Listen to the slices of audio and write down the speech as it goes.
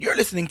You're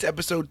listening to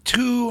episode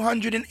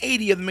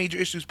 280 of the Major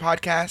Issues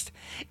podcast.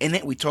 In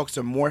it, we talk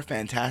some more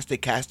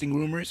fantastic casting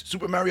rumors,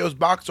 Super Mario's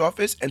box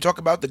office, and talk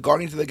about the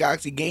Guardians of the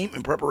Galaxy game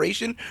in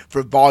preparation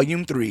for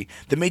Volume 3.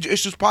 The Major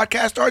Issues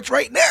podcast starts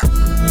right now.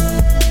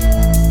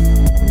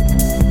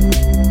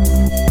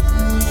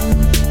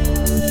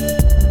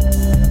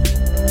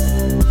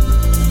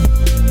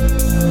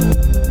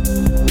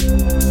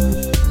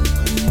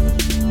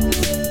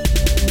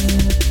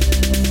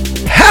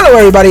 Hello,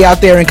 everybody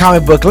out there in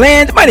comic book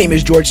land. My name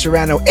is George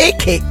Serrano,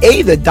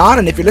 aka The Don,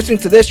 and if you're listening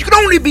to this, you can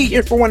only be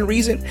here for one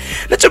reason.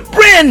 It's a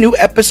brand new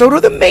episode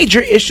of the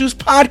Major Issues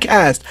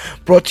podcast,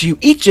 brought to you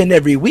each and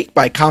every week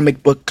by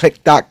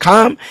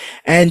comicbookclick.com.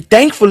 And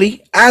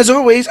thankfully, as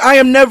always, I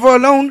am never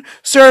alone.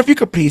 Sir, if you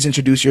could please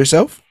introduce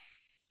yourself.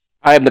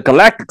 I am the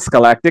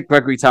Galactic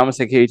Gregory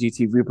Thomas, aka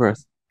GT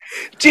Rebirth.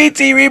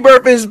 GT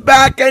Rebirth is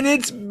back, and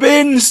it's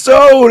been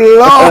so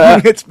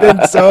long. It's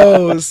been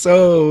so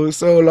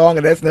long,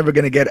 and that's never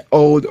going to get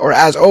old or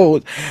as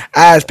old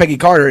as Peggy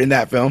Carter in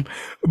that film.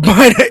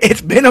 But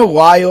it's been a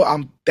while.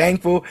 I'm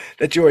thankful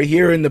that you are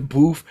here in the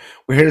booth.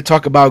 We're here to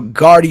talk about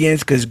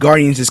Guardians, because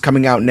Guardians is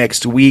coming out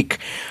next week.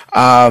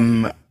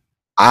 I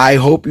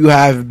hope you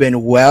have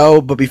been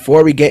well, but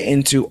before we get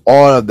into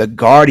all of the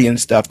Guardian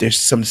stuff,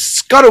 there's some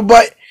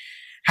scuttlebutt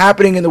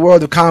happening in the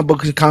world of comic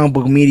books and comic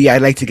book media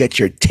I'd like to get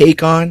your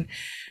take on.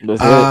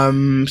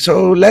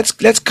 So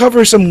let's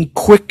cover some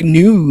quick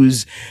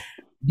news.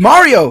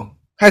 Mario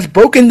has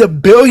broken the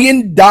 $1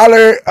 billion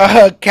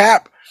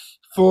cap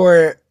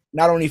for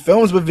not only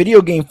films but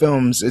video game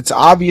films. It's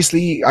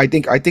obviously, I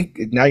think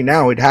right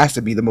now it has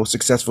to be the most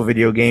successful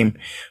video game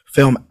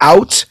film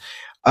out.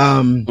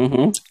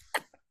 I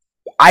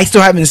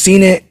still haven't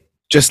seen it.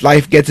 Just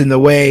life gets in the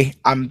way.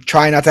 I'm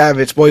trying not to have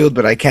it spoiled,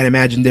 but I can't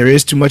imagine there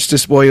is too much to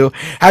spoil.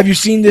 Have you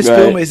seen this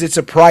film? Is it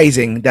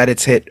surprising that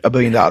it's hit $1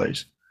 billion?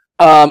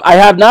 I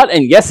have not,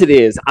 and yes, it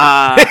is.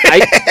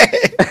 I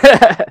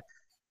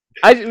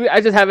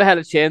just haven't had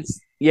a chance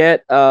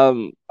yet.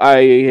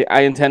 I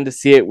intend to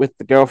see it with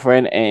the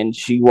girlfriend, and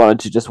she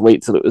wanted to just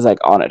wait till it was like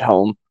on at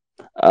home.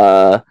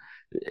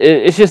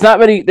 It's just not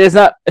many. There's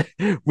not.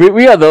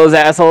 We are those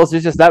assholes.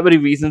 There's just not many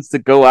reasons to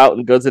go out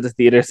and go to the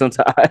theater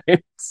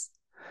sometimes.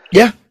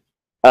 Yeah.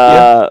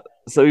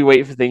 So we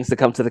wait for things to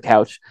come to the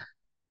couch.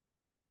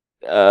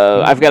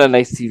 I've got a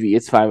nice TV.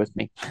 It's fine with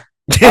me.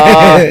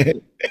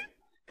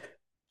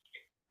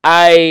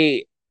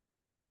 I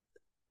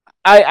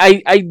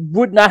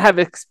would not have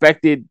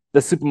expected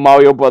the Super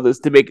Mario Brothers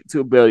to make it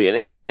to $1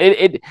 billion.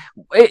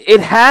 It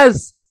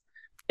has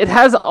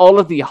all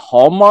of the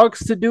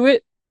hallmarks to do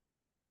it.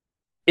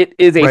 It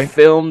is a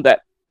film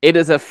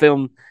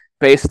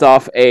based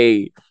off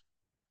a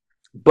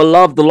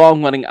beloved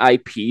long-running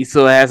IP,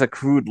 so it has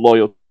accrued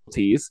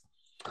loyalties.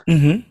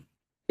 It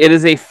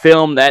is a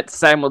film that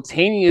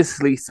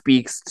simultaneously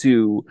speaks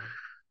to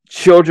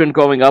children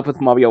growing up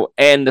with Mario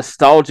and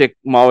nostalgic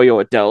Mario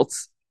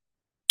adults.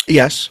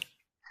 Yes.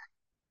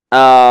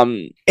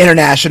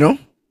 International.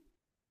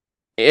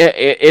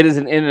 It is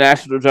an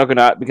international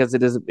juggernaut because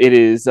it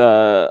is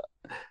an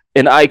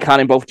icon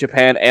in both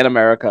Japan and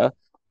America.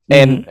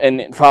 And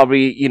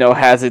probably,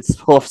 has its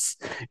hoofs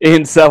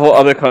in several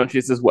other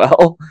countries as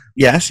well.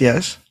 Yes.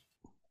 There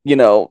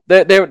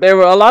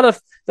were a lot of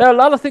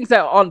things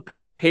that on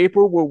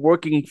paper were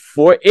working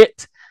for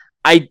it.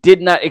 I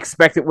did not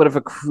expect it would have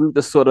accrued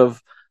the sort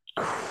of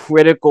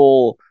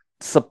critical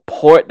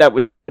support that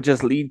would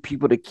just lead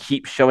people to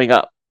keep showing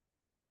up.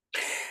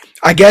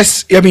 I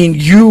mean,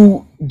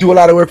 you do a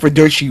lot of work for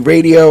Dirt Sheet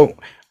Radio.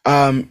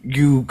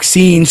 You've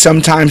seen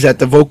sometimes that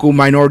the vocal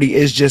minority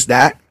is just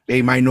that.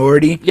 A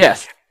minority.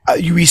 Yes.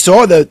 We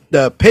saw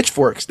the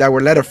pitchforks that were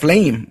let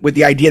aflame with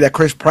the idea that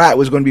Chris Pratt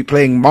was going to be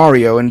playing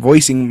Mario and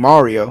voicing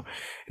Mario.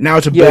 Now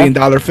it's a $1 billion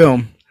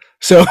film.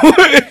 So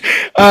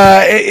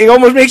it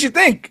almost makes you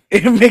think.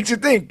 It makes you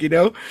think,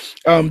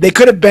 They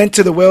could have bent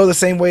to the will the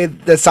same way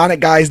the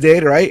Sonic guys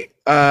did, right?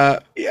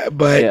 Pratt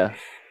Although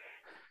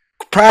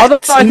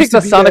I think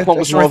the Sonic one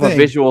was more of a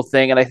visual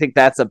thing, and I think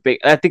that's an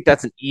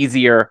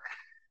easier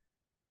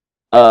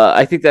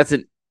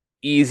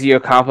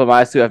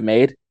compromise to have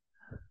made.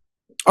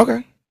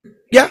 Okay.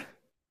 Yeah.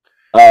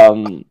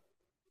 I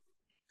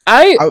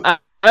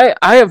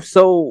am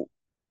so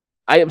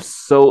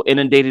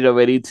inundated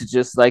already to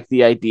just like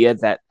the idea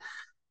that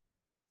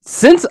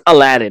since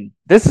Aladdin,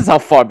 this is how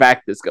far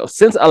back this goes.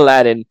 Since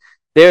Aladdin,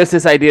 there's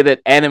this idea that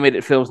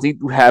animated films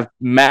need to have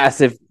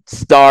massive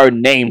star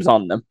names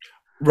on them.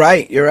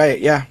 Right. You're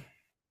right. Yeah.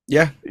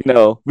 Yeah.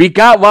 We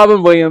got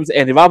Robin Williams,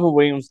 and Robin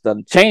Williams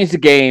done changed the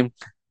game,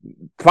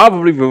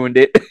 probably ruined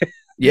it.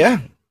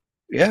 Yeah.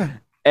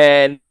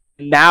 And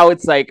now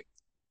it's like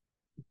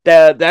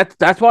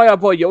that's why our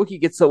boy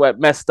Yoki gets so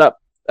messed up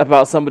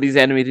about some of these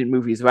animated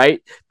movies,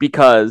 right?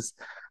 Because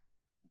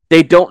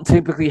they don't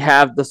typically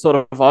have the sort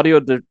of audio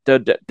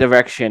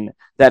direction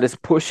that is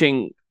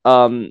pushing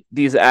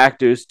these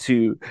actors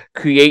to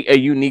create a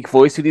unique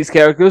voice to these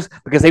characters,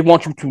 because they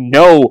want you to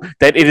know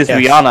that it is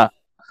Rihanna.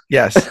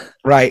 Yes,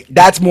 right.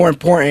 That's more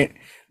important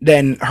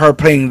than her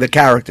playing the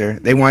character.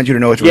 They want you to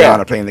know it's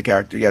Rihanna playing the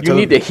character. Yeah, you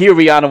need to hear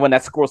Rihanna when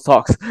that squirrel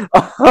talks.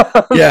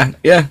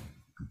 Yeah.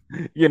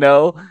 You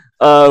know,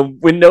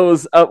 when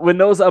those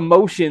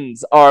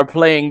emotions are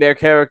playing their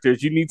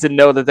characters, you need to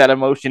know that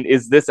emotion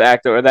is this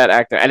actor or that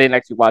actor. I didn't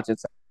actually watch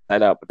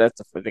Inside Out, but that's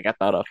the first thing I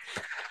thought of.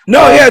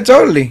 No, yeah,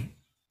 totally.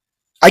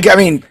 I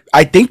mean,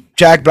 I think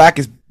Jack Black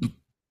is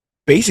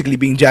basically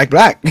being Jack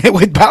Black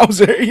with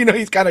Bowser. You know,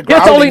 he's kind of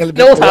growling a little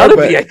bit. Knows how to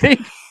be, I think.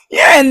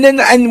 Yeah,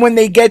 and when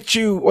they get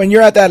you, when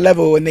you're at that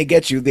level, when they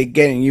get you, they're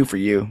getting you for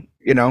you.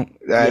 You know,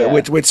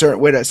 with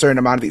a certain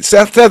amount of these.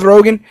 Seth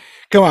Rogen,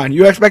 come on,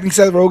 you're expecting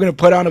Seth Rogen to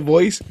put on a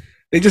voice?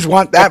 They just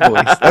want that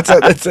voice.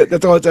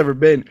 That's all it's ever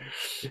been.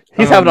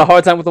 He's having a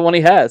hard time with the one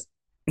he has.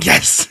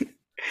 Yes.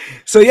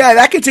 So yeah,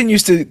 that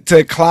continues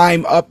to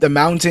climb up the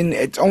mountain.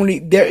 It's only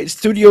their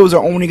studios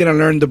are only going to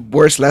learn the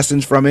worst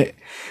lessons from it.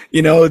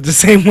 You know, the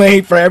same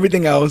way for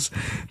everything else.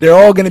 They're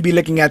all going to be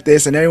looking at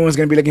this, and everyone's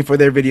going to be looking for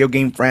their video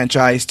game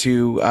franchise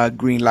to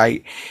green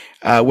light,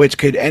 which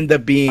could end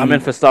up being. I'm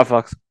in for Star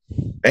Fox.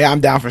 Hey, I'm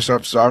down for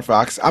Star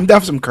Fox. I'm down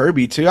for some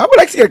Kirby too. I would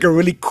like to see like a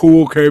really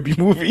cool Kirby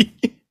movie.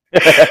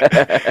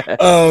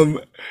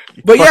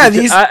 But yeah,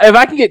 these if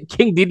I can get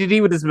King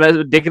Dedede with his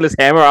ridiculous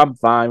hammer, I'm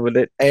fine with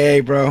it. Hey,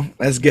 bro,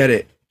 let's get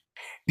it.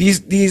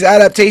 These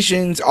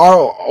adaptations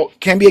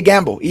can be a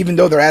gamble, even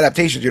though they're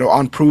adaptations. You know,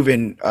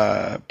 unproven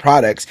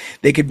products.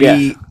 They could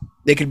be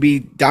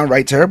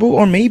downright terrible,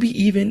 or maybe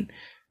even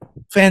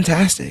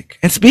fantastic.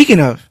 And speaking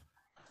of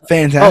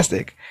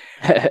fantastic,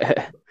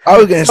 I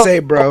was gonna say,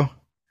 bro,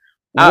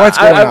 what's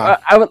going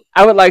on?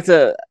 I would like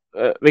to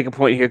make a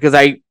point here because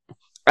I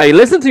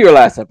listened to your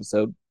last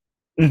episode.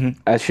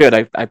 Mm-hmm. I should.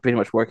 I pretty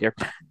much work here.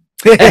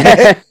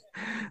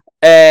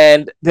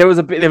 And there was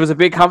a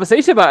big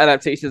conversation about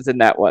adaptations in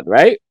that one,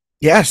 right?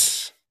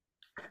 Yes.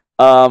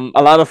 A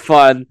lot of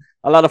fun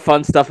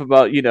stuff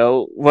about, you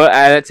know, what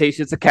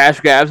adaptations are cash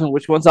grabs and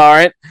which ones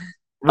aren't.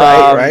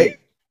 Right.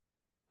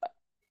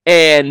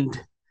 And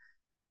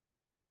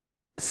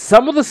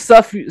some of the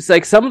stuff,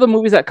 like some of the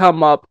movies that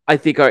come up, I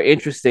think are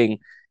interesting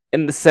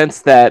in the sense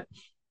that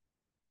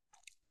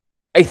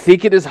I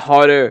think it is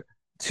harder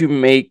to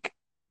make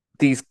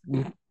these.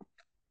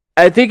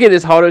 I think it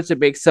is harder to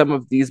make some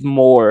of these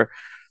more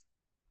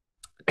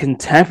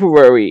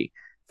contemporary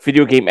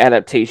video game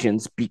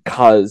adaptations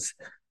because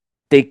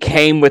they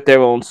came with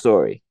their own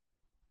story.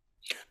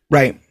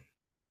 Right.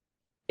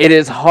 It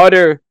is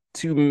harder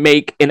to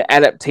make an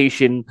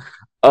adaptation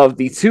of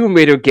the Tomb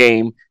Raider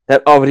game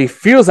that already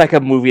feels like a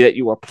movie that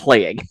you are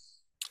playing.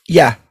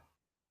 Yeah.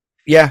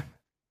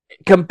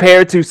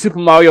 Compared to Super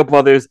Mario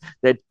Brothers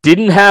that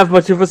didn't have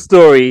much of a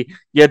story.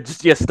 You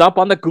stop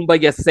on the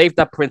Goomba, you save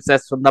the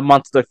princess from the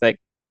monster thing.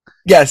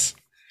 Yes.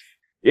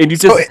 And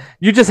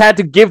you just had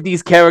to give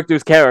these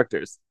characters.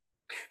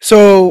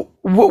 So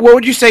what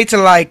would you say to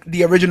like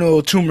the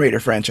original Tomb Raider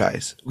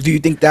franchise? Do you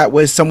think that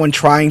was someone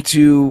trying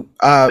to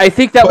I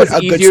think that was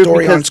a good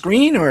story on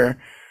screen, or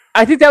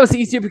I think that was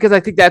easier because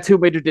I think that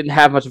Tomb Raider didn't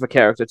have much of a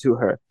character to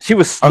her. She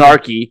was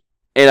snarky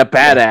and a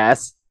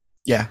badass.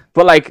 Yeah.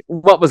 But like,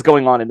 what was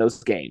going on in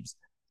those games?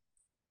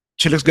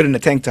 She looks good in a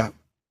tank top.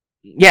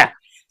 Yeah.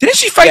 Didn't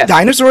she fight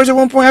dinosaurs at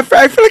one point?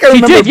 I feel like I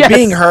remember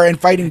being her and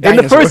fighting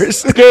dinosaurs. In the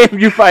first game,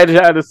 you fight a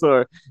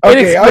dinosaur.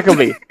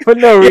 Inexplicably. For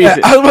no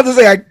reason. I was about to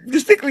say, I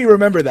distinctly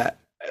remember that.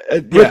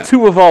 With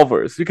two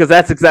revolvers, because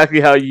that's exactly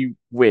how you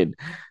win.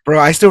 Bro,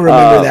 I still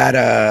remember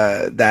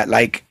that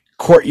like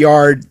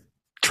courtyard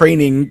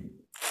training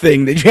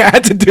thing that you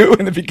had to do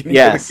in the beginning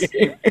of the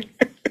game.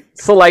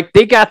 So like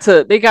they got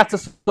to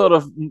sort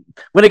of,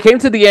 when it came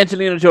to the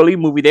Angelina Jolie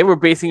movie, they were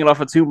basing it off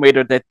of Tomb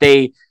Raider that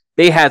they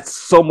had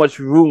so much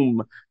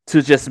room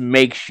to just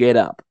make shit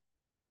up.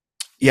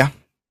 Yeah.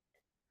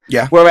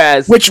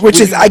 Whereas which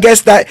is, I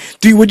guess that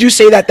would you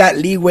say that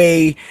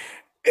leeway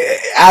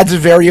adds a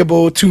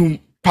variable to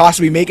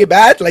possibly make it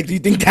bad? Like, do you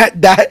think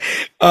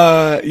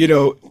that you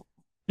know,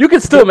 you can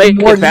still make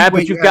it bad,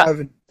 but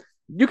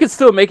you can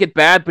still make it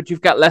bad, but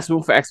you've got less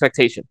room for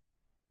expectation.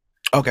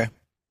 Okay.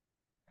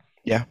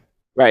 Yeah.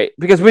 Right,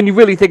 because when you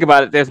really think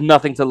about it, there's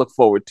nothing to look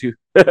forward to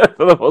for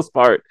the most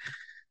part.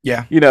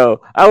 Yeah. You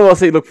know, I will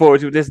say look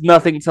forward to. There's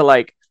nothing to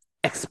like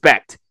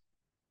expect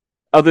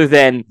other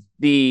than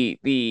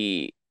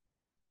the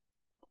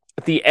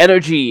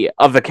energy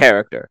of the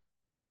character.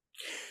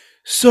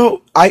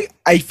 So I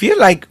feel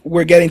like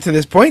we're getting to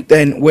this point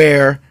then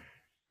where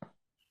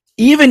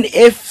even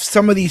if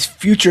some of these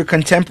future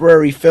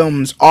contemporary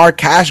films are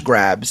cash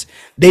grabs,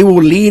 they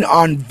will lean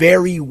on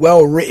very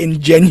well written,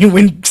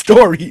 genuine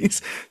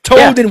stories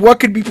told in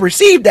what could be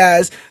perceived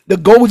as the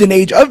golden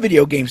age of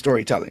video game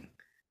storytelling.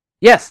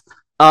 Yes.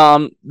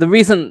 The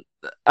reason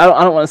I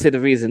don't want to say the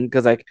reason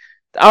because like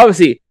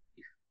obviously,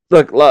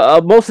 look,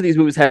 most of these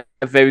movies have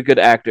very good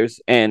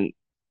actors and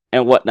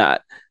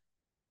whatnot.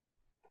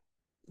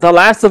 The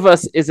Last of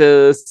Us is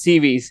a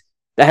series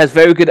that has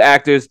very good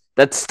actors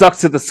that stuck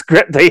to the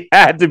script they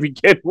had to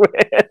begin with.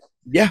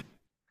 Yeah.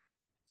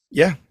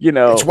 You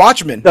know, it's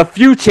Watchmen. The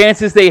few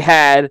chances they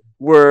had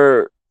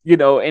were, you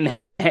know,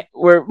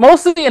 were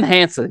mostly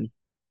enhancing.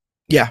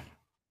 Yeah.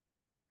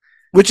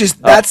 which is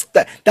that's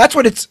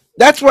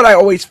what I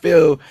always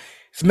feel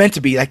it's meant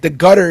to be. Like the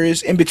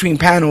gutters in between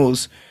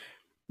panels,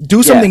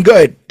 do something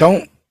good.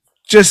 Don't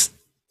just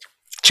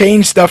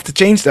change stuff to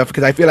change stuff,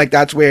 because I feel like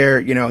that's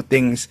where,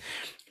 things,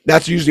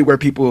 that's usually where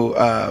people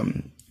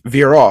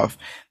veer off.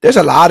 There's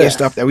a lot of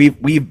stuff that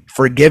we've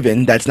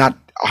forgiven that's not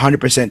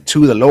 100%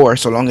 to the lore,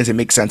 so long as it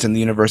makes sense in the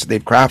universe that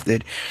they've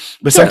crafted.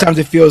 But sometimes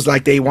it feels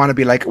like they want to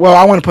be like, well,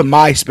 I want to put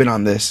my spin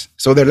on this,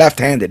 so they're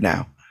left-handed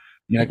now.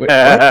 You're like,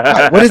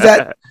 what does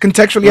that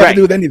contextually have to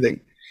do with anything?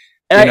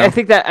 And I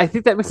think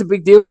that makes a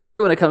big deal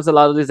when it comes to a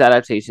lot of these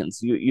adaptations.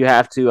 You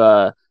have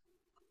to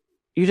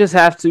you just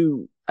have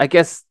to, I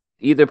guess,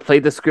 either play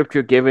the script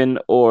you're given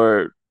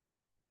or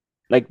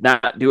like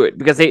not do it,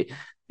 because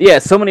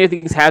so many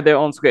things have their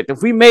own script.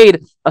 If we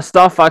made a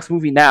Star Fox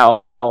movie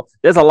now,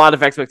 there's a lot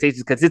of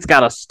expectations because it's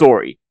got a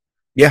story.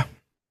 Yeah,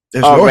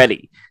 there's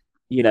already,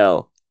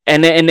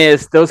 and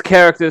there's those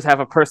characters have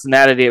a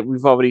personality that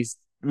we've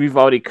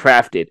already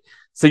crafted.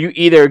 So you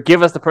either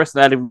give us the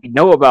personality we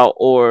know about,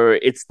 or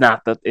it's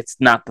not the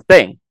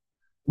thing.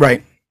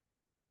 Right.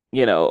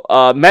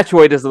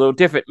 Metroid is a little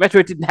different.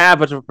 Metroid didn't have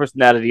much of a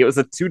personality. It was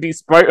a 2D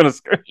sprite on a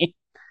screen.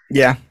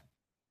 Yeah.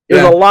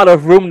 There's a lot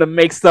of room to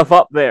make stuff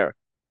up there.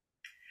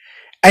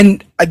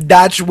 And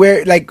that's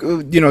where, like,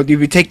 if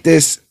you take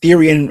this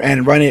theory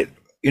and run it,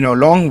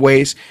 long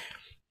ways,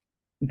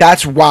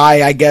 that's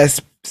why I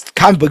guess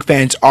comic book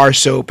fans are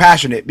so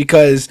passionate,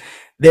 because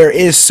there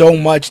is so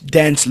much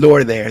dense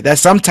lore there that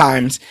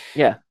sometimes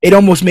it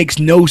almost makes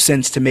no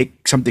sense to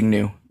make something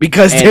new,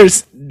 because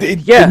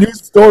the new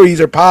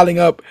stories are piling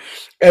up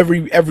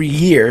every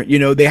year.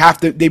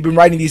 They've been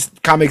writing these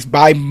comics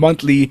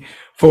bi-monthly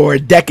for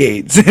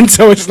decades, and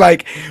so it's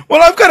like,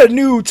 well, I've got a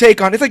new take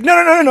on it. It's like,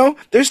 no,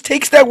 there's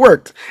takes that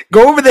worked.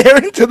 Go over there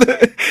into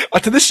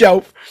the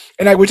shelf,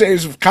 and which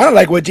is kind of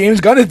like what James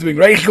Gunn is doing,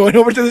 right? Going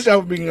over to the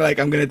shelf, being like,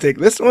 I'm gonna take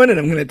this one, and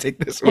I'm gonna take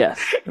this one,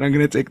 and I'm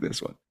gonna take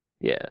this one.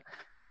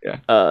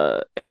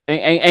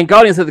 And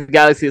Guardians of the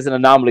Galaxy is an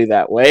anomaly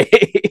that way.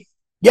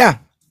 Yeah,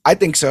 I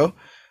think so.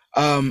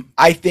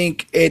 I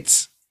think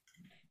it's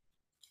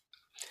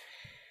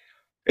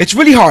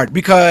really hard,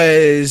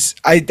 because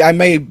I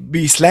may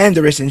be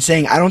slanderous in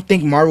saying I don't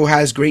think Marvel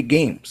has great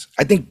games.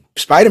 I think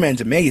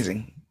Spider-Man's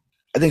amazing.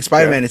 I think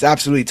Spider-Man is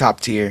absolutely top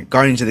tier.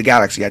 Guardians of the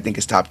Galaxy, I think,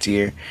 is top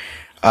tier.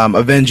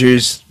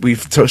 Avengers,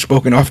 we've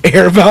spoken off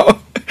air about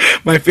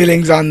my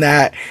feelings on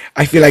that.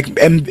 I feel like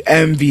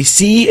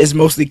MVC is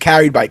mostly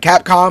carried by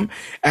Capcom,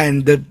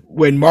 and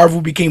when Marvel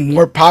became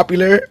more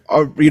popular,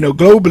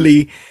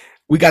 globally,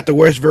 we got the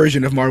worst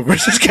version of Marvel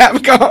versus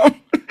Capcom.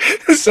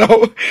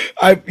 So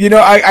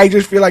I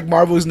just feel like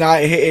Marvel's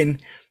not hitting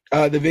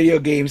the video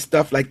game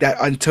stuff like that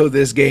until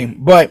this game.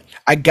 But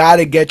I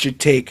gotta get your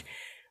take.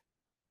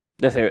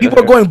 People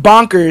are going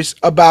bonkers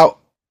about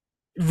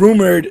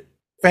rumored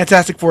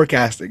Fantastic Four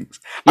castings.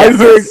 I've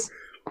heard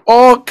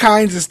all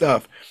kinds of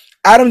stuff.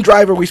 Adam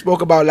Driver, we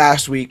spoke about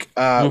last week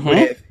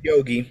with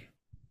Yogi.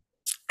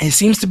 It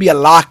seems to be a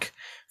lock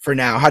for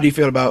now. How do you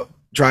feel about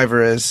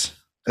Driver as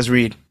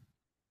Reed?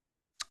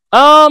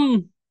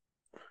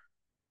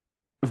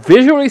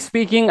 Visually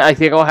speaking, I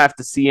think I'll have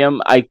to see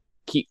him. I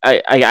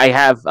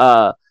have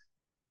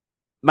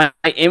my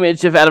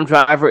image of Adam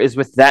Driver is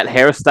with that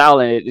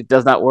hairstyle, and it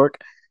does not work.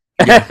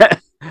 Yeah.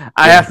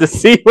 I have to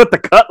see what the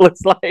cut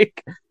looks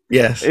like.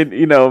 Yes, and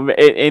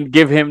and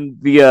give him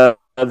the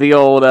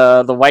old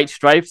the white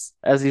stripes,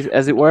 as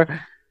it were.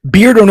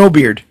 Beard or no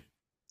beard?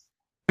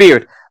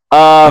 Beard.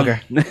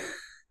 Okay.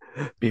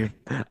 Beard.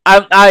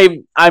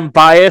 I'm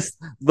biased.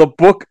 The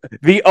book,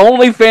 the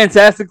only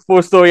Fantastic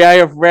Four story I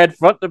have read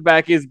front to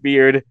back is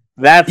Beard.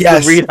 That's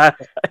the read I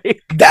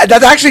like.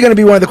 That's actually going to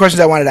be one of the questions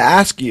I wanted to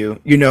ask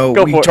you. We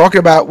were just talking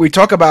about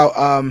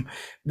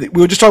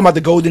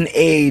the golden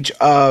age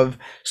of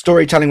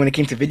storytelling when it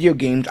came to video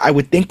games. I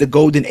would think the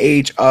golden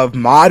age of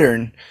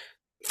modern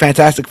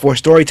Fantastic Four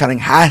storytelling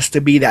has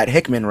to be that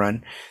Hickman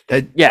run,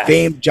 that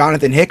famed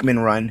Jonathan Hickman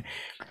run.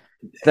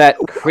 That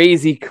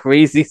crazy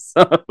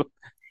stuff.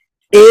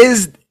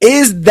 Is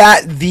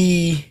that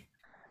the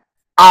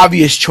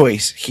obvious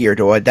choice here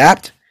to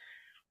adapt,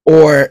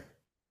 or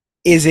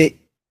is it?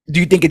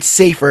 Do you think it's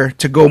safer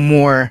to go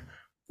more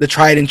the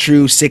tried and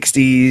true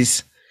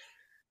 '60s,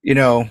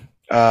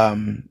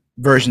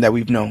 version that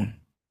we've known?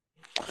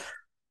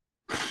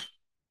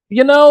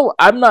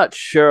 I'm not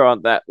sure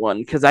on that one,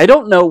 because I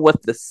don't know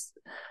what this.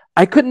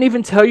 I couldn't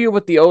even tell you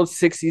what the old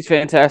 '60s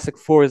Fantastic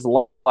Four is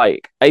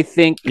like. I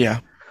think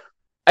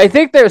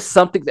there's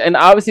something, and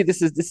obviously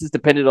this is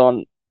dependent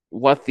on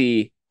what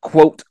the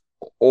quote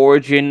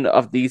origin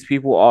of these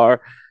people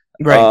are,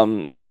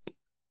 right?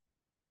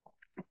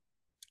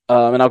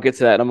 And I'll get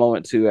to that in a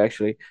moment too.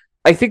 Actually,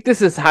 I think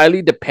this is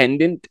highly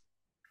dependent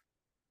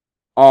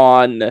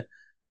on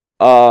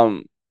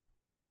who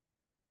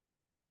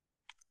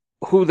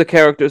the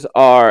characters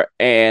are,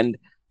 and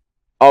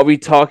are we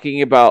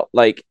talking about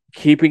like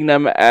keeping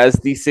them as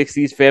the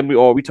 '60s family,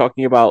 or are we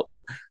talking about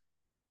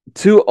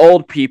two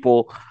old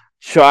people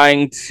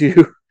trying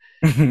to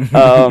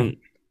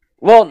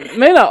Well,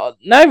 maybe not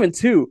even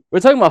two. We're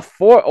talking about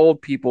four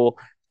old people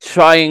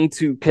trying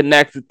to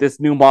connect with this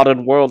new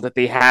modern world that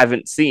they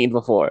haven't seen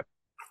before.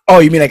 Oh,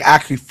 you mean like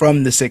actually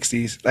from the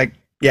 '60s? Like,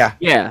 yeah,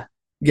 Yeah.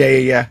 yeah, yeah,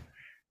 yeah,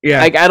 yeah.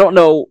 Like I don't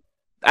know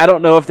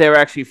if they were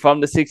actually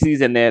from the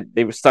 '60s and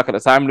they were stuck in a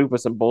time loop or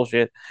some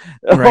bullshit,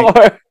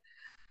 Right.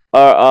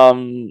 or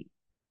um,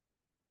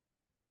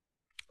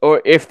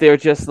 or if they're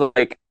just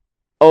like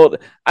old.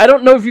 I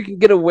don't know if you can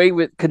get away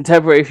with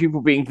contemporary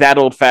people being that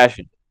old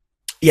fashioned.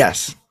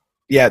 Yes.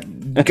 Yeah.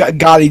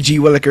 Golly G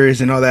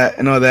Willikers and all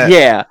that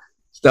Yeah.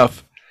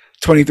 stuff.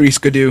 23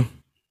 Skidoo.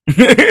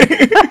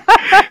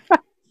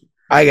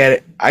 I get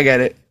it. I get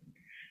it.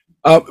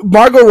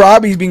 Margot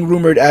Robbie's being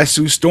rumored as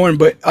Sue Storm,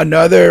 but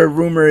another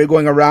rumor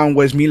going around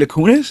was Mila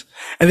Kunis.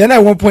 And then at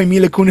one point,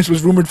 Mila Kunis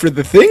was rumored for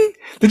The Thing.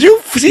 Did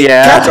you see?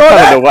 Yeah. Catch all I don't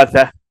that? know what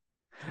that.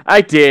 I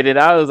did, and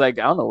I was like,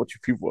 I don't know what you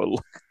people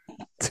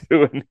are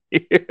doing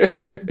here.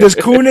 Does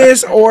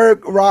Kunis or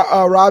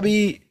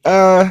Robbie,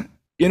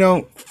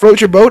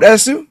 float your boat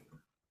as Sue?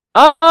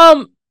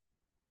 Um,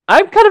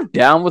 I'm kind of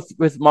down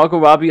with Margot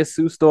Robbie as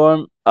Sue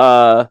Storm.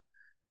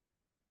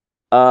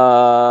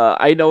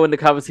 I know in the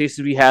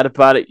conversations we had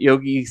about it,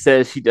 Yogi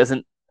says she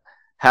doesn't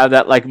have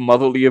that like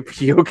motherly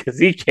appeal because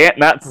he can't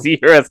not see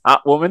her as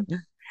hot woman.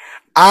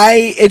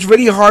 It's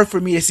really hard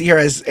for me to see her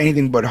as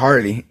anything but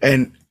Harley,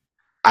 and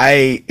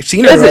I've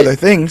seen her Is in it? other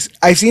things.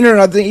 I've seen her in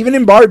other things. Even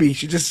in Barbie,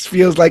 she just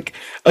feels like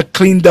a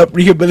cleaned up,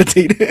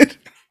 rehabilitated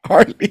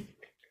Harley.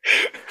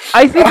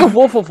 I think of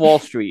Wolf of Wall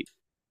Street.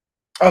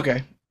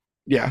 Okay,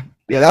 yeah,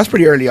 yeah, that's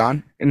pretty early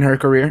on in her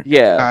career.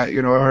 Yeah,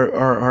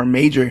 Her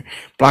major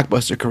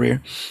blockbuster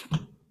career.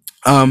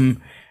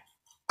 Um,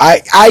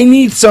 I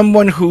need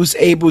someone who's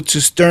able to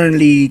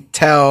sternly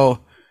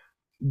tell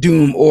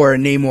Doom or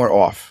Namor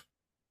off.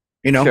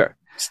 You know, sure.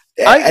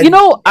 I you and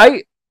know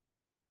I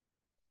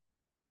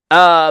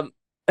um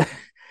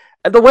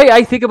the way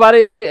I think about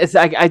it is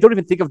I don't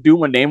even think of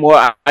Doom or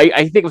Namor.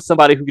 I think of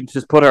somebody who can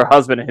just put her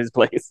husband in his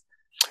place.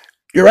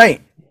 you're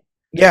right.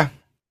 Yeah,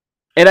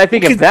 And I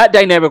think if because that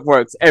dynamic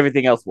works,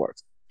 everything else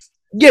works.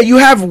 yeah, you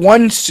have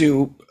one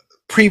Sue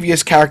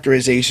previous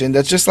characterization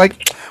that's just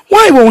like,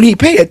 why won't he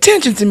pay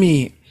attention to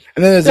me?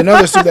 And then there's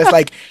another Sue that's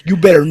like, you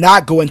better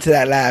not go into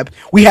that lab.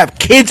 We have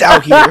kids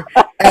out here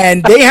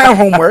and they have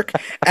homework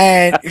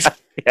and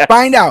Yeah.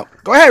 find out.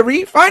 Go ahead,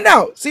 read, find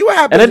out. See what And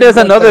happens then if you there's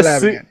go into another that lab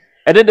Sue. again.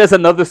 And then there's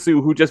another Sue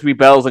who just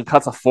rebels and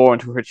cuts a 4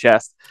 into her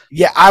chest.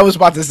 Yeah, I was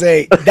about to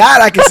say that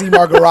I can see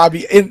Margot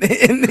Robbie in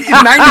 90 Sue.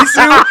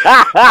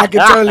 I can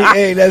totally,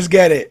 hey, let's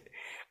get it.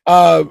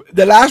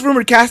 The last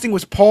rumored casting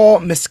was Paul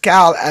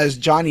Mescal as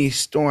Johnny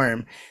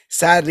Storm.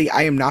 Sadly,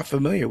 I am not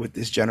familiar with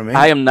this gentleman.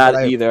 I am but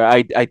not either.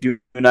 I do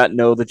not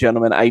know the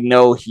gentleman. I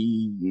know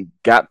he's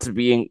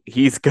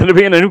gonna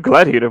be in a new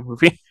Gladiator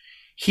movie.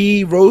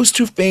 He rose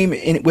to fame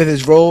with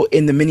his role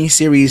in the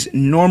miniseries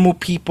Normal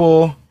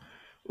People,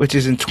 which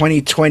is in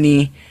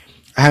 2020.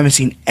 I haven't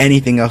seen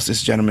anything else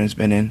this gentleman has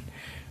been in.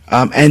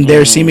 And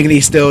there's seemingly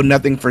still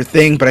nothing for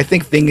Thing, but I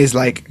think Thing is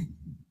like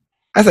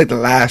that's like the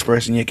last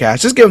person you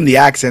cast. Just give him the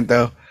accent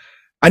though.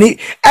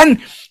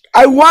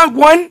 I want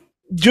one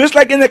just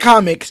like in the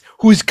comics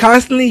who's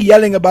constantly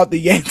yelling about the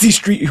Yancey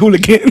Street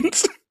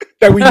hooligans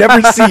that we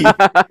never see.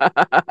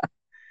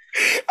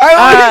 I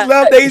always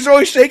love that he's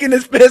always shaking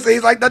his fist.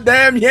 He's like the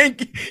damn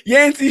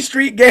Yancey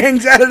Street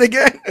gangs at it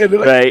again. And they're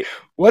like, Right.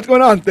 what's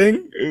going on,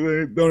 Thing?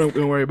 Don't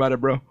worry about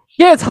it, bro.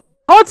 Yeah,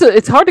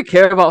 it's hard to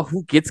care about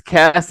who gets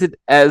casted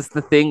as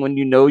the Thing when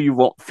you know you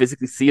won't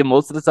physically see him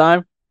most of the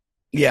time.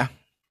 Yeah.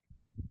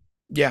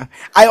 Yeah.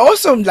 I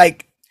also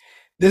like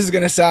this is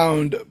gonna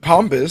sound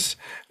pompous,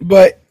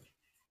 but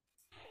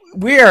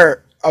we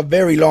are a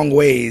very long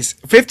ways.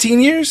 15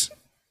 years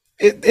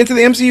into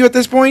the MCU at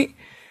this point.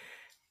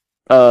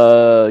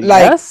 Like,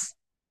 Yes.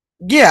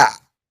 yeah,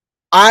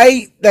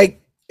 I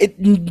like it.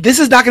 This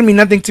is not gonna be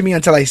nothing to me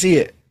until I see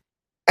it,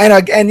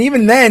 and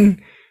even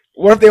then,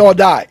 what if they all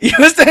die? You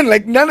understand?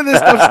 Like none of this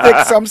stuff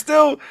sticks. So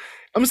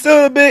I'm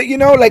still a bit,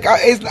 like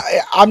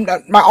I'm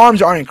not, my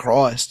arms aren't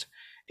crossed,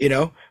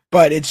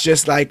 but it's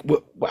just like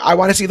I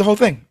want to see the whole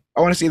thing.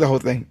 I want to see the whole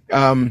thing.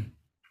 The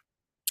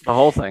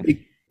whole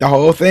thing. The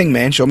whole thing,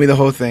 man. Show me the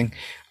whole thing.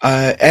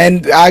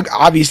 And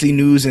obviously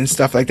news and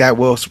stuff like that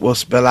will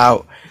spill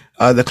out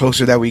the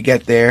closer that we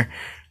get there.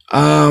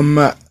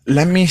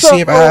 Let me see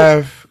if I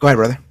have. Go ahead,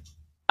 brother.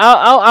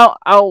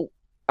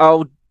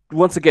 I'll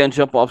once again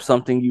jump off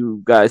something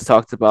you guys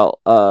talked about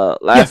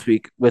last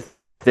week with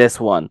this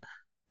one.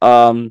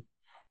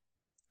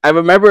 I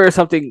remember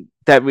something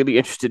that really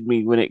interested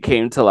me when it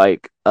came to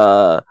like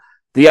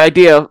the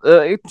idea of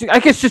I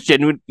guess just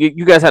genuine.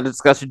 You guys had a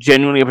discussion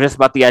genuinely just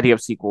about the idea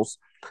of sequels.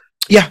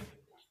 Yeah,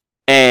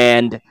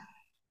 and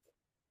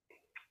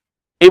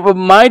it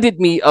reminded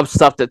me of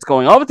stuff that's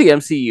going on with the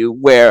MCU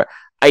where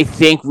I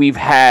think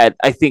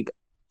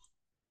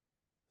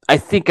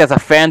as a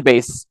fan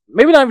base,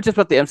 maybe not even just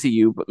about the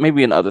MCU, but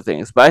maybe in other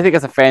things, but I think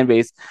as a fan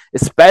base,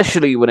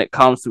 especially when it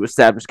comes to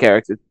established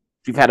characters,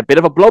 we've had a bit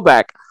of a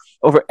blowback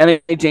over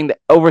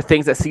over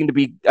things that seem to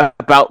be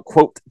about,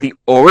 quote, the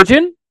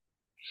origin.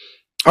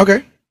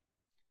 okay.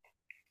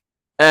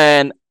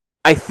 and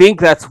I think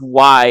that's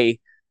why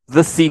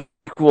the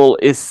sequel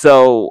is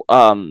so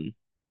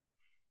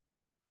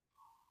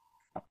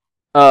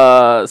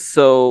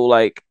so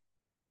like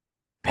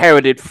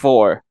parodied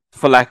for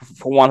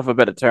want of a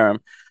better term.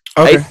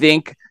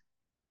 Okay.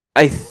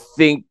 I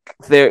think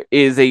there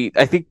is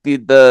I think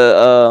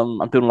the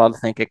I'm doing a lot of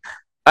thinking.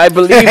 I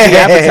believe the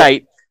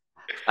appetite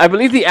I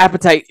believe the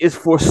appetite is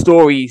for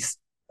stories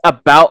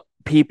about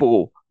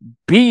people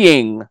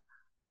being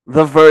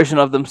the version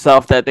of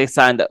themselves that they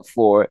signed up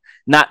for,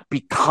 not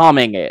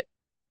becoming it.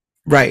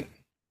 Right.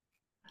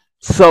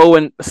 So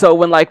when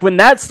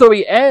that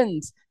story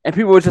ends and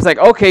people were just like,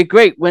 okay,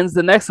 great, when's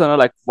the next one? They're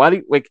like,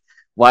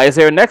 why is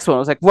there a next one? I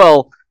was like,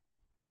 well,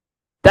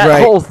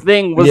 that whole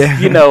thing was,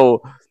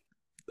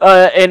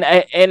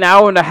 an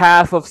hour and a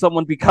half of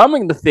someone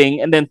becoming the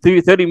thing, and then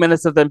 30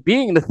 minutes of them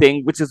being the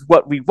thing, which is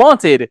what we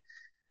wanted.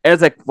 And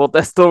it's like, well,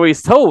 that story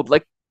is told.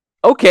 Like,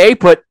 okay,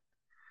 but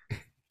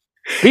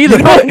be the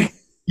thing.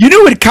 You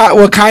know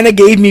what kind of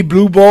gave me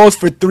blue balls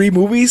for 3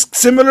 movies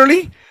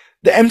similarly?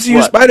 The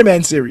MCU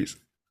Spider-Man series.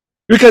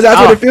 Because that's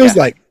what it feels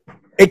like.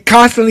 It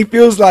constantly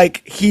feels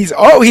like he's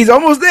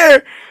almost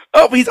there.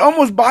 Oh, he's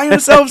almost by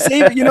himself,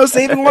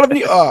 saving one of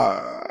the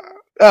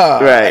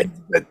right.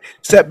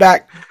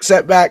 Setback.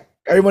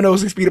 Everyone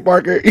knows he's Peter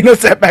Parker.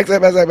 Setback.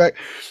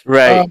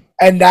 Right.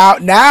 And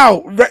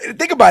now,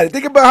 think about it.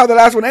 Think about how the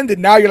last one ended.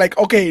 Now you're like,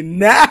 okay,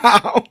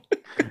 now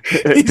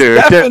he's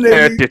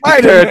definitely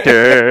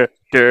Spider-Man.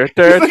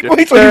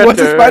 Wait, so he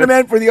wasn't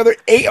Spider-Man for the other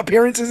 8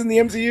 appearances in the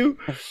MCU?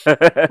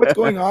 What's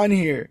going on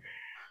here?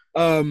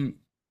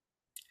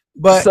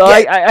 But so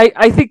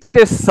I think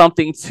there's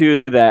something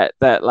to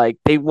that like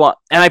they want,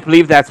 and I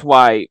believe that's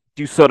why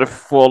you sort of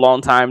for a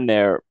long time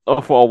there,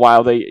 or for a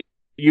while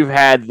you've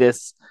had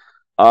this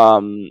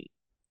how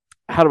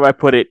do I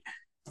put it,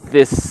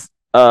 this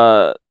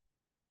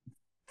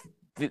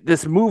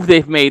this move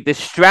they've made, this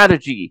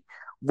strategy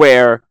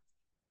where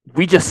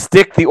we just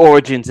stick the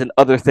origins in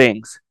other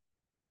things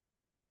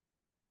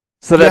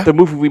so that the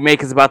movie we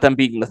make is about them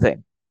being the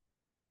thing.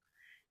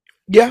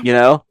 Yeah.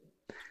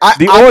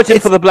 The origin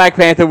for the Black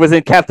Panther was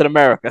in Captain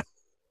America.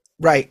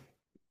 Right.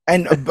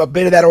 And a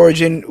bit of that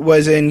origin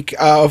was in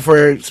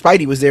for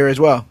Spidey was there as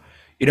well.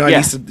 At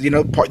least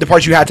the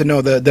parts you had to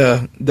know,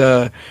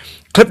 the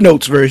Clip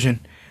Notes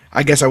version,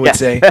 I guess I would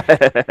say.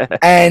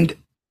 And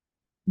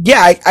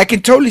yeah, I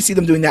can totally see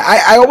them doing that.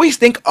 I always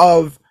think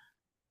of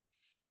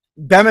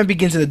Batman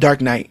Begins and The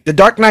Dark Knight. The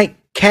Dark Knight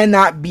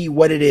cannot be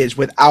what it is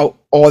without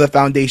all the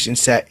foundation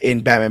set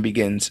in Batman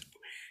Begins.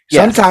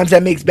 Yes. Sometimes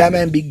that makes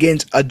Batman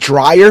Begins a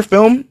drier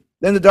film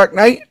than The Dark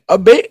Knight a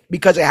bit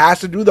because it has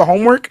to do the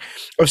homework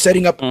of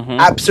setting up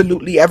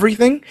absolutely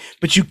everything,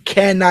 but you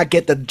cannot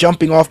get the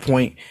jumping off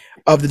point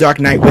of The Dark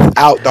Knight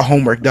without the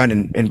homework done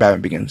in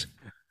Batman Begins.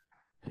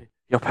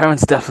 Your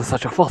parents' death was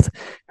such a fault.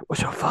 It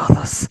was your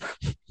father's.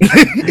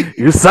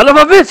 You son of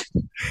a bitch!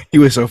 He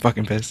was so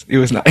fucking pissed. He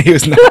was not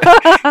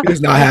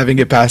having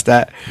it past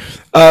that.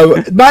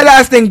 My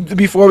last thing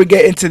before we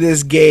get into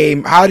this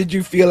game, how did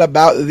you feel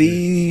about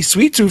the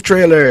Sweet Tooth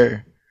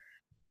trailer?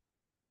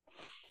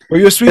 Were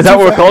you a Sweet Tooth? Is that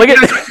what we're calling it?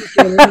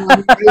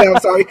 Yeah,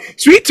 I'm sorry.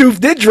 Sweet Tooth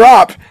did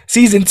drop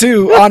season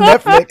 2 on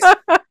Netflix,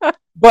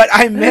 but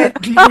I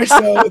meant more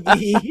so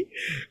the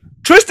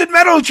Twisted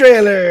Metal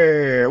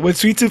trailer with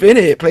Sweet Tooth in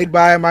it, played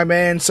by my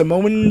man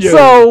Samoan Joe.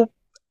 So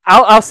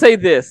I'll say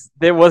this: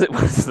 there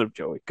wasn't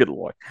Joey. Good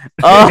lord,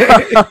 Joey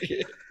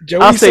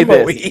I'll say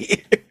Samoe.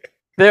 this: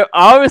 there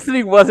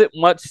obviously wasn't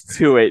much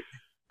to it.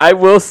 I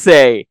will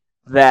say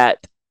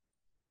that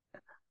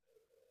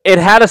it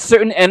had a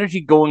certain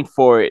energy going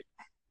for it,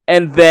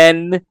 and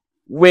then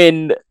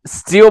when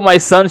 "Steal My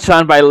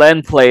Sunshine" by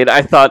Len played,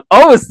 I thought,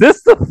 "Oh, is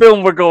this the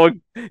film we're going?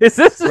 Is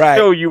this the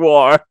show you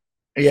are?"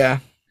 Yeah.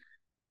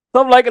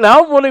 So I'm like,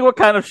 now I'm wondering what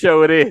kind of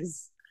show it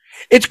is.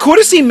 It's cool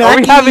to see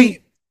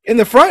Mackie in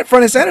the front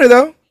and center,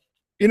 though.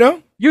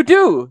 You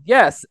do,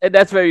 yes, and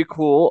that's very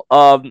cool.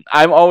 I'm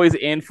always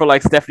in for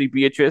like Stephanie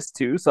Beatrice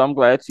too, so I'm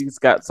glad she's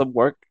got some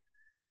work.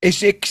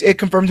 Is it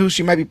confirmed who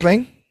she might be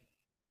playing?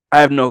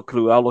 I have no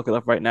clue. I'll look it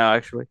up right now,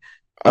 actually.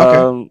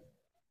 Okay.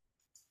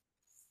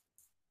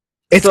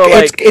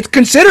 It's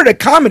considered a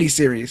comedy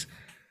series.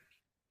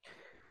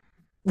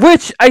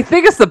 Which I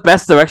think is the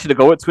best direction to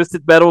go with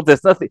Twisted Metal.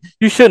 There's nothing,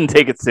 you shouldn't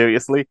take it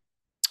seriously.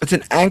 It's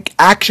an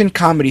action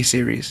comedy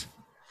series.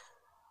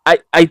 I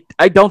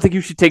don't think you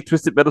should take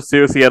Twisted Metal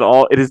seriously at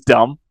all. It is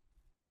dumb.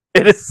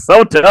 It is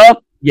so dumb.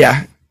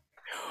 Yeah.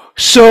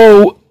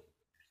 So,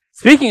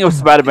 speaking of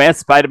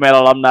Spider-Man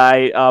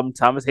alumni,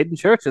 Thomas Hayden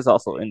Church is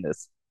also in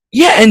this.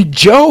 Yeah, and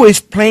Joe is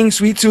playing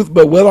Sweet Tooth,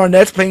 but Will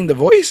Arnett's playing the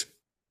voice?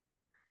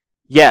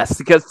 Yes,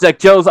 because like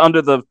Joe's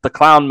under the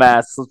clown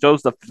mask, so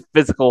Joe's the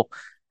physical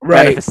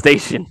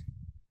manifestation.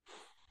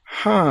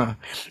 Huh.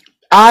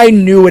 I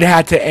knew it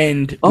had to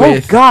end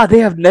with... Oh, God, they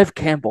have Nev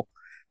Campbell.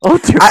 Oh,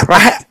 dear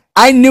Christ.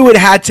 I knew it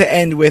had to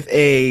end with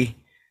a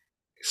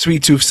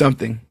Sweet Tooth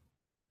something.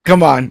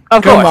 Come on.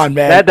 Come on,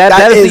 man.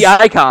 That is the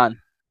icon.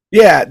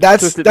 Yeah,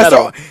 that's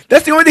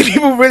the only thing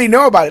people really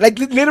know about it. Like,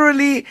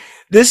 literally,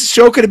 This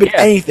show could have been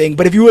Yeah, anything,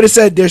 but if you would have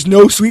said there's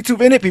no Sweet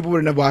Tooth in it, people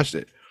wouldn't have watched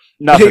it.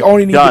 They nothing.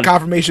 only need the Done.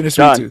 confirmation of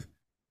Sweet Done. Tooth.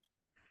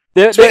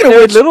 There, there, Speaking of there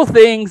are which, little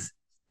things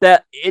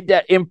that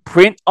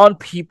imprint on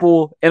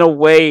people in a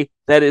way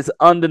that is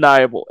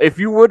undeniable. If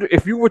you were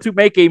to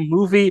make a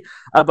movie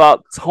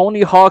about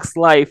Tony Hawk's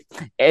life,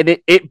 and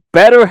it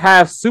better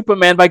have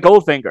Superman by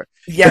Goldfinger.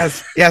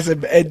 yes, yes,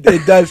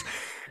 it does.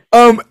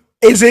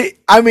 Is it?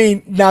 I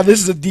mean, now this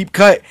is a deep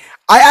cut.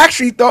 I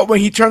actually thought when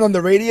he turned on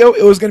the radio,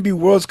 it was going to be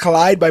Worlds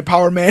Collide by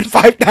Power Man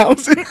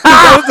 5000.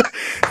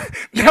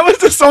 That was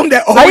the song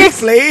that always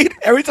played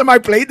every time I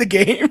played the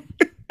game.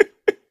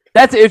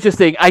 That's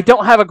interesting. I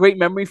don't have a great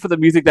memory for the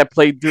music that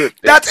played through it.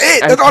 That's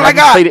it. That's all I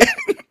got.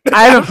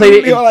 I haven't played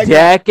it in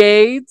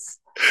decades,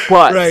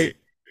 but right.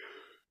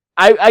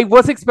 I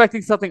was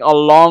expecting something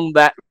along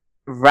that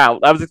route.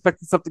 I was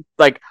expecting something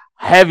like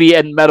heavy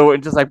and metal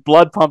and just like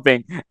blood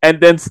pumping, and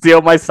then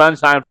Steal My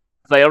Sunshine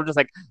play. I'm just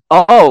like,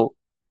 oh,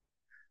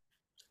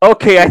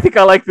 okay, I think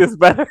I like this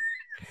better.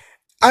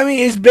 I mean,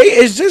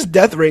 it's just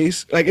Death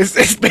Race. Like it's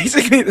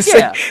basically the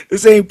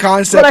same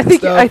concept. But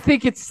I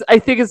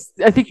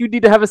think you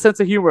need to have a sense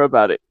of humor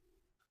about it.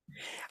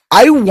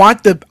 I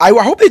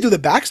hope they do the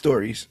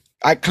backstories.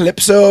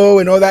 Calypso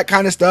and all that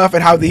kind of stuff,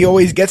 and how he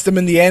always gets them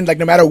in the end. Like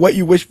no matter what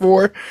you wish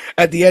for,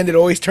 at the end it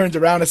always turns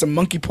around as a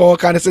monkey paw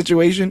kind of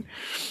situation.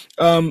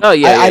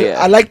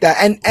 I like that.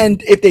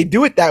 And if they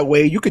do it that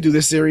way, you could do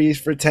this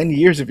series for 10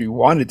 years if you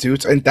wanted to.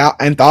 It's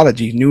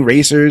anthology, new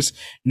racers,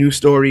 new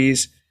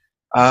stories.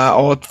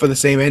 All for the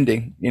same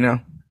ending, you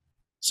know.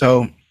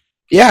 So,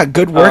 yeah,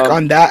 good work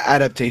on that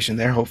adaptation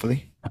there.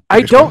 Hopefully,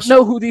 I don't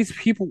know who these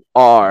people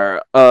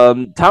are.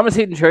 Thomas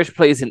Hayden Church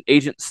plays an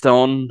Agent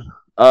Stone.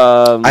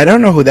 I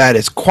don't know who that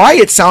is.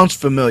 Quiet sounds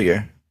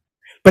familiar,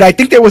 but I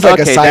think there was like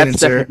a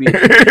silencer.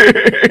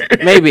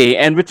 Maybe.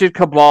 And Richard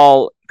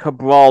Cabral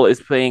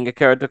is playing a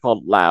character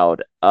called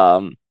Loud.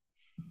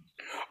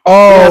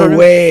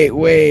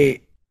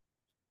 Wait.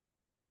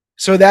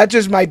 So that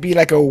just might be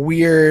like a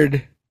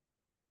weird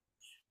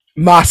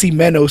Mossy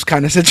Menos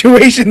kind of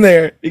situation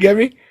there. You get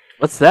me?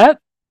 What's that?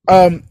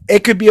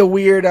 It could be a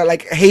weird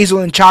like Hazel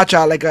and Cha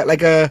Cha, like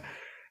a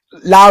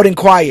Loud and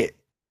Quiet.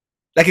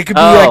 Like it could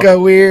be like a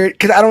weird,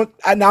 because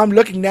now I'm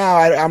looking now.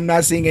 I'm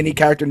not seeing any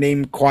character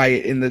named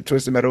Quiet in the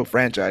Twisted Metal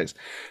franchise.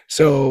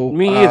 So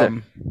me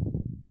either.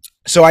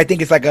 So I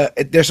think it's like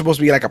they're supposed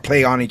to be like a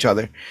play on each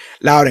other,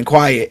 Loud and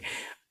Quiet.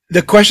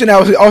 The question I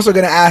was also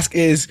going to ask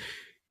is,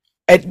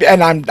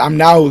 and I'm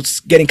now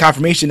getting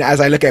confirmation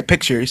as I look at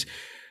pictures.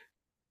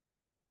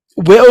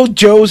 Will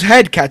Joe's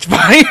head catch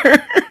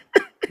fire?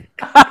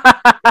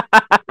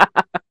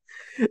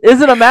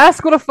 Is it a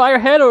mask with a fire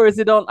head, or is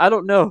it on? I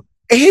don't know.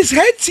 His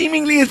head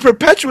seemingly is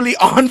perpetually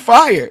on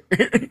fire.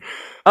 Okay,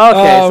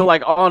 so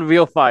like on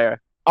real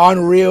fire.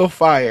 On real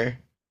fire.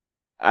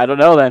 I don't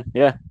know then.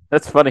 Yeah,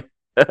 that's funny.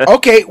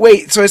 Okay,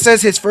 wait. So it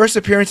says his first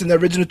appearance in the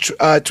original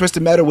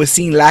Twisted Metal was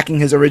seen lacking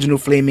his original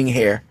flaming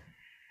hair,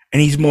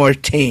 and he's more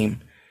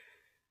tame.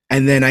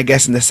 And then I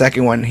guess in the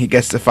second one he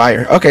gets the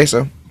fire. Okay,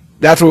 so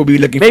that's what we'll be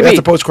looking for. That's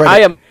a post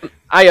credit.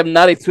 I am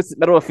not a Twisted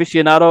Metal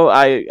aficionado.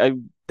 I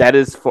that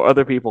is for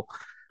other people.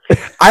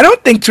 I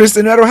don't think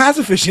Twisted Metal has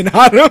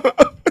aficionados,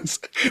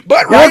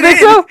 but write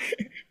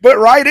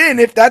in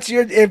if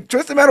if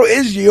Twisted Metal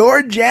is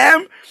your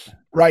jam,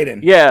 write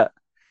in. Yeah,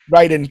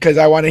 write in because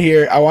I want to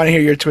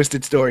hear your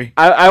twisted story.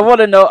 I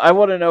want to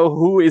know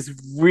who is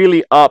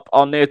really up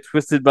on their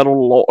Twisted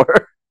Metal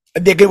lore.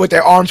 They get with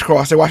their arms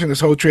crossed. They're watching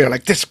this whole trailer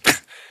like this.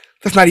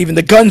 That's not even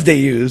the guns they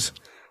use.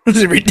 This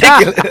is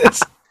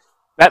ridiculous.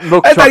 That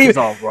milk truck is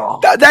all wrong.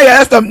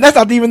 That's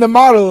not even the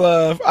model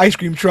of ice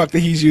cream truck that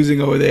he's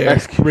using over there.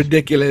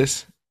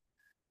 Ridiculous.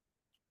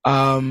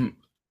 All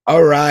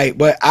right,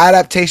 but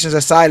adaptations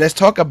aside, let's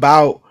talk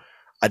about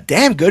a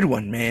damn good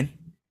one, man.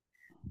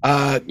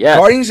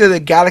 Guardians of the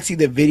Galaxy,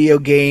 the video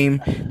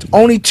game. It's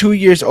only 2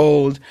 years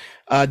old.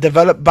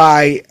 Developed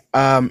by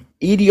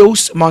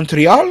Eidos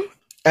Montreal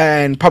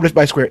and published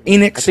by Square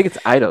Enix. I think it's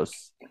Eidos.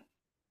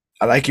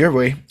 I like your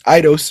way.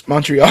 Eidos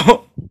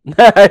Montreal.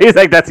 He's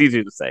like, that's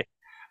easier to say.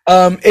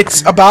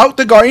 It's about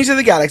the Guardians of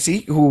the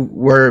Galaxy, who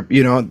were,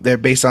 they're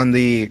based on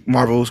the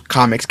Marvel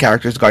Comics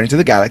characters, Guardians of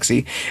the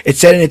Galaxy. It's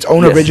set in its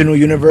own original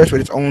universe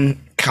with its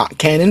own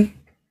canon.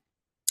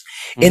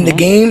 In the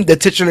game, the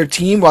titular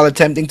team, while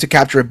attempting to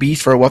capture a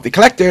beast for a wealthy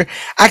collector,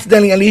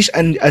 accidentally unleash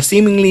a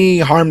seemingly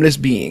harmless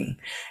being,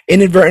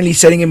 inadvertently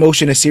setting in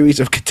motion a series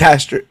of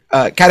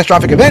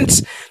catastrophic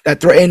events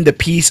that threaten the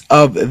peace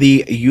of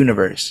the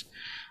universe.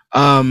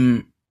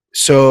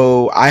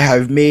 So I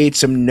have made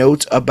some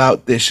notes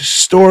about this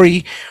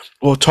story.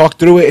 We'll talk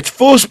through it. It's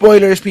full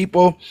spoilers,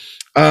 people.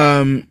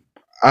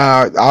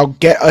 I'll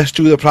get us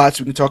through the plot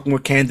so we can talk more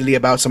candidly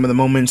about some of the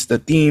moments, the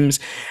themes,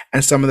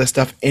 and some of the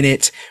stuff in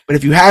it. But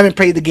if you haven't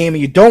played the game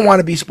and you don't want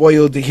to be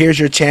spoiled, here's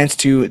your chance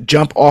to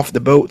jump off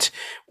the boat,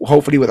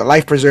 hopefully with a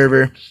life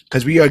preserver,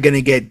 because we are going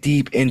to get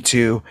deep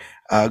into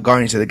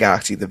Guardians of the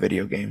Galaxy, the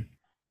video game.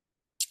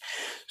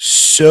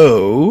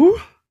 So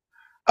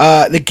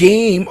the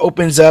game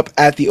opens up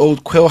at the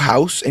old Quill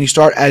House, and you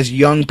start as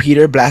young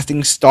Peter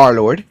blasting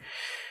Star-Lord.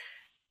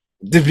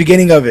 The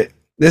beginning of it.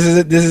 This is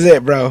it. This is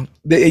it, bro.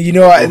 This is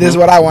Mm-hmm.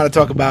 what I want to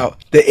talk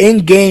about. The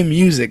in-game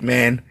music,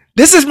 man.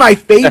 This is my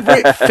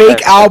favorite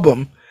fake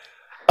album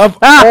of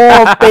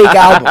all fake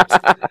albums.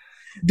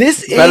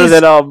 This Better is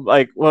than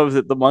like what was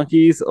it, the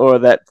Monkeys or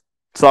that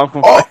song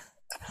from oh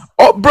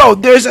oh, bro.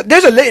 There's a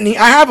litany.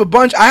 I have a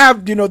bunch. I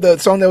have the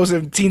song that was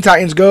in Teen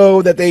Titans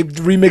Go that they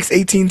remixed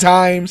 18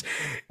 times.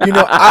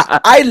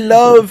 I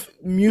love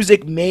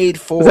music made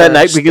Was that for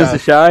Night Begins to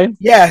stuff. Shine?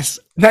 Yes,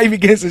 Night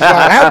Begins to Shine.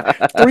 I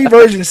have three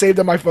versions saved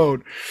on my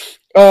phone.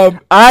 So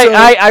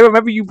I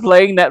remember you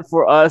playing that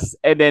for us,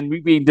 and then we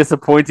being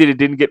disappointed it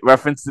didn't get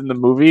referenced in the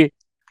movie.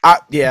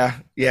 yeah.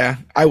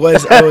 I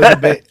was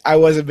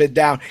a bit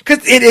down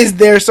because it is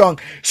their song.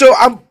 So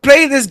I'm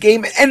playing this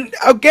game, and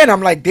again,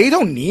 I'm like, they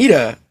don't need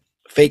a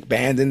fake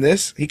band in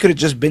this. He could have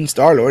just been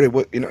Star Lord. It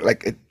would,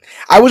 like it,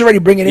 I was already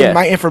bringing in Yeah,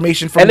 my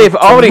information from and the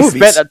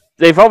movies.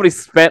 they've already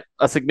spent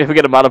a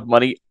significant amount of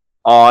money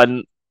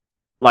on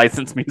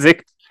licensed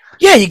music.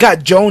 Yeah, you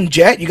got Joan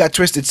Jett, you got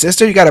Twisted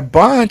Sister, you got a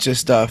bunch of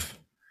stuff.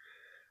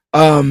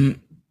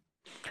 Um,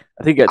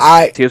 I think it's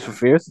I Tears for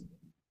Fears.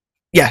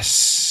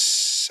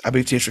 yes, I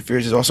believe Tears for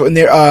Fears is also in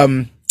there.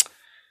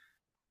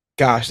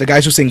 Gosh, the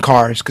guys who sing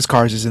Cars, because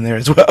Cars is in there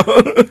as well.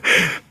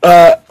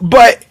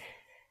 But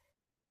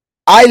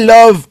I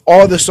love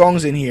all the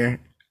songs in here.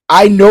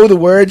 I know the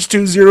words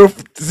to Zero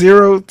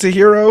to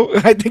Hero.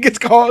 I think it's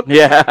called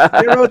Yeah.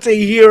 Zero to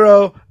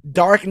Hero.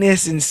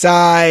 Darkness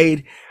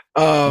Inside.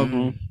 Hmm.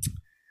 Um,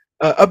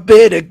 a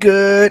bit of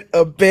good,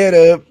 a bit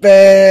of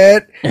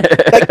bad.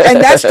 Like,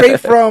 and that's straight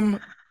from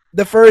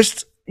the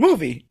first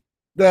movie.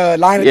 The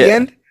line at the Yeah.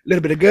 end: a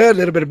little bit of good, a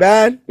little bit of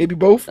bad, maybe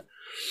both.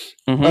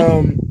 Hmm.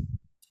 Um,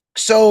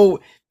 so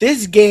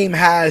this game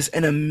has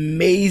an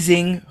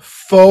amazing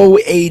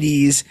faux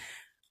 80s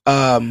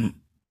um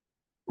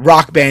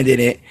rock band in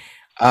it.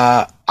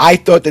 I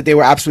thought that they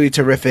were absolutely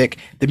terrific.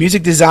 The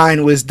music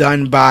design was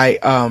done by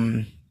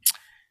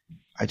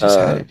I just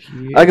had Uh, it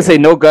I can say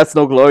here. No Guts,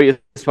 No Glory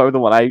is probably the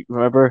one I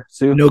remember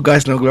too. No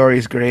Guts, No Glory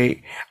is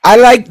great. I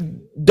like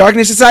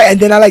Darkness Inside, and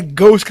then I like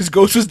Ghost because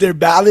Ghost was their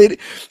ballad,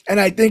 and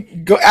I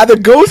think either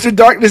Ghost or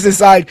Darkness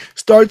Inside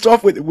starts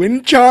off with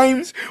wind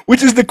chimes,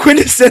 which is the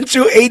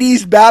quintessential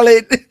 '80s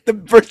ballad. The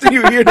first thing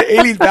you hear in the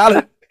 '80s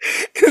ballad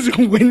is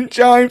wind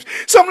chimes.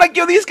 So I'm like,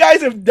 yo, these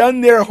guys have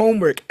done their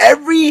homework.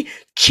 Every I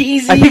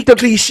cheesy think the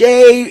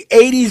cliche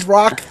 '80s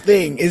rock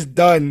thing is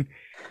done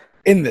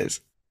in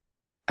this.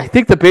 I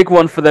think the big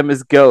one for them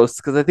is Ghost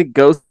because I think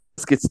Ghost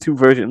gets two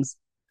versions.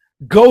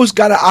 Ghost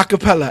got an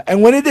acapella,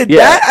 and when it did Yeah.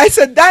 that, I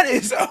said, "That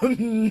is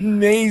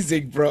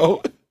amazing,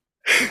 bro!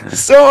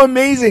 So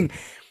amazing."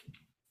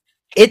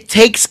 It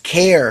takes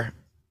care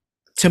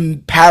to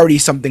parody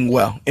something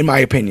well, in my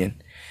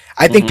opinion.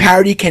 I think Hmm.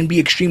 parody can be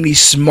extremely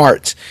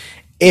smart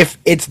if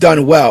it's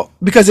done well.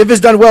 Because if it's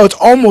done well, it's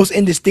almost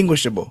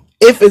indistinguishable.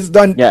 If it's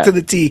done Yeah. to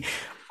the T,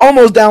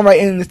 almost downright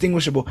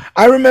indistinguishable.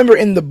 I remember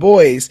in The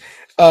Boys,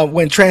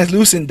 when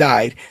Translucent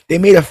died, they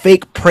made a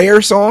fake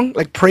prayer song,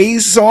 like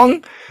praise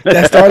song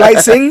that Starlight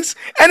sings,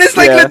 and it's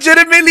like Yeah.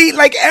 legitimately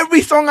like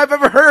every song I've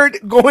ever heard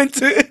going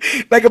to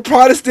like a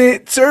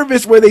Protestant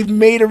service where they've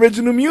made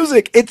original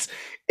music. It's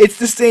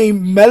the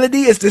same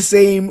melody, it's the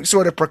same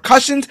sort of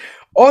percussions,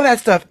 all that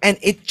stuff, and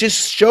it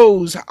just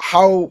shows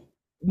how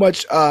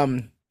much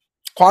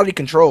quality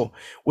control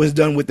was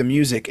done with the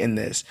music in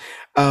this.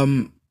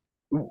 Um,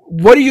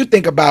 what do you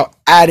think about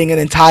adding an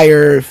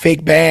entire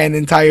fake band,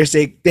 entire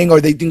fake thing,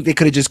 or they think they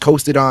could have just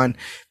coasted on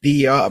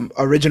the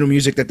original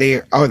music that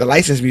they or the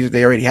licensed music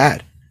they already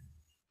had?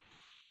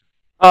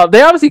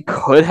 They obviously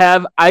could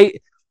have. I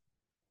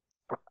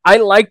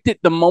liked it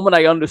the moment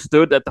I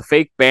understood that the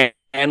fake band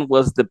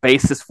was the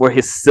basis for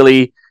his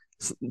silly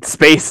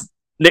space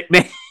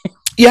nickname,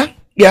 Yeah,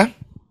 yeah,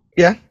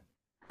 yeah.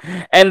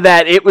 and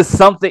that it was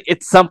something.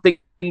 It's something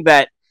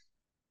that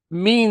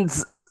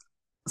means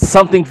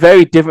something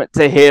very different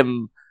to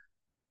him,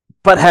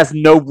 but has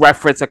no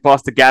reference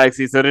across the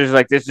galaxy. So there's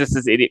just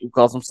this idiot who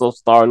calls himself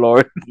Star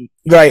Lord.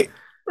 Right,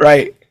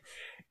 right.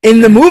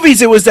 In the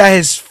movies, it was that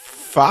his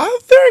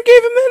father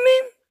gave him that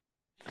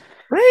name,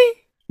 right?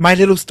 My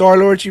little Star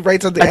Lord. She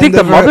writes at the I think end the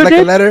of her mother like a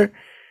did. letter.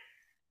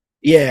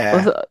 Yeah,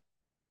 I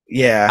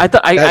yeah.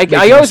 thought That makes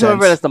I more always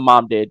remember it sense. as the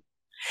mom did.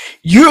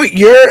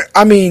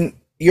 I mean,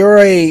 you're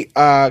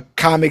a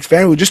comics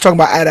fan. We're just talking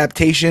about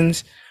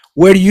adaptations.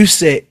 Where do you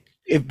sit?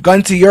 If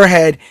gun to your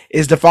head,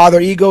 is the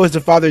father Ego? Is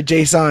the father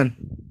Jason?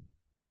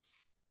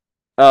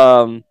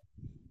 Um,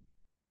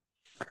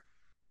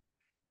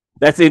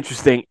 that's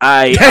interesting.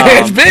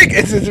 It's big.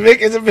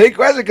 It's a big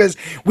question because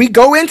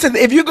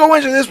if you go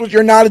into this with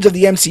your knowledge of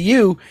the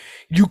MCU,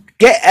 you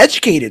get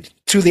educated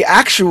to the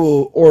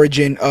actual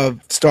origin of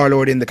Star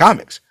Lord in the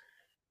comics.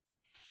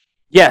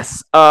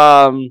 Yes.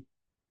 Although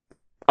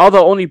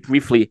only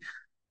briefly.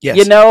 You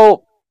Yes.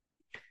 know,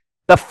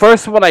 the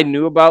first one I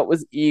knew about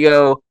was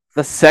Ego.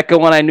 The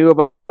second one I knew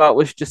about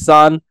was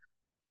Jason.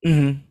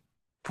 Hmm.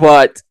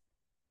 But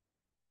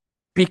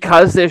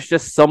because there's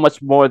just so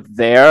much more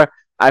there,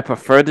 I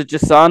prefer the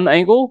Jason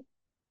angle.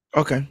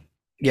 Okay.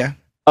 Yeah.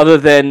 Other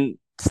than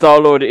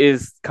Star-Lord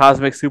is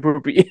cosmic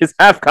super is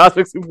half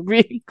cosmic super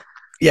being.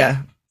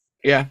 Yeah,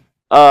 yeah.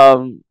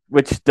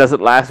 Which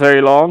doesn't last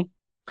very long.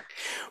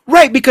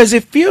 Right, because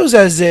it feels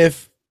as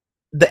if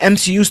the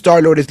MCU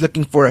Star Lord is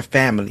looking for a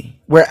family,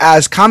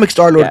 whereas comic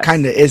Star Lord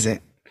kind of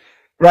isn't.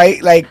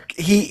 Right, like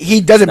he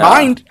doesn't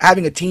mind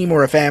having a team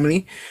or a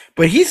family,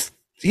 but he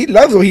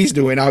loves what he's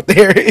doing out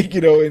there,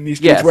 in these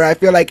streets. Where I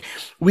feel like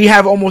we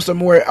have almost a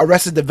more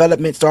Arrested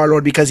Development Star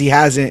Lord because he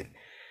hasn't,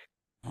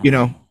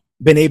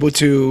 been able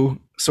to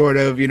sort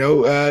of,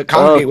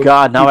 congregate with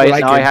God, now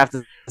I have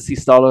to see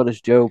Star Lord as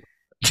Job.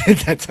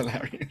 That's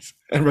hilarious.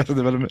 Arrested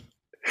Development.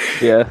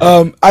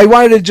 Yeah. I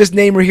wanted to just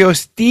name her here,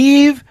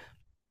 Steve.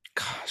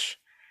 Gosh,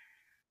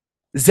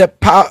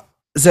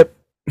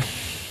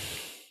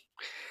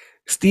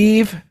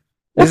 Steve.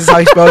 This is how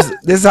he spells.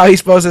 This is how he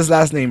spells his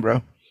last name,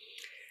 bro.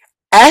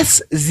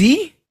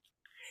 SZCZ.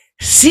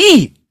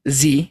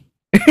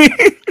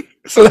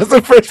 So that's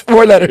the first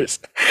 4 letters.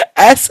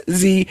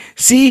 SZCZEP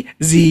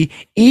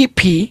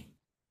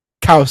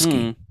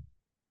Kowski.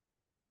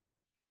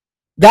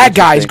 That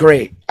guy's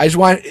great. I just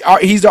want.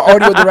 He's the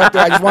audio director.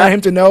 I just wanted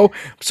him to know.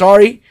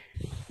 Sorry,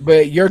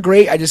 but you're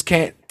great. I just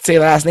can't say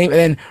the last name. And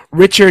then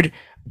Richard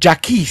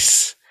Jacques,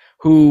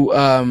 who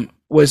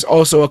was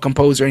also a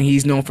composer, and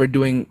he's known for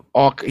doing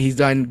he's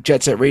done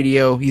Jet Set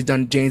Radio, he's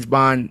done James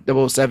Bond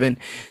 007,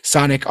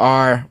 Sonic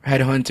R,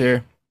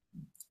 Headhunter,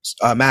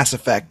 Mass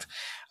Effect.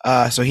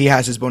 So he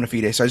has his bona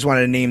fide. So I just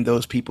wanted to name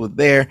those people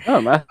there.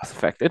 Oh, Mass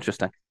Effect,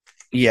 interesting.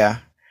 Yeah.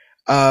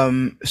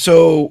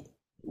 So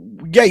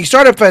yeah, you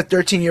start up at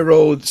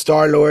 13-year-old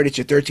Star Lord. It's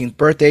your 13th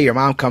birthday. Your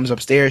mom comes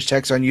upstairs,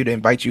 checks on you to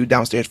invite you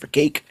downstairs for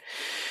cake.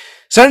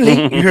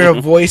 Suddenly, you hear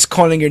a voice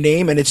calling your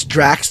name, and it's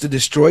Drax the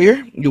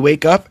Destroyer. You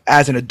wake up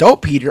as an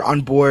adult Peter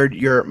on board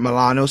your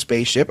Milano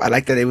spaceship. I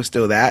like that it was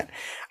still that.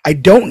 I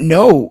don't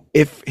know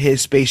if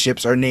his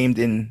spaceships are named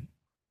in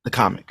the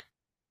comic.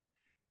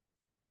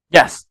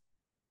 Yes.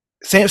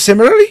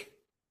 Similarly?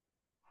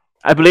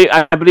 I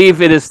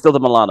believe it is still the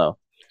Milano.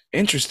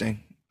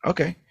 Interesting.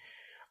 Okay.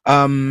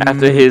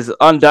 After his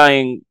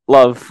undying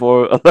love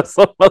for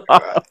Alyssa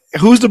Milano.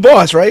 Who's the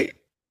boss, right?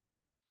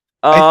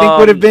 I think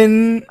would have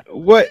been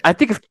what? I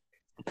think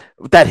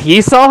that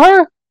he saw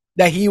her.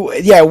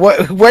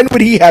 When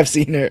would he have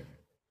seen her?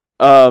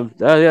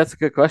 That's a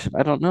good question.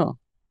 I don't know.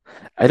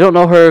 I don't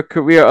know her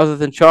career other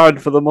than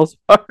Charmed for the most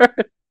part.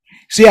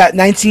 So yeah,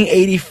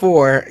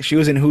 1984. She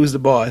was in Who's the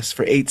Boss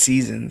for 8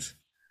 seasons.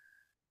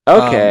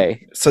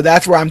 Okay. So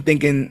that's where I'm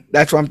thinking.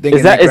 Is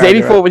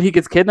 84 when he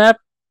gets kidnapped?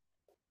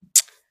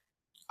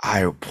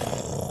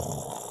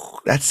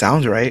 That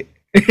sounds right.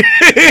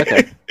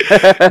 right.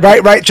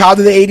 Child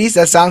of the 80s.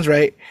 That sounds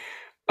right.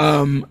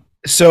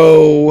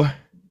 So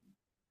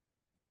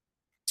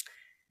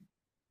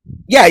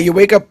yeah, you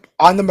wake up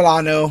on the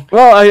Milano.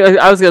 Well,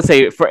 I was gonna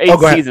say for 8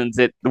 seasons,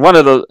 one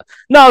of those.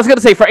 No, I was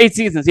gonna say for 8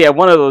 seasons. Yeah,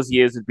 one of those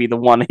years would be the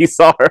one he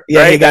saw her.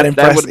 Yeah, right? He got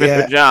impressed. That would have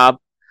been her job.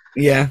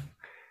 Yeah,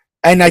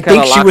 and I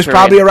think she was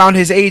probably around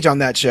his age on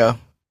that show.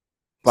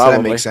 Probably.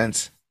 So that makes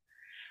sense.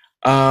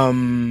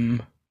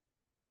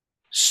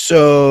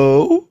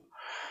 So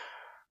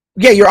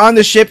yeah, you're on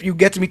the ship. You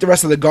get to meet the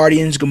rest of the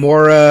Guardians: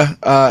 Gamora,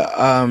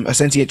 a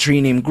sentient tree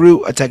named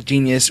Groot, a tech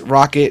genius,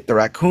 Rocket, the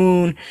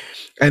raccoon,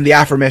 and the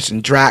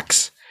aforementioned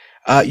Drax.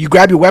 You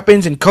grab your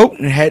weapons and coat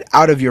and head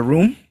out of your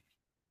room.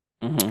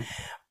 Mm-hmm.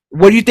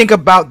 What do you think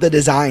about the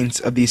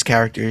designs of these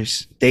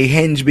characters? They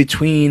hinge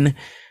between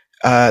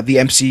the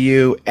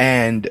MCU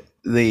and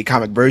the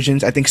comic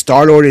versions. I think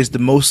Star-Lord is the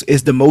most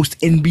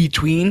in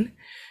between,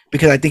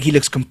 because I think he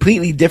looks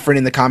completely different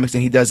in the comics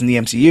than he does in the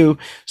MCU.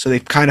 So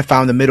they've kind of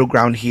found the middle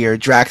ground here.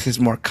 Drax is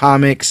more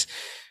comics,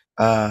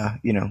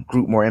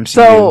 Groot more MCU.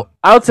 So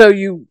I'll tell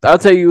you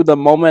the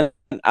moment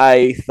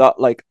I thought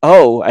like,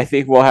 oh, I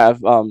think we're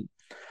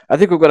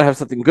gonna have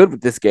something good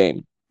with this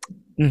game.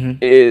 Mm-hmm.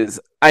 Is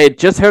I had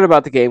just heard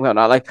about the game. Well,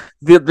 not like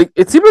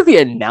it seemed like the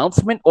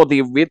announcement or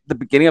the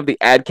beginning of the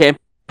ad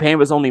campaign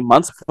was only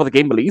months before the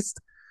game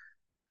released.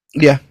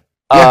 Yeah.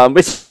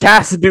 Which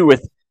has to do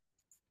with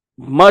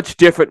much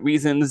different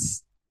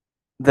reasons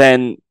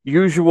than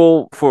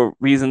usual, for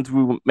reasons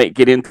we may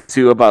get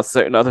into about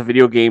certain other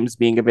video games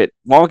being a bit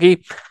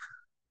wonky.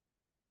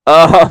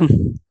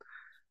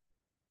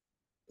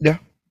 Yeah.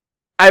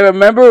 I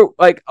remember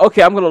like,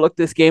 okay, I'm gonna look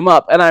this game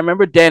up, and I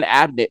remember Dan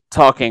Abnett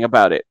talking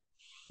about it.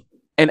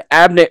 And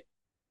Abnett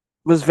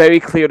was very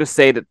clear to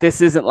say that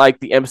this isn't like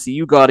the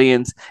MCU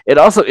Guardians. It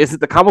also isn't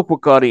the comic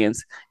book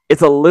Guardians.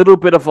 It's a little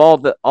bit of all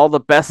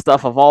the best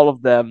stuff of all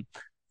of them,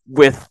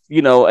 with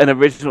an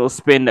original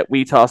spin that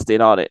we tossed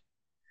in on it.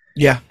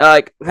 Yeah,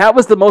 like that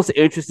was the most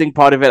interesting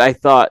part of it. I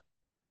thought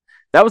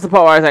that was the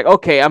part where I was like,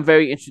 okay, I'm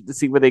very interested to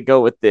see where they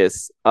go with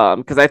this,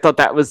 because I thought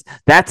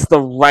that's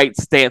the right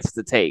stance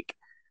to take.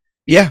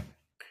 Yeah,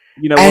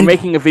 we're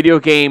making a video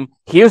game.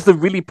 Here's the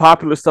really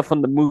popular stuff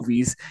from the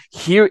movies.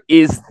 Here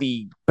is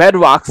the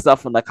bedrock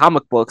stuff from the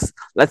comic books.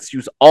 Let's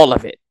use all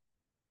of it.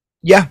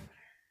 Yeah,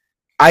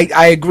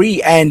 I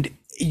agree, and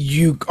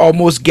you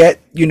almost get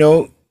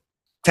to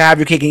have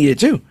your cake and eat it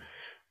too,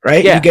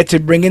 right? Yeah. You get to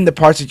bring in the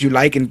parts that you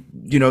like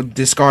and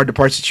discard the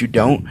parts that you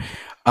don't.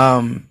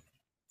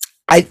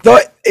 I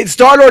thought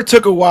Star Lord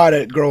took a while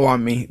to grow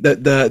on me. The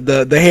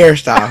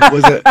hairstyle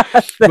was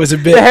a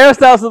bit. The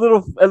hairstyle's a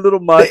little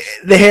much.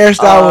 The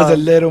hairstyle was a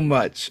little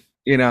much.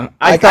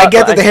 I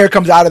get that the hair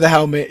comes out of the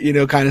helmet,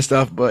 kind of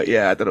stuff. But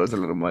yeah, I thought it was a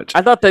little much.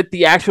 I thought that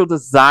the actual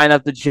design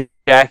of the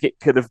jacket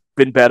could have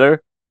been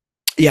better.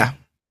 Yeah,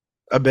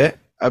 a bit.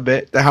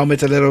 The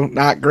helmet's a little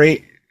not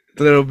great.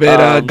 It's a little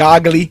bit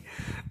goggly.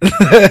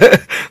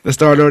 The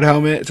Star Lord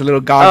helmet, it's a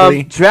little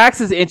goggly. Drax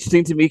is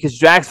interesting to me because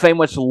Drax very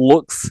much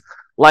looks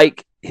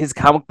like his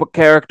comic book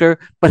character,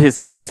 but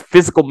his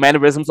physical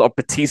mannerisms are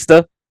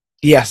Batista.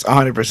 Yes,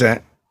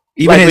 100%.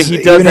 Even like when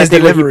he does that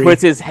thing where he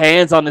puts his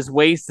hands on his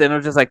waist, and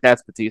I'm just like,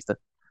 that's Batista.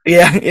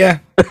 Yeah.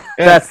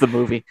 That's the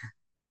movie.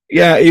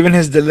 Yeah, even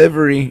his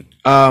delivery.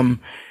 I'm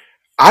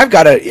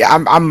about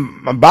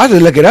to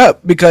look it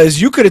up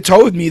because you could have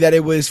told me that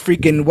it was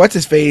freaking what's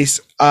his face,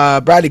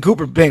 Bradley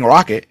Cooper playing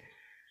Rocket.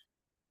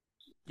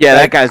 Yeah,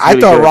 that guy's. Really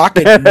I thought good.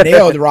 Rocket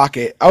nailed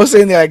Rocket. I was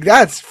saying like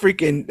that's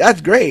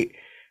great.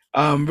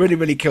 Really,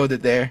 really killed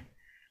it there.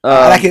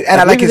 I like it, and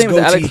I like his goatee.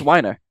 Alex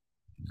Weiner.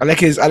 I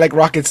like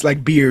Rocket's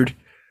like beard.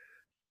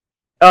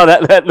 Oh,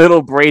 that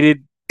little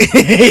braided.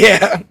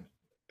 Yeah,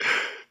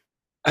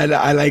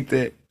 I liked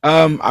it.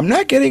 I'm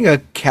not getting a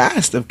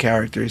cast of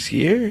characters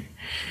here.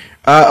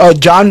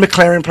 John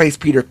McLaren plays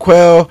Peter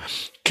Quill.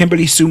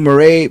 Kimberly Sue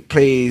Murray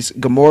plays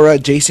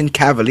Gamora. Jason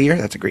Cavalier,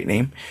 that's a great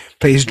name,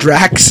 plays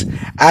Drax.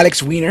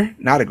 Alex Weiner,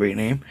 not a great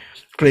name,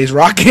 plays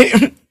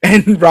Rocket.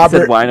 And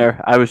Robert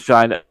Weiner. I was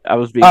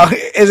being.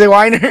 Is it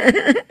Weiner?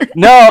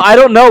 No, I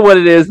don't know what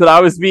it is, but I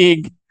was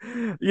being.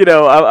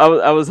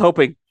 I was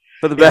hoping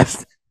for the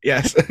best.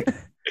 Yes.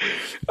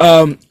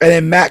 And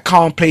then Matt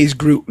Calm plays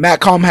Groot. Matt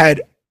Calm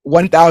had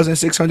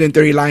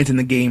 1,630 lines in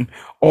the game,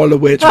 all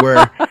of which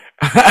were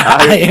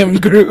 "I am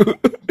Groot."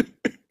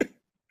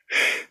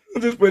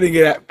 I'm just putting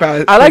it at.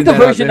 I like the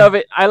version of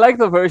it. I like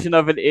the version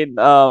of it in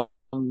the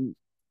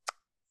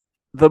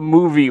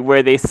movie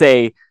where they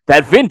say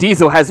that Vin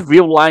Diesel has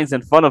real lines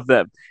in front of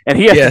them, and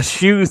he has to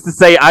choose to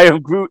say "I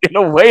am Groot" in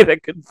a way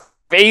that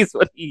conveys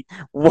what he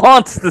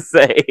wants to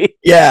say.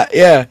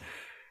 Yeah.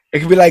 It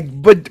could be like,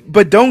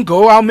 but don't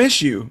go, I'll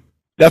miss you.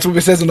 That's what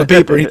it says on the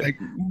paper. He's like,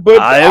 but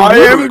I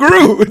am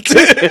Groot.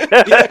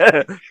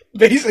 Yeah,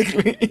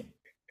 basically.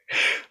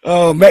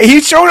 Oh man,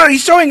 he's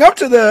showing up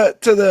to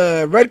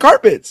the red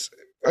carpets.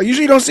 I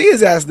usually don't see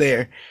his ass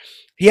there.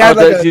 He has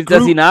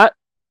does he not?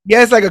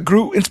 Yeah, it's like a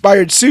Groot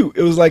inspired suit.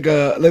 It was like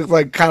looked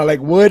like kind of like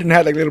wood and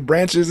had like little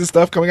branches and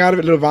stuff coming out of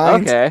it, little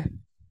vines. Okay.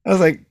 I was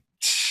like,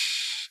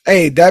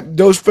 hey,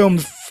 those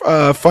films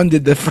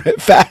funded the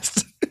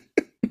Fast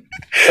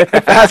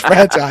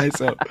franchise.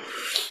 So,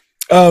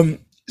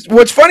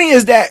 what's funny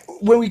is that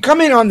when we come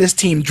in on this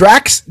team,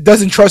 Drax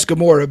doesn't trust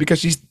Gamora because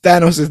she's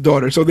Thanos'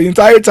 daughter. So the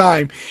entire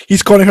time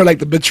he's calling her like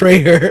the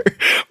betrayer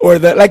or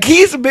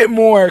he's a bit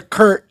more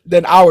curt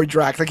than our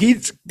Drax. Like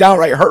he's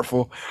downright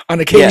hurtful on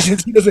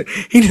occasions. Yes.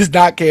 He does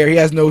not care. He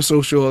has no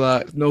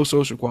social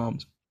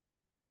qualms.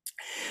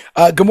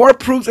 Gamora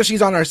proves that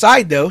she's on our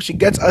side though. She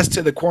gets us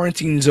to the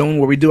quarantine zone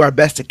where we do our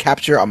best to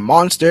capture a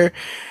monster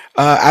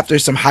after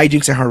some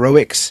hijinks and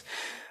heroics.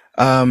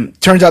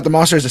 Turns out the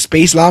monster is a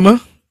space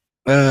llama.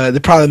 The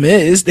problem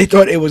is they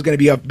thought it was going to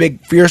be a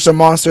big fearsome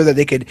monster that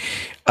they could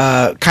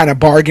kind of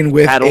bargain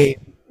with a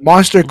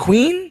monster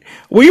queen.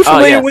 Were you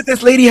familiar with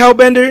this Lady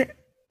Hellbender?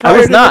 I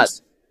was not.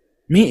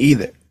 Me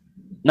either.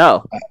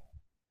 No.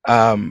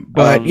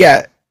 But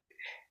yeah.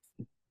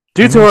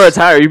 Due to her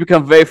attire, you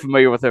become very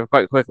familiar with her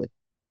quite quickly.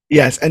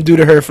 Yes, and due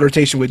to her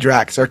flirtation with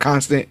Drax, her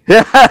constant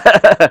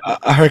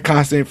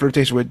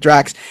flirtation with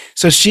Drax.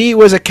 So she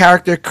was a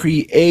character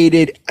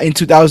created in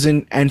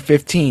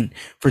 2015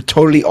 for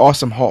Totally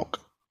Awesome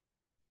Hulk.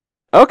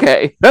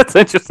 Okay, that's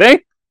interesting.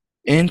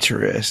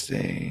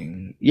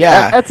 Interesting.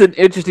 Yeah. That's an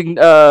interesting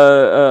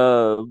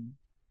that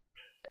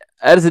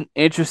is an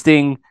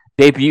interesting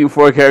debut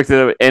for a character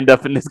that would end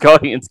up in this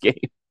Guardians game.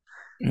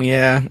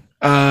 Yeah.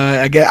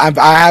 I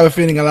have a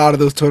feeling a lot of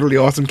those Totally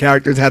Awesome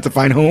characters had to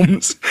find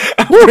homes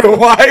after a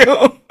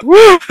while.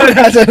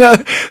 That's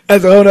a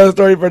whole other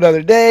story for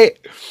another day.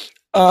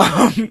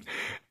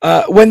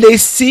 When they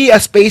see a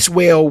space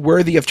whale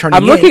worthy of turning,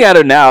 I'm looking at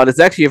her now, and it's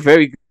actually a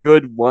very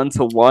good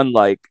one-to-one,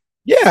 how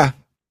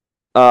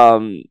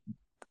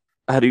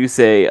do you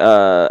say,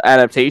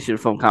 adaptation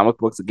from comic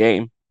books to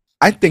game.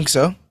 I think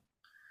so.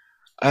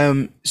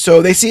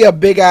 So they see a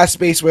big ass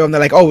space whale, and they're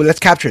like, "Oh, let's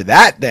capture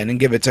that then and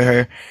give it to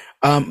her."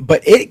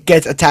 But it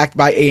gets attacked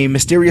by a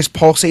mysterious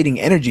pulsating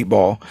energy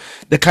ball.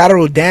 The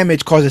collateral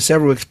damage causes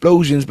several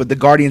explosions, but the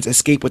Guardians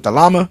escape with the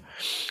llama.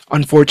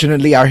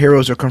 Unfortunately, our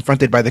heroes are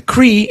confronted by the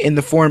Kree in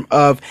the form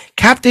of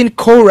Captain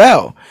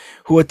Ko-Rel,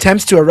 who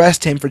attempts to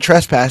arrest him for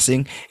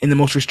trespassing in the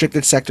most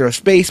restricted sector of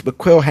space, but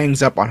Quill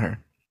hangs up on her.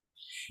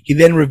 He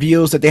then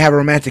reveals that they have a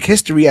romantic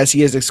history as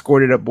he is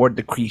escorted aboard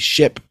the Kree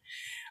ship.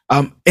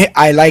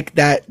 I like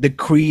that the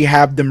Kree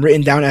have them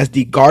written down as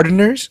the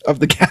gardeners of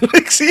the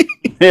galaxy.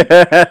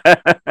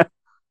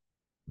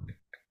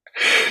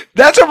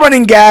 That's a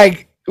running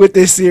gag with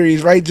this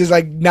series, right? Just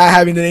like not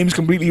having the names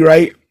completely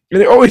right.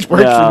 And it always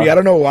works for me. I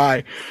don't know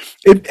why.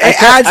 It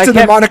adds to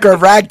the moniker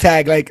of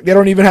ragtag. Like they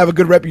don't even have a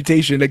good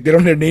reputation. Like they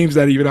don't have names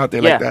not even out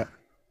there like that.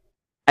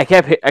 I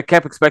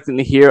kept expecting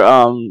to hear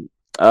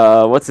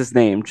what's his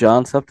name?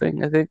 John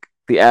something, I think.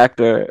 The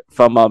actor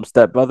from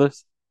Step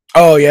Brothers.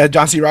 Oh yeah,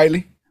 John C.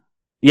 Reilly.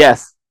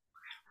 Yes.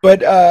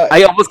 But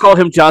I almost called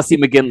him John C.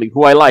 McGinley,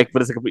 who I like,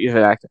 but it's a completely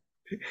different actor.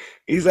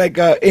 He's like,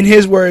 in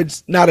his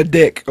words, not a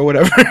dick or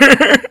whatever.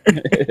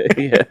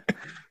 Yeah.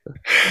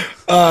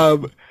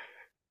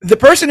 The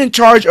person in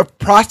charge of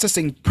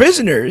processing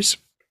prisoners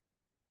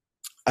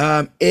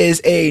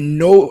is a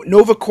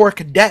Nova Corps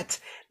cadet,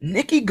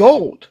 Nikki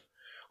Gold,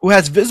 who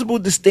has visible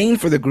disdain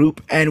for the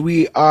group, and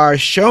we are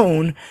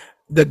shown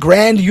the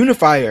Grand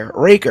Unifier,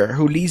 Raker,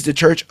 who leads the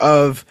Church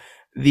of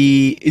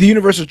the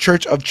Universal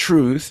Church of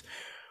Truth,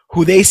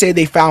 who they say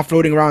they found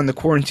floating around in the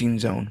quarantine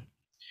zone.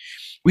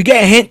 We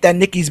get a hint that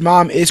Nikki's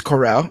mom is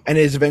Corell, and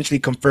it is eventually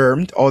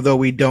confirmed, although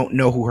we don't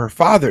know who her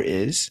father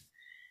is.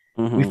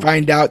 Mm-hmm. We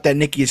find out that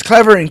Nikki is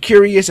clever and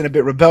curious and a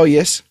bit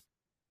rebellious.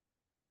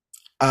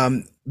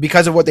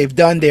 Because of what they've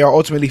done, they are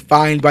ultimately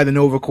fined by the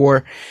Nova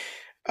Corps.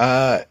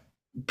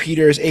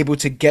 Peter is able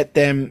to get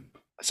them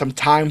some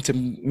time to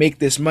make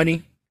this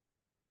money.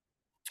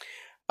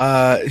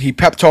 He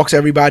pep talks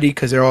everybody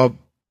because they're all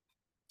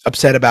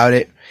upset about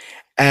it.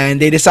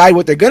 And they decide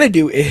what they're going to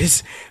do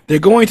is they're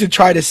going to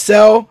try to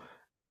sell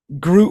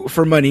Groot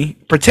for money,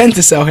 pretend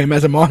to sell him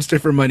as a monster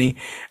for money,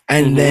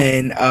 and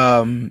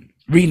then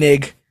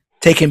renege,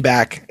 take him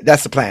back.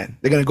 That's the plan.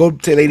 They're going to go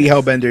to Lady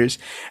Hellbenders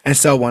and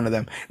sell one of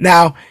them.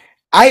 Now,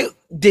 I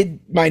did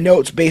my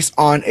notes based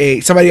on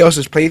somebody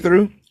else's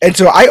playthrough, and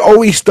so I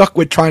always stuck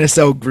with trying to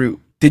sell Groot.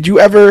 Did you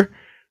ever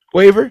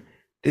waver?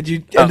 Did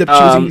you end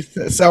up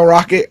choosing to sell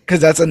Rocket?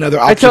 Because that's another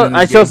option.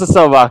 I chose to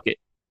sell Rocket.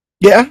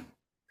 Yeah?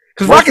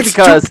 Because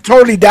Rocket's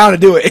totally down to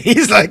do it.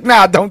 He's like,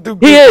 nah, don't do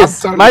Groot. He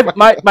is.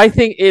 My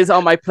thing is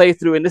on my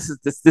playthrough, and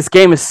this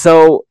game is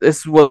so, this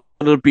is one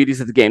of the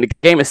beauties of the game. The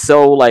game is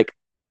so, like,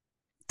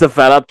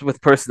 developed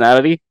with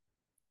personality.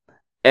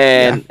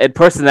 And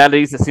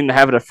personalities that seem to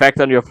have an effect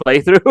on your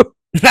playthrough.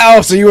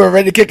 No, so you were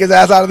ready to kick his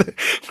ass out of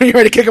when you were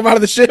ready to kick him out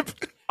of the ship?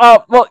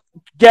 Well,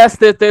 guess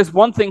that there's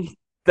one thing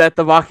that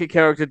the Rocket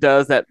character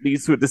does that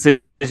leads to a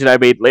decision I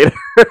made later.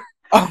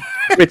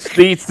 Which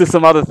leads to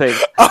some other things.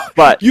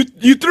 But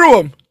you threw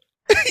him.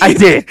 I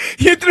did.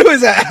 You threw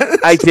his ass.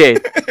 I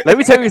did. Let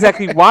me tell you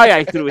exactly why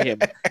I threw him.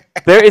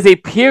 There is a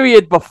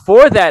period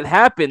before that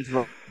happens,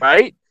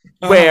 right?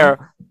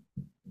 Where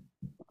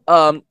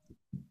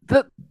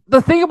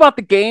the thing about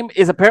the game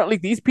is apparently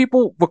these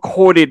people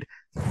recorded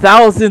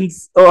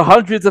thousands or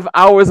hundreds of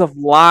hours of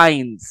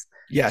lines.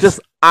 Yes. Just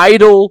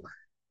idle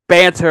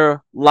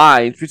banter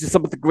lines, which is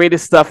some of the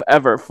greatest stuff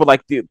ever for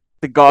like the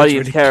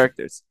Guardian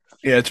characters.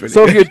 Yeah, it's really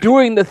so if you're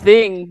doing the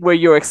thing where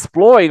you're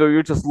exploring or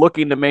you're just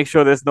looking to make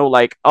sure there's no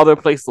like other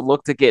place to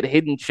look to get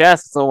hidden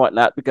chests or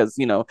whatnot because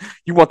you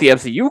want the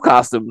MCU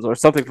costumes or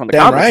something from the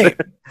comics.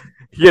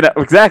 Right.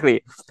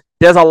 Exactly.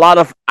 There's a lot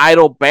of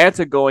idle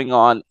banter going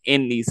on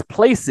in these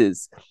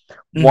places.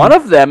 Mm-hmm. One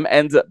of them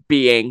ends up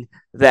being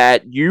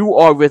that you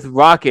are with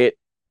Rocket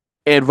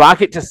and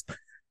Rocket just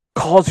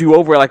calls you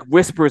over, like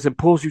whispers and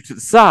pulls you to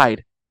the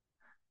side.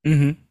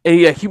 Mm-hmm.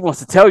 And he wants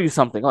to tell you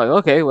something. Like,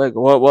 okay, like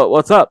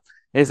what's up?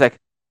 And he's like,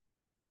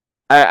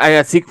 I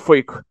got a secret for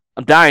you.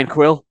 I'm dying,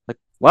 Quill. Like,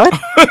 what?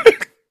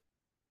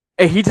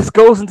 And he just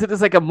goes into this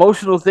like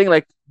emotional thing,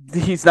 like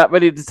he's not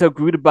ready to tell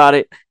Groot about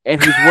it,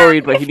 and he's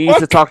worried, but he needs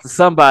to talk to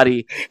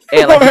somebody,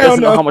 and like he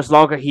doesn't know how much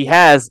longer he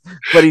has,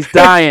 but he's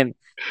dying.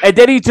 And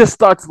then he just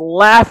starts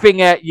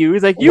laughing at you.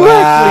 He's like, "You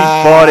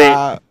actually bought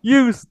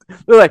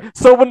it." They're like,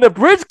 so when the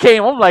bridge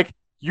came, I'm like,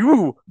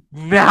 "You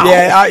now?"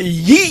 Yeah,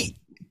 yeet.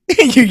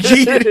 you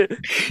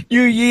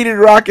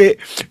yeeted Rocket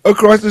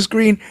across the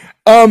screen.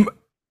 I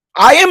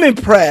am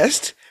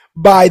impressed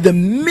by the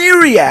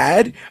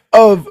myriad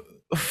of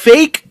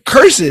fake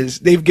curses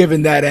they've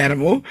given that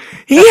animal.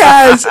 He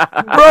has,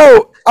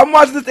 bro. I'm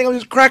watching this thing. I'm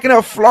just cracking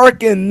up,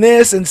 Flarkin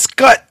this and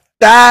Scut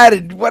that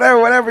and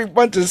whatever, a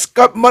bunch of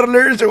Scut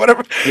muddlers or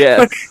whatever.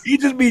 Yeah, he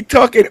just be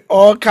talking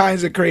all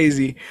kinds of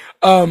crazy.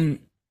 One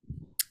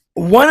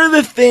of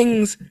the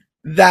things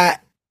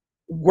that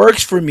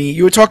works for me,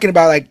 you were talking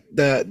about like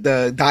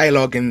the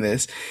dialogue in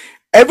this.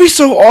 Every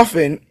so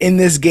often in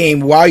this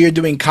game, while you're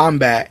doing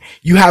combat,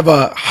 you have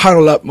a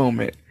huddle up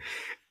moment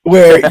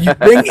where you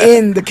bring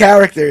in the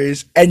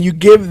characters and you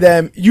give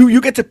them, you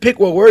get to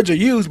pick what words are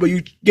used, but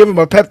you give them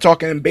a pep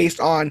talk, and based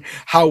on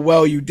how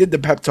well you did the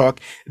pep talk,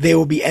 they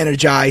will be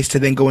energized to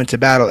then go into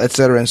battle,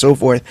 etc. and so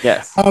forth.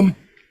 Yes. And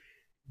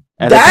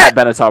that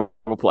Benatar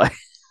will play.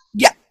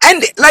 Yeah,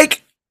 and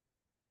like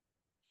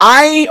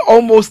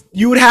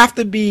you would have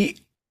to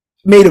be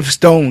made of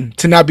stone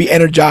to not be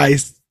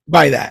energized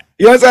by that.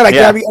 You know what I'm saying? Like,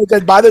 yeah. Be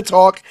energized by the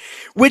talk,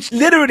 which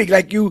literally,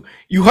 like, you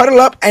huddle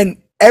up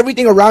and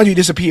everything around you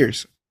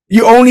disappears.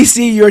 You only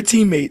see your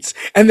teammates,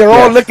 and they're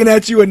all Yes. looking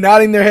at you and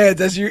nodding their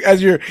heads as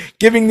you're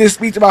giving this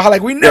speech about how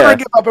like we never Yeah.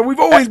 give up and we've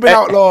always been And,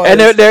 outlaws. and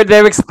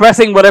they're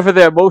expressing whatever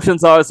their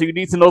emotions are, so you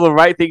need to know the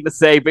right thing to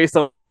say based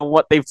on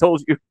what they've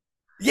told you.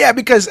 Yeah,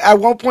 because at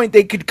one point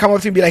they could come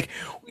up to you and be like,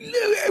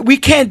 "We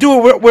can't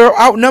do it. We're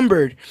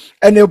outnumbered,"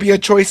 and there'll be a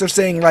choice of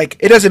saying like,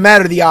 "It doesn't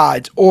matter the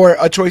odds," or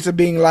a choice of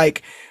being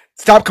like,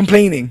 "Stop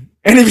complaining."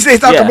 And if you say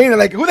stop Yeah. complaining,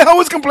 like, who the hell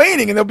was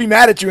complaining? And they'll be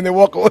mad at you and they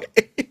walk away.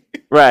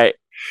 Right.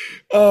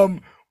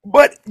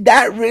 But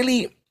that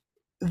really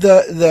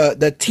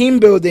the team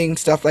building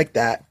stuff like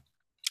that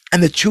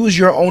and the choose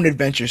your own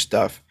adventure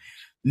stuff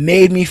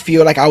made me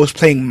feel like I was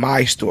playing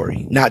my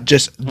story, not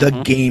just the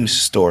game's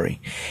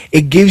story.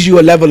 It gives you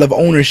a level of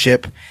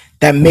ownership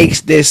that makes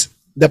the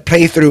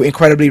playthrough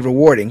incredibly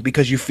rewarding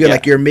because you feel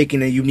like you're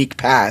making a unique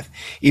path,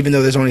 even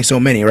though there's only so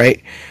many,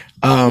 right?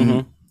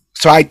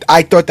 So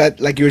I thought that,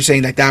 like you were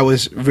saying, that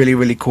was really,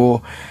 really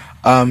cool.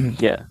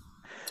 Yeah.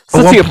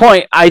 So to your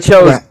point, I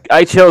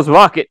chose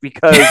Rocket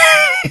because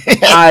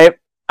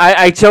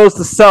I chose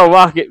to sell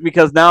Rocket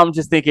because now I'm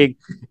just thinking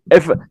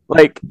if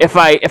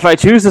I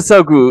choose to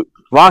sell Groot,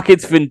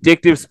 Rocket's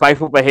vindictive,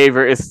 spiteful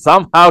behavior is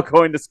somehow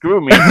going to screw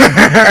me.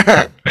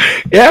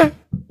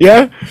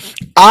 Yeah.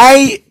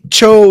 I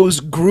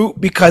chose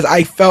Groot because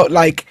I felt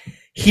like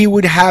he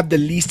would have the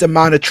least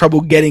amount of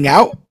trouble getting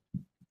out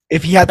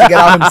if he had to get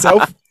out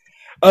himself.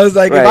 I was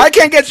like, if I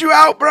can't get you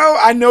out, bro,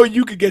 I know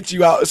you could get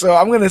you out. So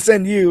I'm going to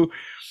send you.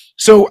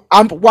 So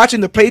I'm watching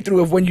the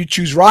playthrough of when you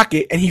choose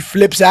Rocket and he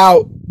flips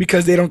out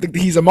because they don't think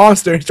that he's a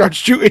monster and starts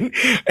shooting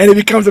and it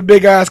becomes a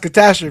big ass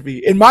catastrophe.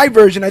 In my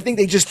version, I think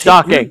they just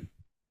take Groot.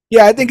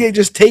 Yeah, I think they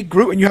just take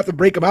Groot and you have to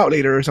break him out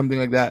later or something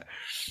like that.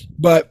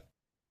 But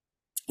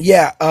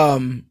yeah,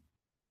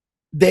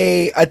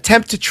 they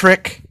attempt to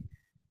trick.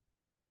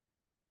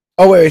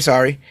 Oh wait,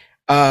 sorry.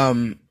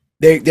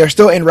 They're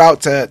still en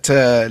route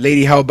to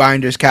Lady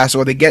Hellbinder's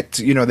castle. They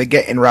get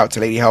en route to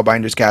Lady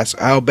Hellbinder's castle,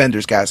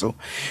 Hellbender's castle.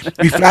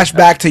 We flash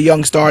back to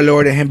young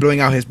Star-Lord and him blowing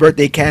out his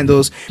birthday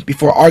candles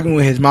before arguing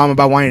with his mom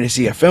about wanting to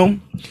see a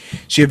film.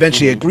 She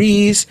eventually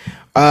agrees,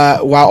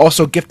 while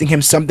also gifting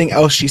him something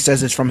else she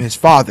says is from his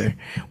father.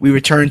 We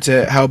return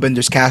to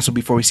Hellbender's castle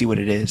before we see what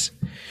it is.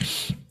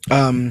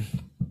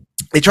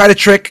 They try to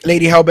trick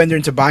Lady Hellbender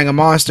into buying a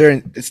monster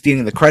and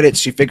stealing the credits.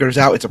 She figures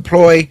out it's a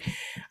ploy.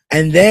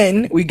 And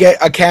then we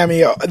get a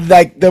cameo,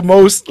 like the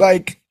most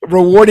like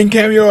rewarding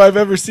cameo I've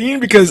ever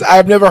seen because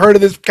I've never heard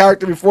of this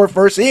character before.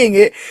 First seeing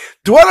it,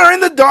 Dweller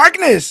in the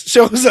Darkness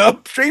shows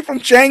up straight from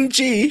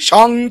Shang-Chi,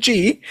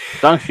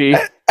 and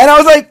I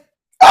was like,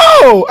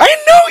 "Oh, I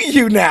know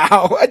you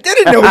now. I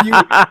didn't know you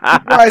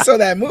before I saw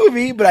that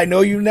movie, but I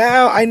know you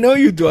now. I know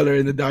you, Dweller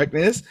in the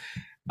Darkness."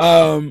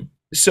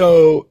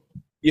 So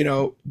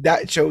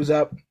that shows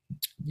up.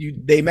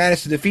 They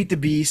manage to defeat the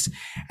beast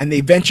and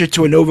they venture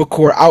to a Nova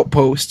Corps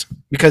outpost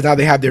because now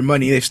they have their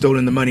money. They've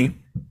stolen the money.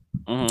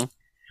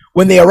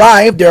 When they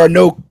arrive, there are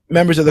no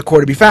members of the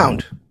Corps to be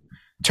found.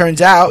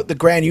 Turns out the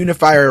Grand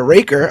Unifier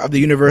Raker of the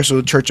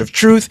Universal Church of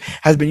Truth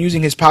has been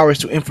using his powers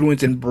to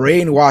influence and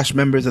brainwash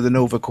members of the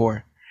Nova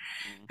Corps.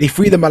 They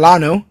free the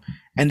Milano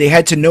and they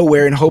head to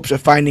nowhere in hopes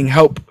of finding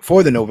help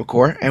for the Nova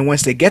Corps. And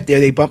once they get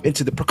there, they bump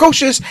into the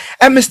precocious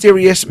and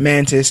mysterious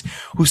Mantis,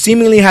 who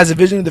seemingly has a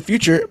vision of the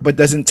future, but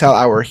doesn't tell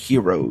our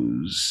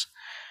heroes.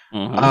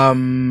 I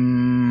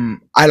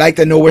like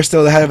that Nowhere's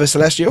still ahead of a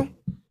Celestial.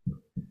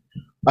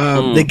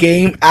 The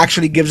game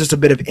actually gives us a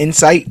bit of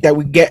insight that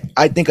we get,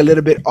 I think, a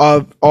little bit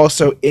of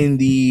also in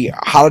the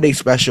holiday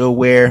special,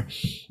 where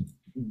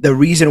the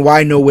reason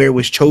why Nowhere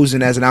was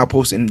chosen as an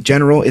outpost in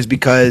general is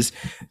because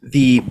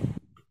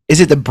is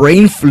it the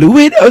brain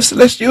fluid of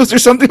Celestials or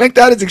something like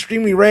that? It's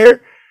extremely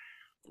rare.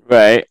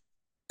 Right.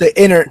 The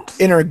inner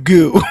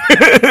goo,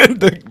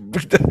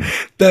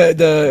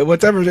 the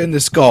whatever's in the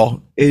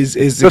skull is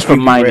just for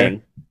mining.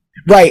 Rare.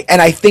 Right,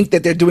 and I think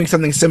that they're doing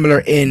something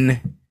similar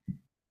in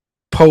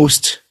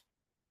post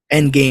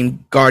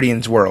Endgame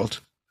Guardians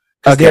world.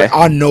 They're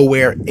on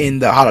Nowhere in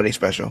the holiday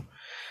special.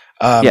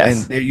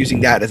 And they're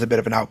using that as a bit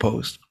of an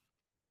outpost.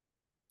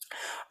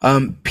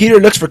 Peter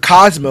looks for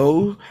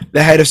Cosmo,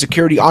 the head of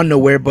security on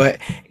Nowhere, but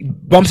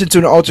bumps into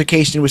an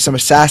altercation with some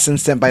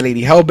assassins sent by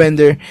Lady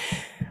Hellbender.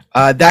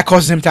 That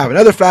causes him to have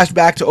another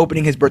flashback to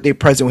opening his birthday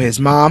present with his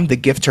mom. The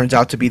gift turns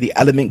out to be the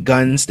element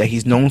guns that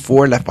he's known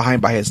for, left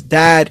behind by his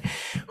dad,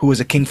 who was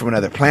a king from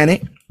another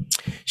planet.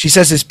 She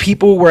says his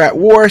people were at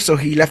war, so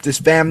he left his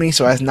family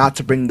so as not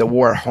to bring the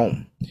war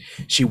home.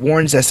 She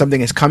warns that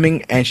something is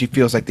coming, and she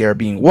feels like they are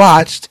being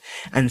watched,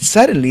 and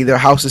suddenly their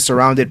house is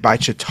surrounded by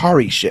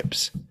Chitauri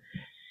ships.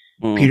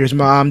 Peter's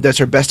mom does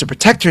her best to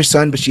protect her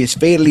son, but she is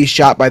fatally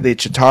shot by the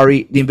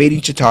invading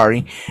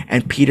Chitauri,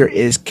 and Peter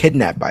is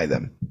kidnapped by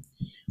them.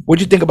 What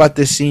do you think about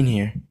this scene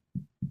here?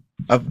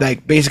 Of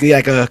basically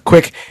a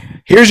quick,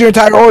 here's your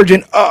entire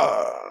origin.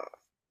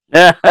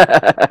 They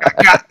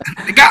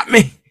got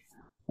me.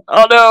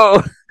 Oh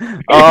no.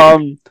 I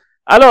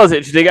thought it was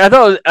interesting. I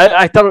thought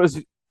it was.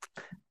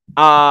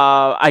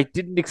 I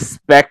didn't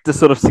expect to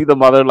sort of see the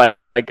mother like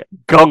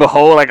gung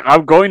ho, like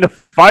I'm going to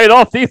fight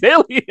off these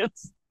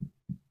aliens.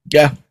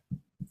 Yeah.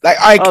 Like,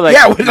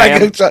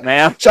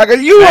 Shaka,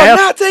 you are ma'am.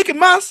 not taking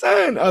my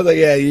son. I was like,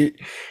 yeah,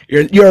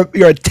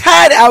 you're a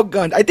tad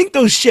outgunned. I think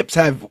those ships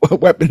have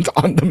weapons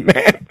on them,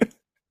 man.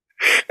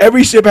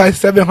 Every ship has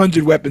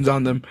 700 weapons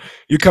on them.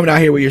 You're coming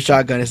out here with your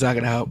shotgun. It's not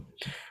gonna help.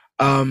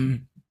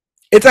 Um,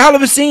 it's a hell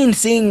of a scene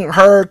seeing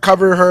her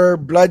cover her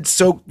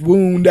blood-soaked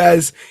wound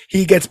as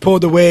he gets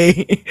pulled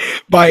away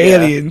by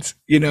aliens.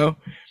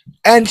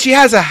 And she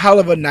has a hell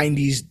of a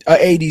 90s,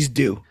 80s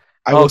do.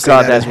 I will say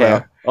that as well.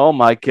 Hair. Oh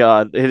my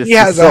god, it is He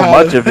has so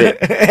much of it.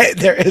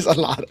 There is a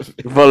lot of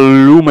it.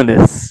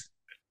 Voluminous.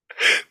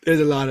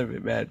 There's a lot of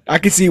it, man. I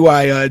can see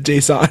why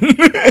Jason,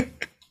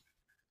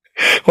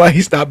 why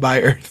he stopped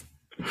by Earth.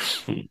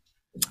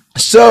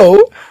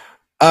 So,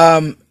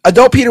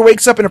 adult Peter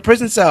wakes up in a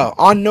prison cell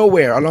on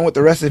Nowhere, along with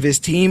the rest of his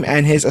team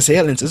and his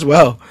assailants as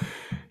well.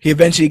 He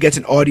eventually gets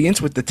an audience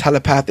with the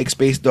telepathic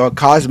space dog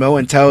Cosmo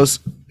and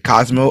tells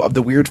Cosmo of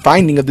the weird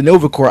finding of the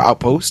Nova Corps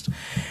outpost.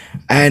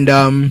 And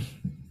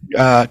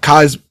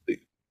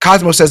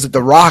Cosmo says that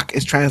the Rock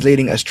is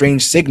translating a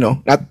strange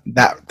signal. Not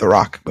that the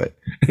Rock, but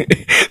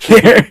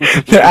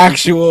their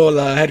actual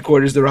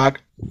headquarters, the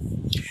Rock.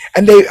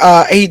 And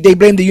they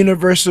blame the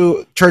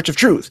Universal Church of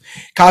Truth.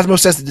 Cosmo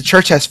says that the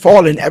church has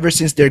fallen ever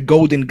since their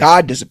golden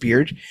god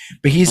disappeared,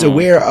 but he's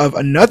aware of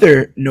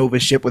another Nova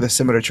ship with a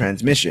similar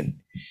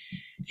transmission.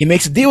 He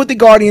makes a deal with the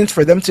Guardians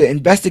for them to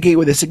investigate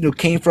where the signal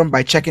came from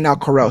by checking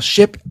out Corell's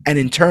ship, and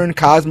in turn,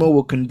 Cosmo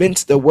will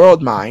convince the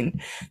World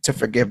Mind to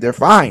forgive their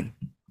fine.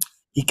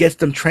 He gets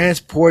them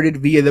transported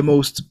via the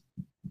most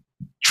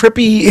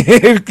trippy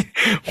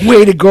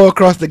way to go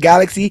across the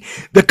galaxy,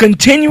 the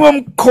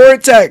Continuum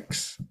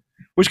Cortex,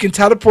 which can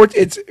teleport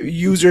its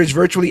users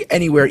virtually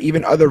anywhere,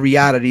 even other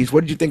realities.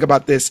 What did you think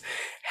about this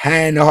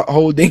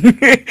hand-holding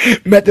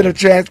method of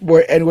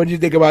transport, and what did you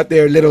think about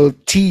their little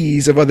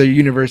tease of other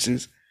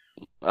universes?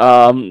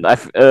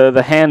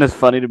 The hand is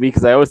funny to me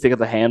because I always think of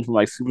the hand from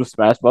like Super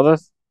Smash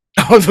Brothers.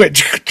 Or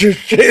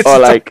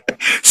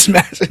like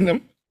smashing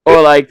them.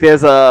 Or like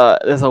there's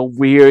a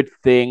weird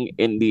thing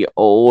in the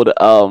old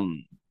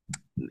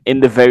in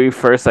the very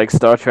first like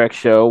Star Trek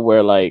show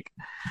where like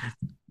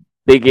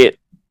they get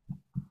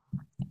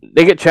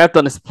trapped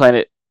on this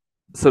planet,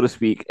 so to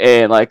speak,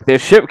 and like their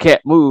ship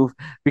can't move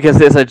because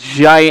there's a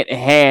giant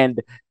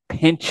hand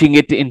pinching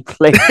it in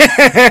place.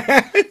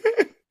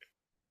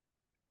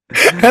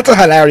 That's a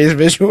hilarious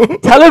visual.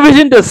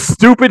 Television does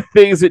stupid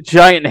things with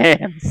giant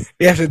hands.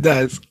 Yes, it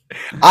does.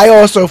 I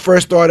also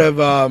first thought of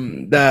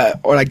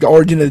the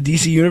origin of the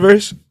DC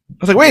universe. I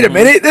was like, wait a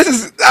minute, this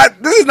is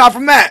not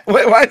from that.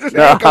 Why is this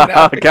hand coming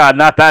out? Oh God,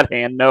 not that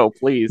hand! No,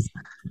 please.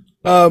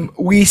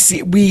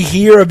 We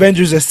hear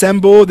Avengers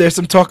Assemble. There's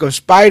some talk of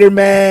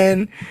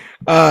Spider-Man.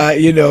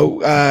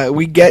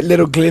 We get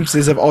little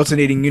glimpses of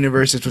alternating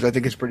universes, which I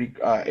think is pretty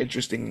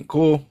interesting and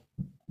cool.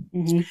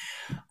 Mm-hmm.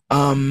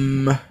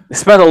 I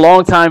spent a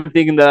long time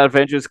thinking that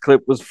Avengers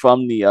clip was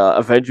from the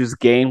Avengers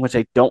game, which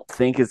I don't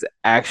think is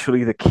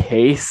actually the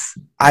case.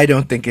 I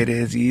don't think it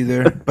is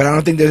either, but I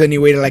don't think there's any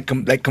way to like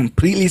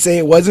completely say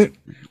it wasn't,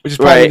 which is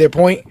probably their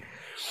point.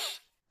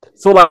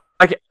 So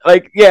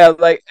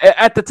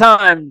at the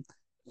time,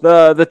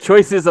 the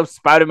choices of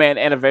Spider-Man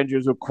and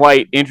Avengers were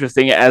quite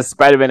interesting, as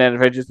Spider-Man and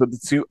Avengers were the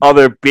two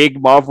other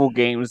big Marvel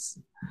games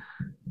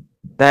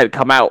that had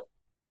come out.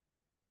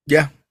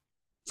 Yeah.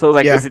 So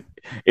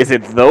is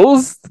it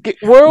those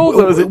worlds,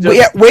 or is it just...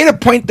 Yeah, way to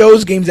point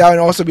those games out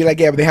and also be like,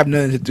 yeah, but they have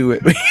nothing to do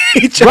with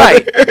each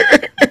other.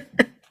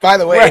 By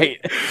the way,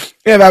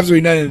 they have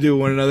absolutely nothing to do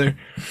with one another.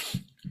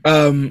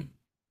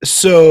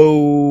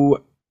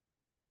 So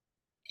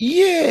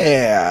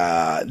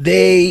yeah,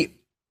 they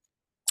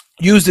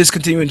use this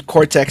continuing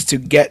cortex to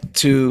get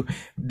to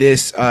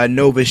this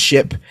Nova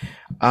ship.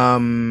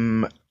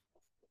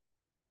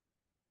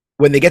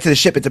 When they get to the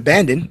ship, it's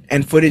abandoned,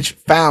 and footage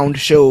found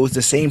shows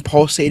the same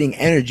pulsating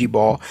energy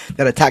ball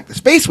that attacked the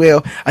space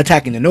whale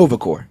attacking the Nova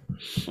Corps.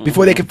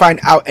 Before they can find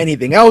out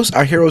anything else,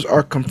 our heroes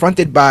are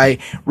confronted by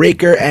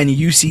Raker and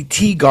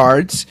UCT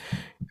guards,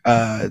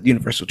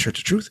 Universal Church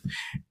of Truth,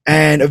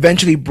 and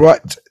eventually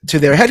brought to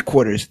their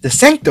headquarters, the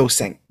Sancto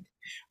Sanct,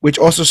 which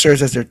also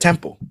serves as their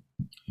temple.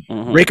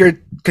 Raker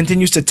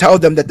continues to tell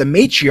them that the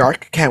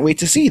matriarch can't wait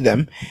to see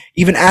them,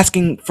 even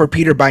asking for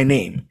Peter by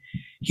name.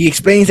 He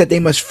explains that they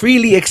must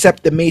freely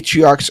accept the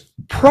matriarch's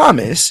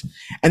promise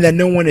and that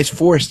no one is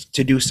forced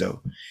to do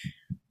so.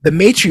 The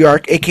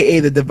matriarch, aka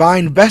the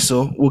divine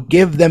vessel, will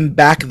give them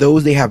back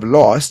those they have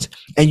lost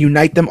and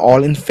unite them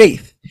all in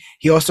faith.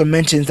 He also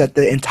mentions that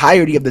the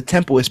entirety of the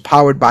temple is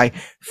powered by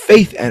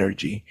faith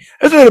energy.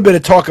 There's a little bit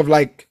of talk of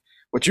like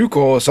what you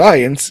call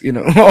science,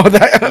 all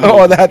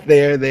that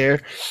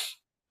there.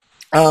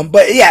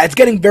 But yeah, it's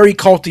getting very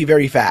culty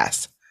very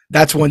fast.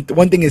 That's one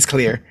thing is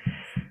clear.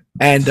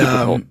 And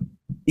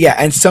yeah,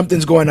 and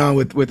something's going on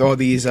with all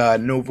these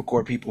Nova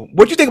Corps people.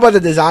 What do you think about the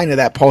design of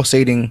that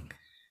pulsating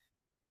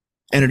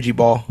energy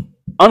ball?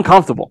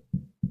 Uncomfortable.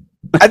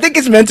 I think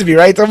it's meant to be,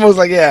 right? It's almost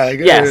like, yeah.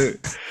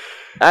 Yes.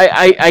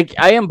 I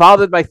am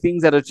bothered by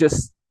things that are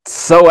just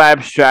so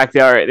abstract.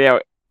 They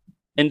are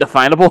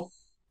indefinable.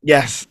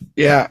 Yes.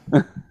 Yeah.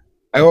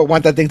 I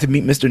want that thing to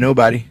meet Mr.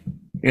 Nobody,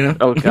 you know?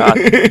 Oh God.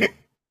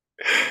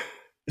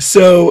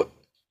 So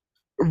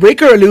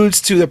Raker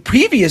alludes to the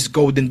previous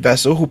golden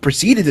vessel who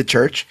preceded the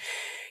church.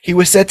 He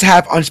was said to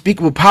have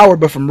unspeakable power,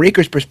 but from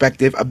Raker's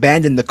perspective,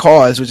 abandoned the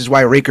cause, which is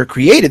why Raker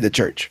created the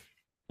church.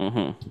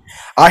 Mm-hmm.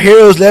 Our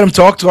heroes let him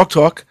talk,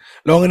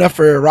 long enough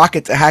for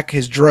Rocket to hack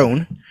his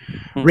drone.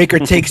 Raker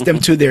takes them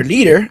to their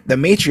leader, the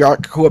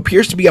matriarch, who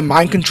appears to be a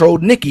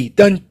mind-controlled Nikki.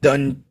 Dun,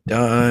 dun,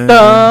 dun.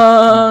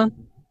 Dun.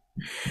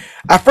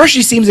 At first,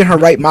 she seems in her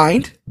right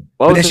mind.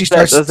 What was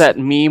Does that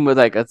meme with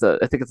like I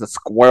think it's a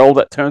squirrel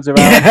that turns around?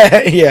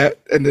 Yeah,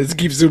 and just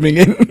keeps zooming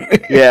in.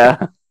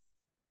 Yeah.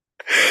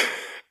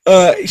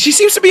 She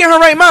seems to be in her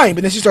right mind,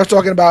 but then she starts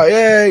talking about,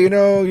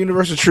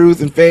 universal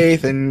truth and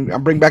faith, and I'll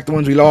bring back the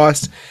ones we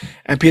lost.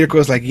 And Peter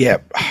Quill's like,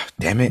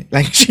 damn it.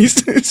 Like,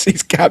 she's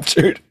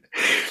captured.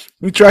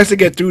 He tries to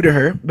get through to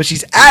her, but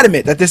she's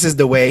adamant that this is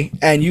the way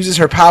and uses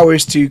her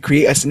powers to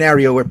create a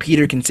scenario where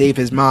Peter can save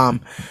his mom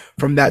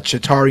from that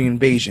Chitauri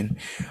invasion.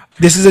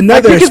 This is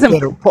another I think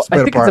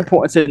it's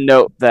important to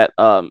note that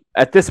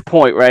at this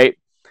point, right?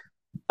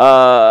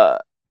 Because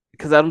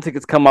I don't think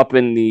it's come up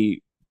in the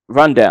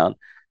rundown.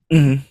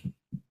 Mm-hmm.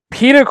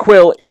 Peter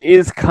Quill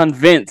is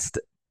convinced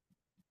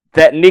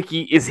that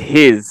Nikki is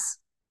his.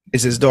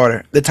 Is his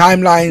daughter. The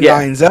timeline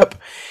lines up.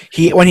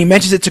 When he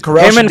mentions it to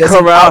Carell, him and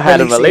Carell had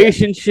a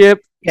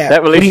relationship. Yeah,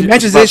 that relationship. When he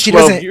mentions it,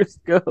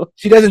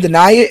 she doesn't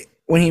deny it.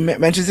 When he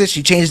mentions it,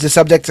 she changes the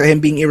subject to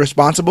him being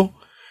irresponsible.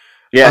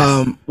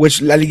 Yes,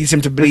 which leads him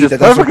to believe that's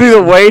perfectly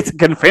the way to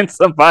convince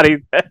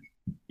somebody.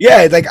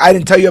 Yeah, it's like, I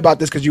didn't tell you about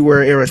this because you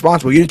were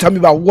irresponsible. You didn't tell me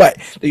about what?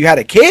 That you had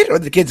a kid or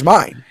the kid's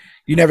mine?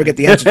 You never get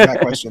the answer to that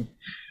question.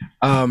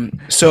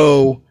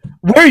 So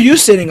where are you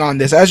sitting on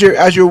this as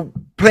you're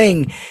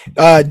playing?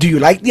 Do you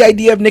like the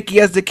idea of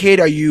Nikki as the kid?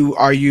 Are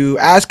you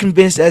as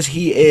convinced as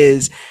he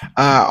is?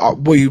 Are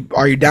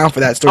you down for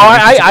that story?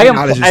 I am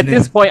at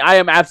this point. I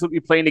am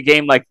absolutely playing the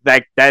game like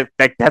that.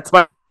 That's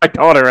my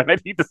daughter, and I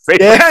need to say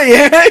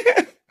yeah.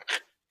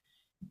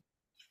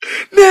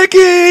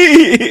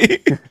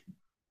 Nikki.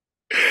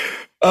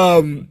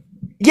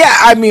 Yeah,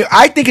 I mean,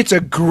 I think it's a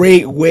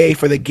great way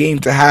for the game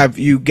to have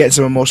you get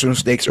some emotional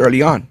stakes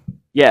early on.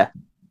 Yeah,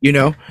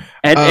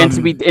 and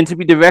to be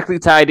directly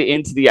tied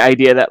into the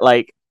idea that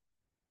like,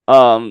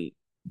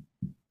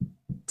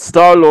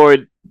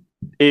 Star-Lord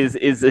is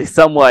a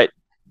somewhat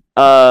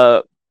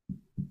but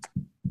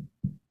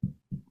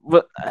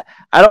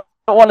I don't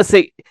want to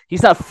say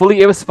he's not fully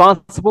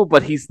irresponsible,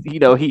 but he's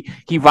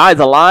he rides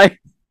a line.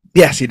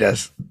 Yes, he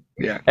does.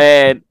 Yeah,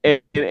 and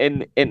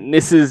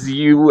this is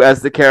you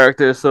as the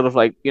character, sort of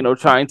like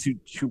trying to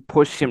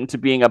push him to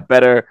being a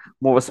better,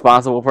 more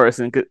responsible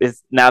person.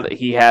 It's now that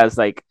he has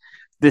like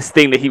this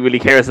thing that he really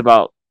cares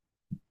about.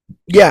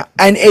 Yeah,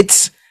 and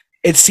it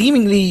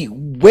seemingly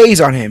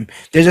weighs on him.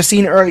 There's a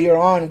scene earlier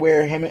on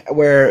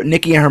where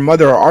Nikki and her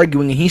mother are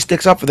arguing, and he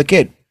sticks up for the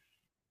kid.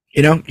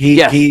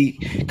 He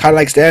kind of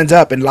like stands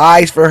up and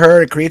lies for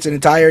her. It creates an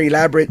entire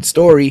elaborate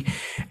story,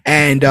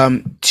 and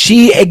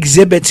she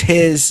exhibits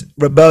his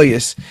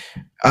rebellious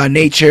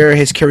nature,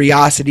 his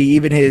curiosity,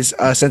 even his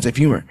sense of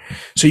humor.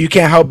 So you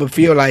can't help but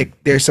feel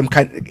like there's some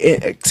kind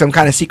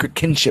of secret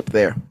kinship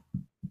there.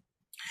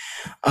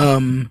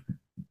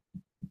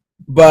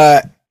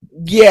 But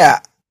yeah,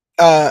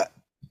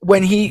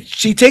 when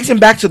she takes him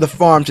back to the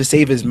farm to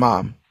save his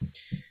mom.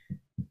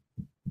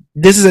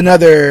 This is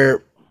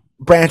another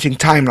branching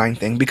timeline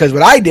thing, because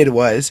what I did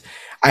was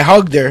I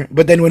hugged her,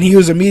 but then when he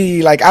was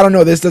immediately like, I don't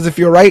know, this doesn't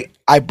feel right,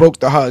 I broke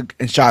the hug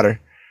and shot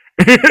her.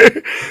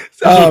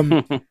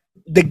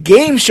 The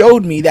game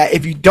showed me that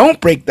if you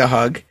don't break the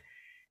hug,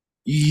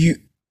 you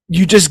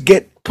just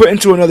get put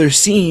into another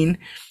scene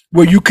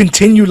where you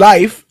continue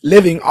life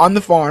living on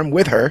the farm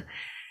with her,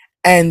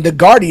 and the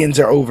Guardians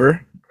are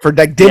over for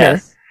like dinner,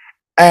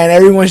 and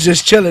everyone's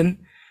just chilling,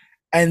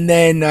 and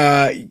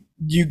then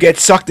you get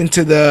sucked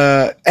into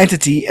the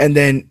entity, and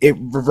then it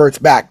reverts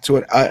back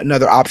to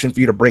another option for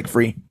you to break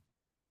free.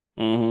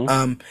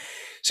 Mm-hmm.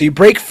 So you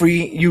break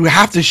free. You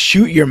have to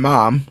shoot your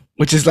mom,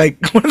 which is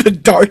like one of the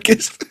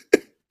darkest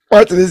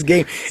parts of this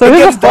game. So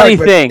here's a funny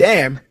thing.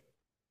 Damn.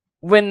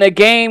 When the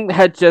game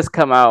had just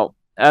come out,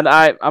 and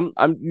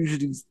I'm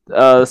usually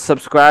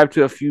subscribed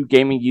to a few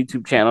gaming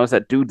YouTube channels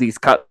that do these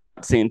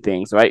cutscene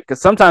things, right?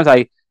 Because sometimes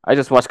I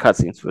just watch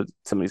cutscenes for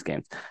some of these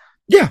games.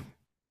 Yeah.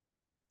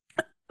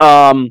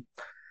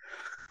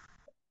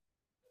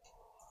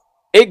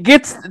 It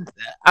gets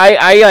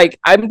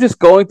I'm just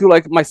going through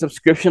like my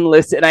subscription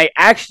list, and I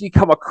actually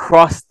come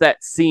across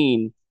that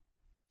scene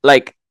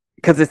like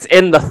because it's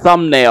in the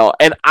thumbnail,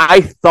 and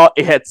I thought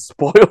it had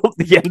spoiled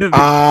the end of the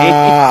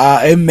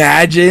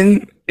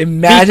game.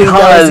 Imagine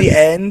that was the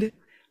end.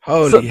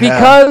 Holy hell.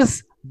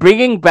 Because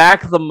bringing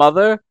back the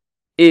mother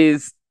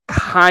is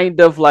kind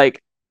of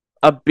like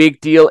a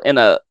big deal in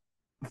a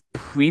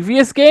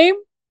previous game.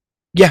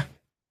 Yeah.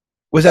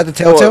 Was that the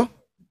Telltale?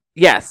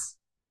 Yes.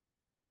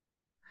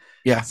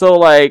 Yeah. So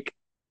like,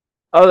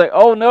 I was like,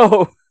 oh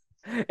no.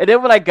 And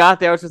then when I got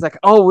there, I was just like,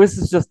 oh, this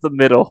is just the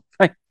middle.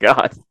 Thank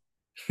God.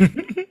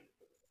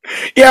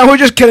 Yeah, we're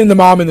just killing the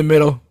mom in the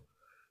middle.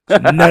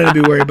 Nothing to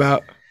be worried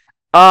about.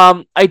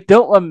 I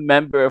don't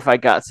remember if I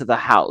got to the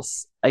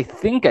house. I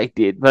think I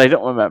did, but I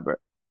don't remember.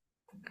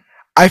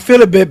 I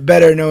feel a bit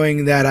better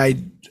knowing that I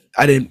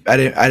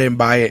didn't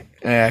buy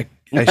it.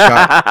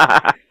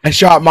 I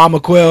shot Mama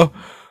Quill.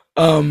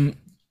 Um,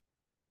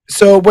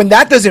 so when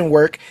that doesn't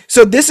work,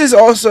 so this is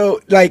also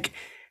like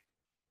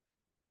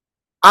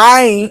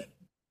I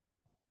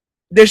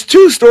there's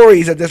two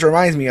stories that this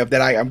reminds me of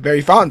that I'm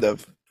very fond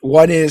of.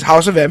 One is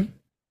House of M,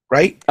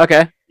 right?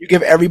 Okay. You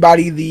give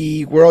everybody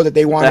the world that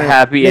they want The to live.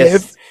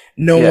 happiest.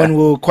 No Yeah. one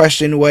will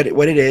question what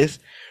it is.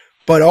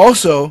 But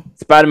also,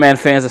 Spider-Man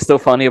fans are still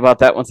funny about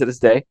that one to this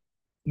day.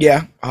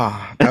 yeah,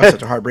 that was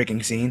such a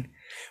heartbreaking scene.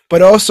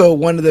 But also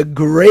one of the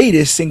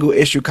greatest single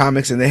issue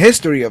comics in the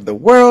history of the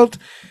world,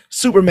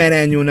 Superman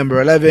Annual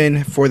number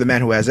 11 for the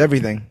man who has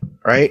everything,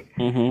 right?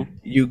 Mm-hmm.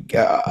 You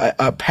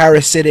a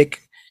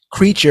parasitic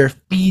creature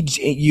feeds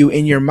you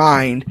in your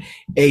mind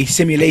a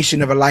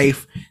simulation of a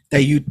life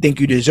that you think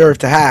you deserve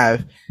to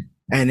have,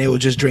 and it will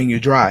just drain you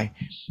dry.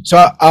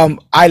 So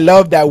I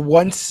love that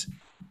once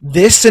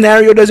this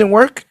scenario doesn't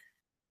work,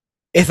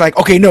 it's like,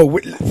 okay, no,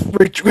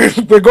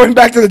 we're going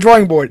back to the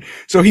drawing board.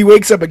 So he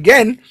wakes up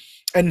again,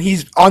 and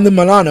he's on the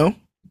Milano,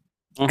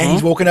 and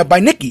he's woken up by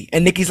Nikki,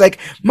 and Nikki's like,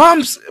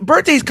 "Mom's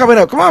birthday's coming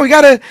up. Come on, we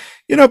gotta,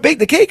 bake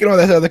the cake and all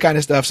that other kind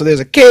of stuff." So there's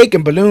a cake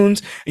and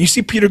balloons, and you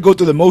see Peter go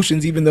through the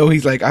motions, even though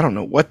he's like, "I don't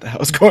know what the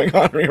hell's going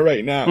on here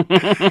right now."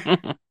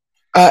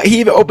 He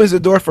even opens the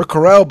door for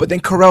Carell, but then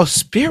Carell's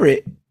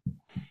spirit,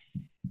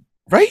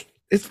 right?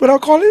 It's what I'll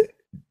call it.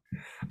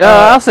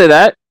 I'll say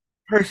that.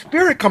 Her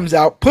spirit comes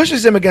out,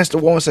 pushes him against the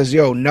wall, and says,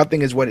 "Yo,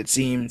 nothing is what it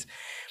seems,"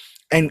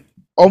 and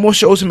almost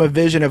shows him a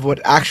vision of what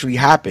actually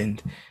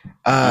happened.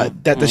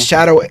 That the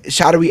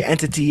shadowy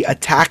entity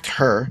attacked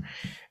her,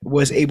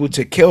 was able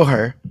to kill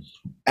her,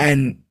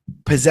 and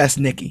possess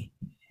Nikki.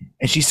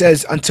 And she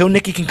says, until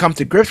Nikki can come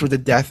to grips with the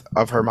death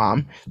of her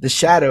mom, the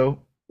shadow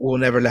will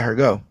never let her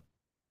go.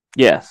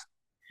 Yes.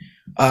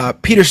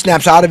 Peter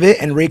snaps out of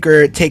it, and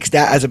Raker takes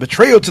that as a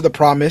betrayal to the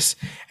promise,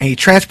 and he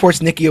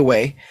transports Nikki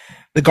away.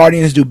 The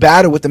Guardians do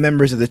battle with the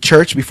members of the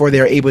church before they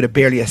are able to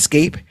barely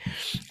escape.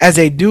 As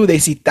they do, they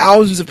see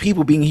thousands of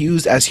people being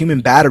used as human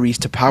batteries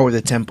to power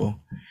the temple.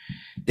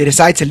 They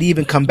decide to leave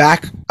and come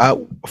back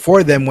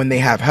for them when they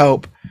have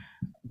help,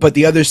 but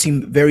the others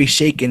seem very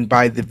shaken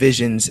by the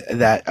visions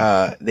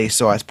that they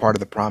saw as part of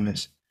the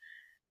promise.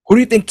 Who do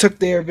you think took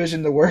their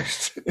vision the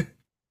worst?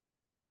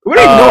 We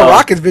don't even know what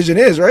Rocket's vision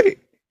is, right?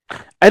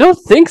 I don't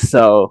think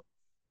so.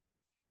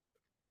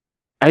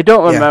 I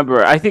don't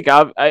remember. I think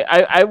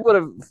I would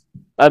have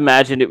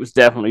imagined it was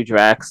definitely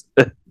Drax.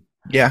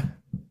 Yeah.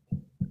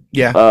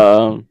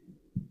 Um,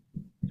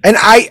 And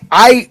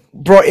I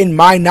brought in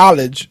my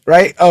knowledge,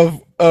 right,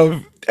 of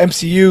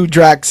MCU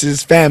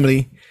Drax's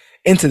family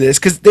into this,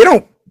 because they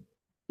don't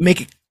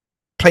make it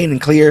plain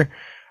and clear.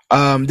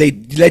 They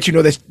let you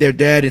know that they're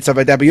dead and stuff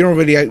like that, but you don't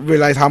really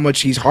realize how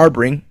much he's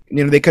harboring.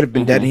 They could have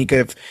been dead, and he could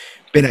have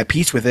been at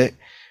peace with it.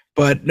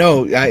 But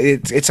no,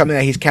 it's something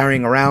that he's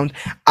carrying around.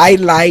 I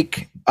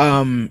like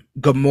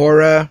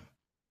Gamora.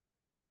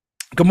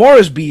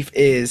 Gamora's beef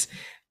is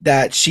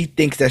that she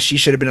thinks that she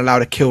should have been allowed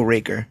to kill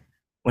Raker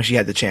when she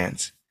had the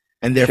chance,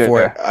 and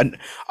therefore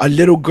a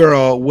little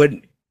girl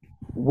wouldn't.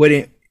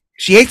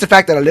 She hates the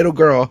fact that a little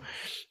girl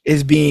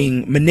is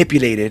being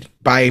manipulated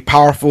by a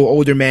powerful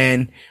older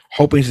man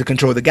hoping to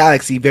control the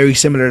galaxy. Very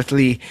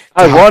similarly, to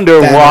I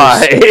wonder Thanos,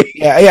 why.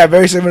 yeah,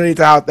 very similarly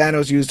to how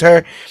Thanos used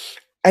her.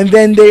 And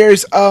then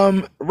there's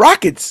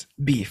Rocket's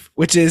beef,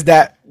 which is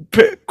that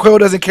Quill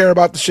doesn't care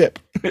about the ship,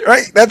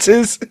 right? That's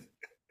his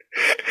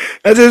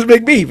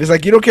big beef. It's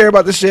like, you don't care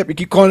about the ship. You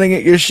keep calling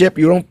it your ship.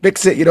 You don't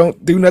fix it. You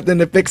don't do nothing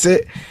to fix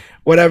it.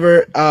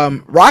 Whatever.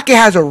 Rocket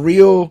has a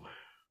real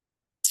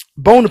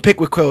bone to pick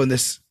with Quill in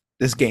this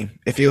game.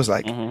 It feels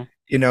like,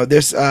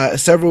 there's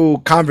several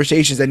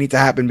conversations that need to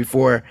happen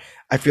before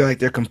I feel like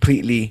they're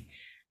completely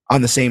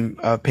on the same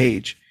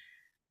page.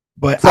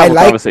 But I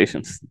like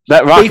conversations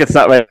that Rocket's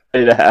not ready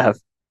to have.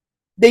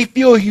 They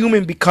feel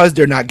human because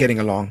they're not getting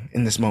along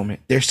in this moment.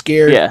 They're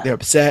scared. Yeah. They're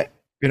upset.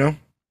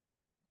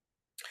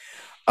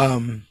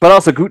 But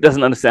also Groot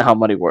doesn't understand how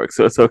money works,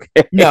 so it's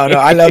okay. No,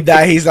 I love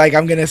that. He's like,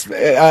 I'm gonna,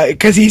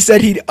 because he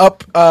said he'd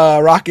up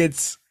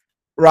Rocket's.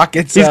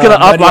 He's gonna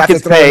up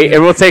Rocket's pay,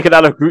 and we'll take it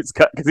out of Groot's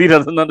cut because he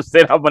doesn't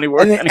understand how money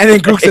works. And then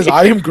Groot says,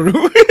 "I am Groot."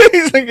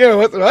 He's like, "Yeah,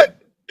 what?"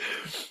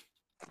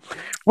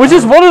 Which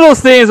is one of those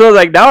things where I was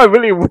like, now I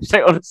really wish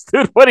I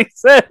understood what he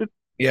said.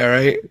 Yeah,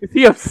 right. Is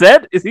he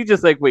upset? Is he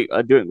just like, wait,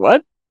 doing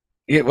what?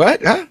 Yeah,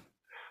 what? Huh?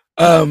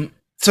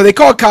 So they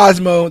call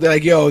Cosmo. They're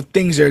like, yo,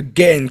 things are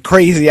getting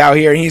crazy out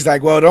here. And he's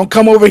like, well, don't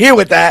come over here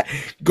with that.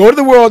 Go to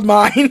the World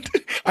Mind.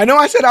 I know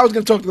I said I was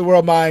going to talk to the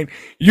World Mind.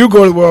 You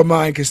go to the World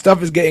Mind because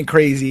stuff is getting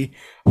crazy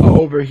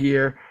over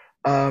here.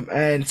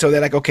 And so they're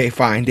like, okay,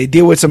 fine. They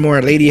deal with some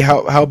more Lady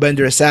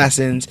Hellbender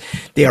assassins.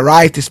 They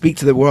arrive to speak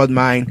to the World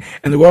Mind.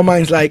 And the World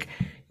Mind's like,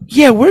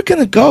 yeah, we're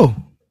going to go.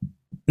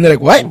 And they're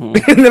like, what? And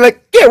they're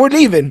like, yeah, we're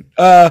leaving.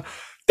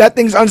 That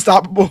thing's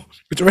unstoppable.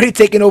 It's already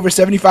taken over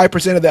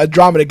 75% of the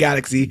Andromeda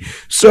galaxy.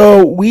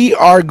 So we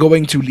are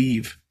going to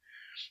leave.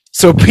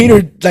 So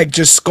Peter like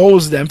just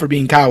scolds them for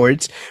being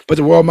cowards, but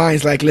the World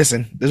Mind's like,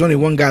 listen, there's only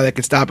one guy that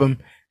can stop him.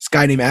 This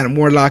guy named Adam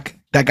Warlock.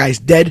 That guy's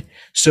dead.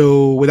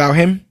 So without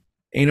him,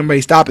 ain't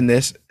nobody stopping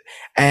this.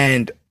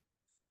 And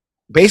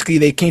basically,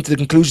 they came to the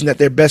conclusion that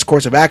their best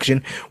course of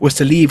action was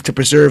to leave to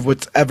preserve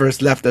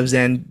whatever's left of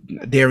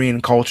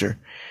Xandarian culture.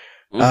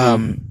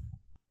 Mm-hmm.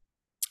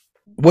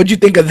 What do you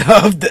think of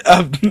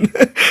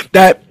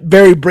that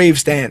very brave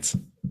stance?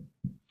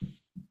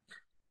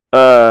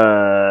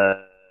 I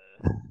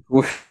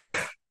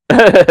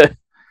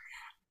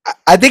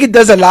think it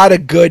does a lot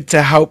of good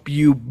to help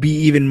you be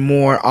even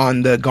more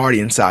on the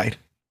Guardian side.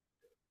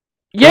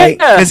 Yeah,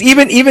 because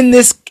even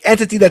this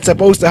entity that's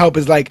supposed to help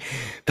is like,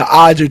 the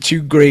odds are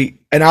too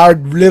great, and our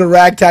little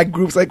ragtag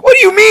group's like, what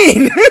do you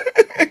mean?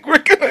 We're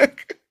gonna.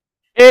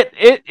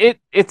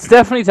 It's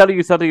definitely telling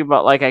you something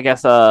about, like, I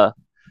guess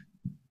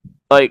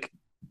like,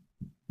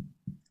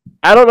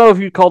 I don't know if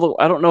you'd call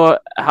I don't know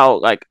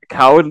how like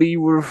cowardly you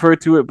would refer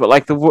to it, but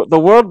like the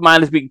World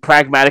Mind is being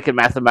pragmatic and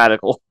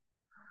mathematical.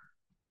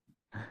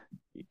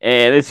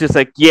 And it's just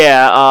like,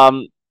 yeah,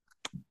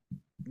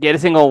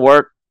 this ain't gonna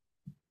work.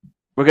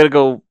 We're gonna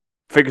go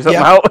figure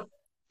something out.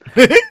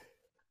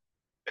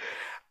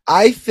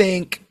 I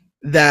think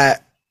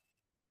that,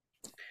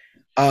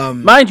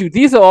 mind you,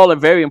 these are all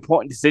very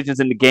important decisions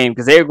in the game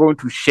because they're going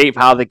to shape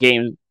how the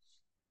game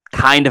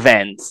kind of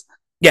ends.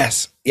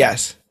 Yes.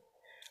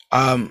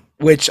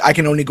 Which I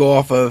can only go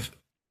off of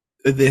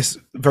this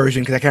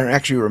version because I can't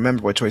actually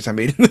remember what choice I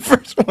made in the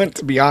first one.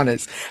 To be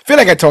honest, I feel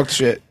like I talked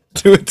shit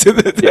to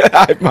the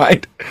hive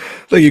mind.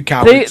 So you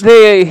cowards.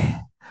 There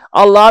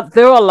are a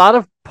lot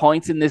of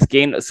points in this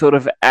game that sort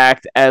of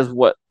act as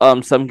what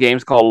some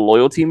games call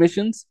loyalty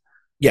missions.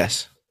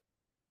 Yes,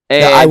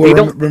 and I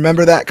will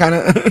remember that kind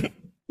of.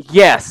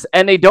 Yes,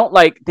 and they don't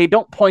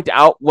point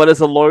out what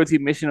is a loyalty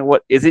mission and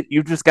what isn't.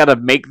 You just got to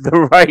make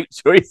the right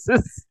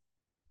choices.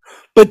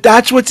 But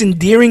that's what's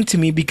endearing to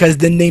me because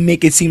then they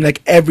make it seem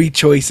like every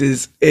choice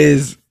is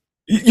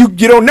you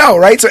don't know,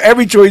 right? So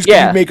every choice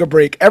can make or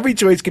break. Every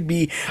choice could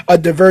be a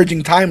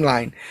diverging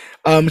timeline.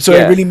 So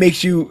it really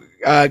makes you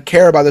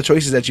care about the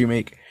choices that you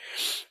make.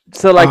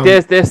 So like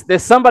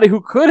there's somebody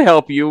who could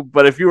help you,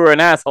 but if you were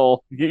an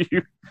asshole, they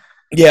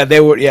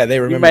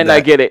remember you might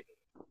not get it.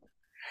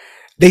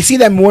 They see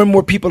that more and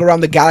more people around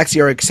the galaxy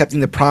are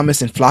accepting the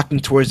promise and flocking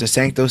towards the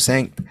Sancto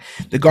Sanct.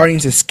 The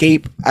Guardians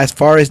escape as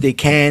far as they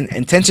can,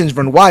 and tensions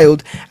run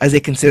wild as they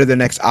consider their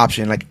next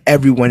option. Like,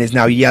 everyone is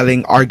now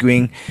yelling,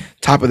 arguing,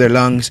 top of their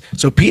lungs.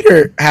 So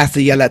Peter has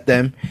to yell at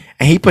them,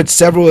 and he puts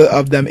several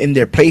of them in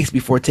their place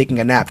before taking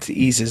a nap to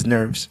ease his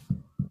nerves.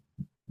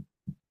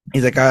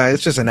 He's like,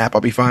 it's just a nap,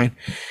 I'll be fine.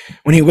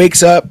 When he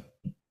wakes up,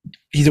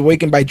 he's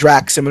awakened by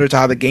Drax, similar to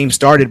how the game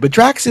started. But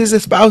Drax is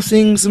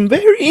espousing some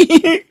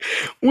very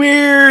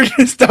weird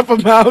stuff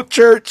about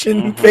church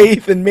and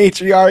faith and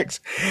matriarchs.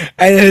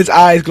 And his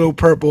eyes glow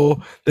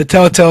purple, the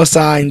telltale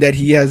sign that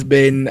he has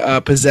been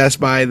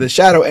possessed by the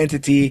shadow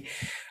entity.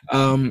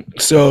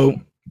 So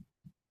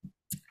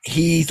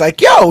he's like,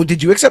 yo,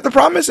 did you accept the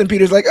promise? And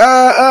Peter's like,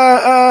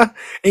 And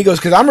he goes,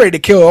 because I'm ready to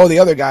kill all the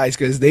other guys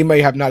because they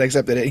may have not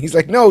accepted it. And he's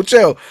like, no,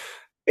 chill.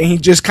 And he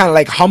just kind of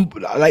like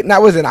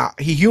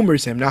he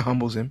humors him, not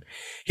humbles him.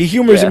 He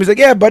humors him. He's like,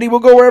 yeah, buddy, we'll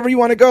go wherever you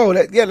want to go.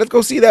 Let's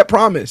go see that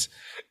promise.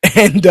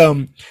 And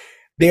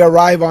they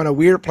arrive on a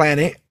weird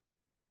planet.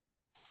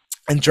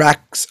 And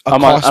Drax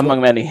among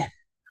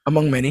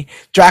many.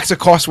 Drax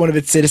accosts one of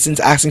its citizens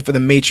asking for the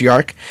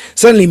matriarch.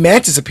 Suddenly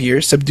Mantis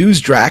appears, subdues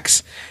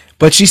Drax,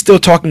 but she's still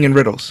talking in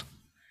riddles.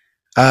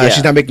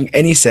 She's not making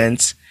any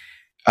sense.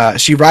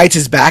 She rides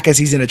his back as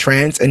he's in a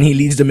trance, and he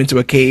leads them into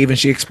a cave, and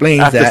she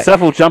explains after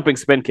several jumping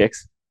spin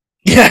kicks.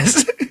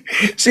 Yes.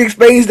 She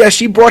explains that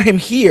she brought him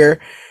here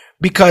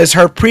because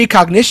her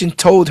precognition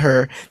told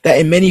her that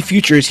in many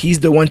futures, he's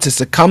the one to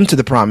succumb to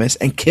the promise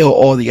and kill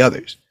all the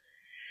others.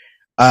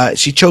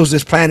 She chose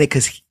this planet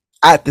because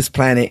at this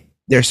planet,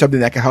 there's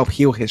something that can help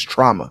heal his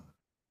trauma.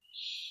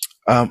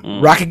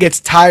 Rocket gets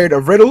tired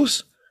of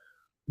riddles,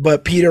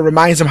 but Peter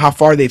reminds him how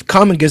far they've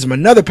come and gives him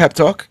another pep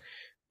talk,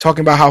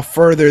 talking about how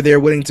further they're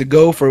willing to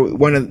go for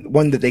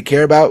one that they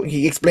care about.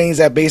 He explains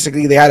that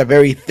basically they had a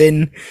very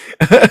thin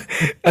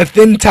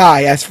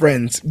tie as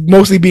friends,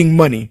 mostly being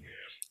money,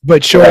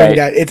 but showing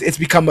that it's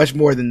become much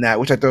more than that,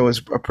 which I thought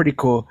was a pretty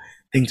cool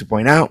thing to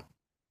point out.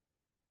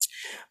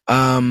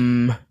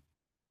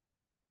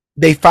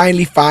 They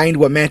finally find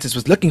what Mantis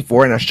was looking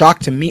for and are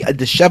shocked to meet a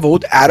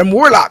disheveled Adam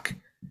Warlock.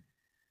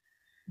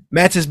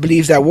 Mantis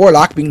believes that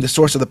Warlock, being the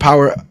source of the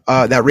power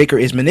that Raker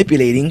is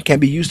manipulating, can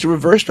be used to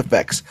reverse the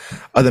effects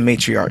of the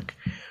matriarch.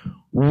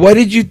 What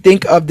did you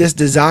think of this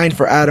design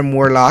for Adam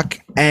Warlock,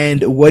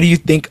 and what do you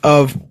think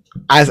of,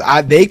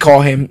 they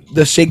call him,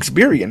 the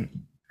Shakespearean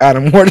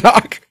Adam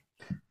Warlock?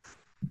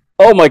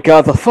 Oh my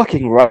god, the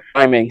fucking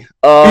rhyming!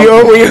 You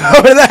over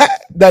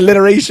that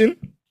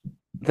alliteration?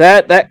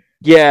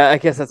 Yeah, I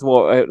guess that's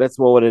more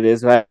what it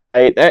is, right?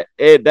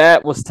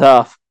 That was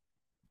tough.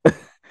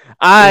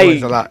 I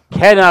a lot.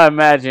 cannot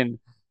imagine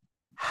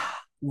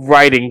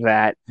writing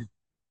that.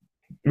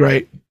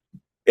 Right.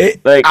 Every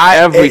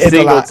It's a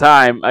single lot.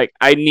 time.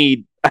 I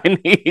need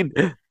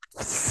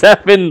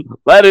 7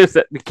 letters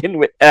that begin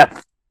with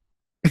F.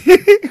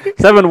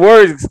 7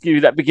 words,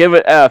 excuse, that begin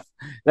with F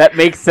that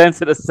makes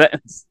sense in a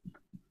sentence.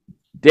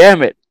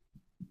 Damn it.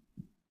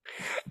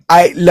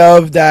 I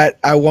love that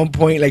at one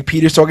point, like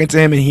Peter's talking to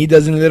him and he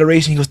does an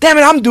alliteration. He goes, "Damn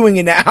it, I'm doing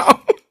it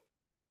now."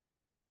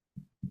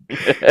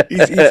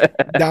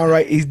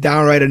 he's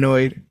downright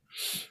annoyed.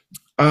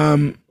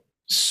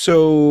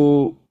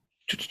 So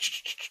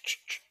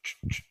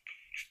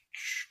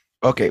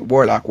okay,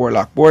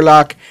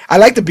 Warlock. I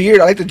like the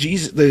beard. I like the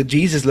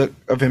Jesus look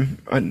of him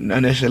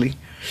initially.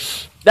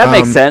 That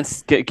makes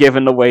sense,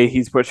 given the way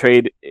he's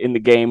portrayed in the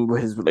game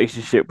with his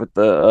relationship with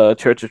the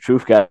Church of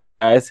Truth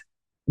guys.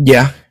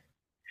 Yeah.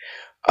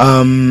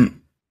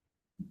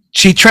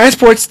 She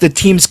transports the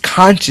team's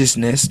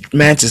consciousness.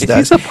 Mantis does.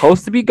 Is he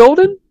supposed to be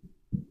golden?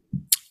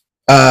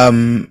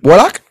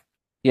 Warlock?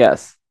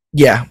 Yes.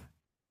 Yeah.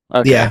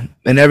 Okay. Yeah.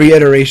 In every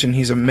iteration,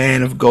 he's a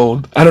man of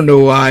gold. I don't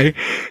know why.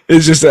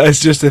 It's just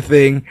a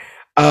thing.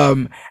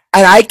 And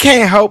I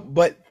can't help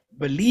but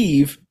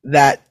believe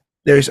that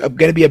there's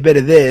going to be a bit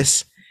of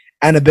this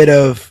and a bit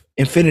of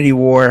Infinity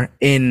War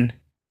in,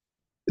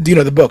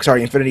 the book,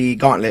 Infinity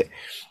Gauntlet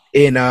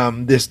in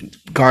this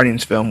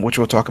Guardians film, which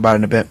we'll talk about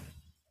in a bit.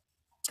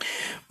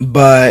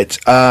 But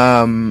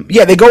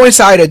they go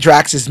inside of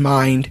Drax's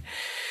mind.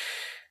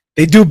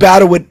 They do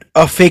battle with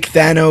a fake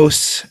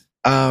Thanos.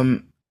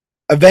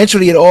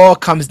 Eventually, it all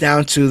comes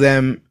down to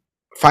them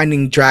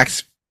finding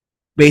Drax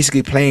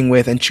basically playing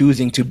with and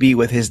choosing to be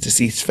with his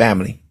deceased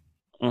family.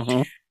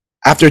 Mm-hmm.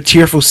 After a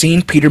tearful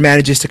scene, Peter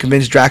manages to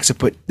convince Drax to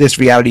put this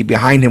reality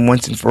behind him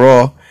once and for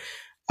all.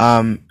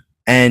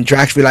 And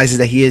Drax realizes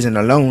that he isn't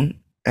alone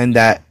and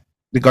that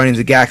the Guardians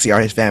of the Galaxy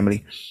are his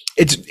family.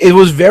 It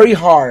was very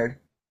hard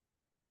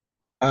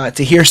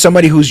to hear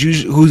somebody who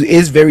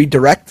is very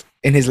direct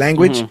in his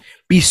language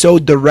be so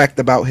direct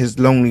about his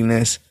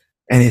loneliness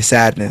and his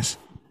sadness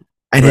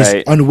and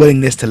his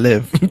unwillingness to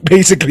live.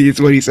 Basically,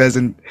 it's what he says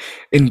in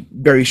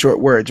very short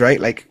words, right?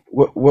 Like,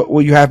 what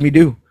will you have me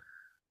do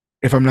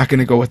if I'm not going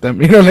to go with them?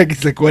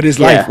 It's like, what is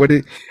life?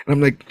 And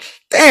I'm like,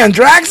 damn,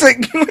 Drax,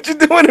 like, what you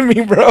doing to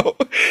me, bro?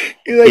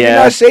 He's like, you're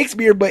not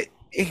Shakespeare, but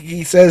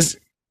he says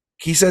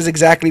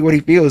exactly what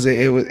he feels.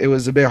 It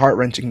was a bit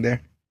heart-wrenching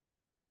there.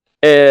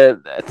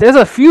 There's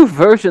a few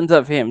versions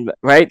of him,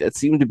 right, that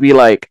seem to be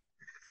like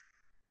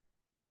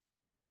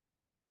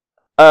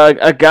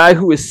a guy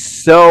who is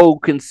so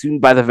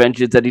consumed by the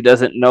vengeance that he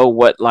doesn't know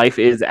what life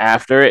is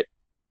after it.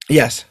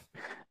 Yes.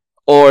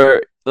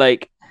 Or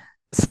like,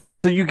 so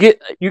you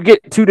get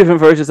 2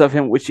 different versions of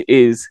him, which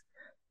is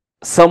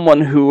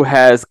someone who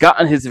has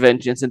gotten his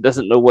vengeance and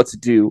doesn't know what to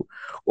do,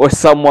 or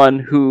someone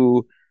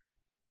who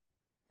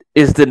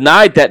is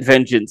denied that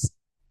vengeance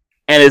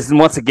and is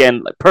once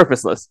again like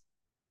purposeless.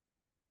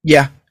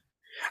 Yeah.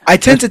 I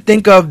tend to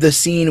think of the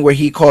scene where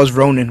he calls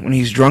Ronan when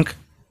he's drunk.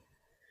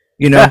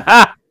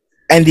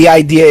 And the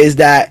idea is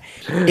that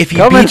if he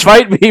come and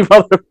fight me,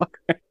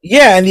 motherfucker.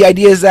 Yeah, and the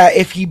idea is that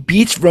if he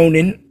beats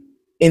Ronan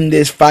in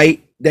this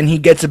fight, then he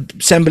gets a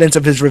semblance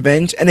of his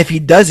revenge, and if he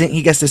doesn't,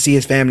 he gets to see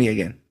his family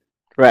again.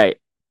 Right.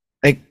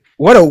 Like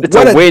what a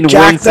win-win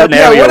jacked up,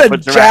 scenario. What a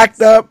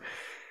jacked up.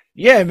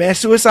 Yeah, man,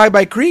 suicide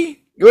by Kree.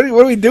 What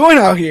are we doing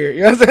out here?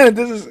 You know what I'm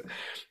saying?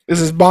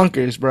 This is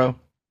bonkers, bro.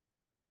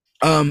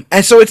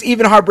 And so it's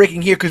even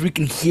heartbreaking here because we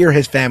can hear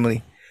his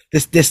family.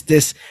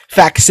 This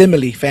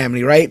facsimile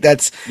family, right?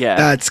 That's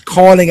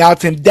calling out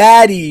to him,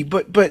 Daddy,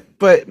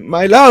 but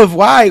my love,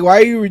 why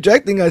are you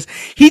rejecting us?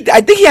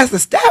 I think he has to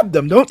stab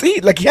them, don't he?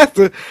 Like I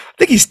think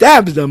he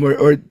stabs them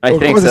or I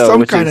think so,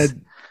 some kind of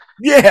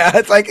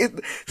it's like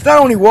it's not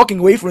only walking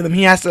away from them,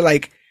 he has to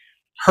like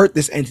hurt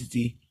this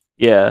entity.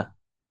 Yeah.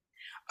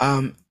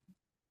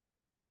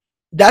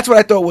 That's what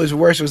I thought was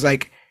worse, was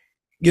like,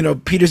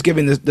 Peter's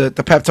giving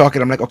the pep talk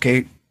and I'm like,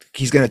 okay,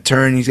 he's gonna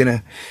turn, he's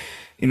gonna,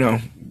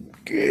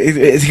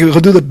 he'll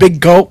do the big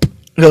gulp,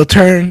 he'll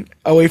turn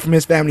away from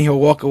his family, he'll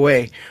walk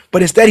away.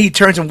 But instead he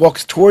turns and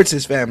walks towards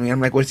his family. I'm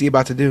like, what's he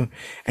about to do?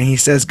 And he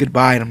says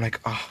goodbye and I'm like,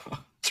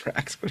 oh,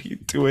 Drax, what are you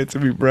doing to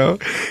me, bro?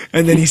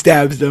 And then he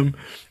stabs them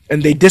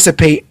and they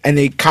dissipate and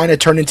they kind of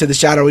turn into the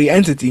shadowy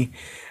entity.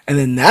 And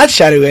then that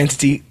shadowy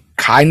entity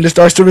kind of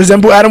starts to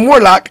resemble Adam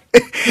Warlock.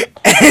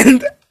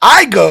 And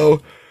I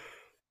go,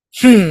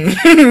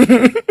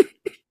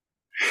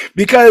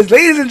 because,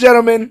 ladies and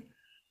gentlemen,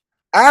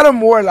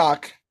 Adam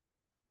Warlock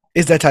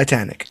is the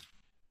Titanic.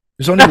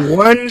 There's only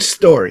one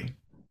story.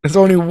 There's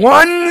only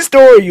one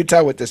story you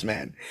tell with this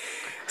man.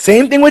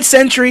 Same thing with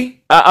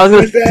Sentry. I was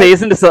going to say,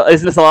 isn't this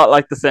a lot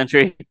like the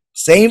Sentry?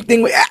 Same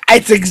thing with,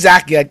 it's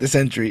exactly like the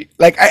Sentry.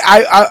 Like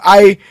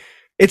I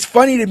it's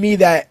funny to me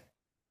that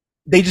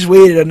they just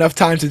waited enough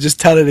time to just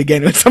tell it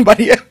again with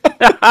somebody else.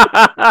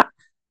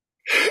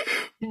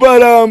 But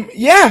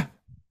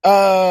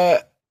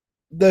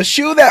the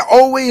shoe that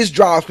always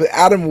drops with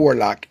Adam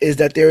Warlock is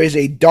that there is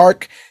a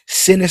dark,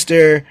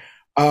 sinister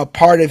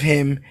part of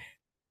him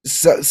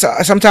so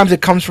sometimes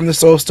it comes from the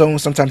Soul Stone,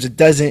 sometimes it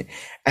doesn't,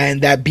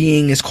 and that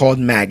being is called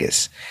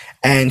Magus,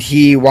 and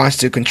he wants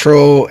to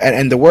control and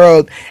end the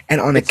world.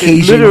 And on It's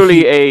occasion,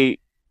 literally a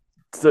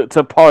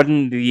to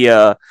pardon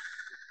the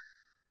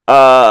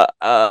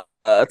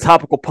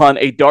topical pun,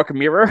 a dark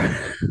mirror.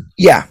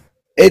 yeah,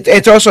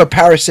 it's also a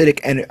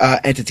parasitic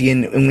entity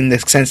in the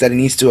sense that it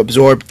needs to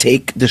absorb,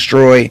 take,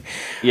 destroy,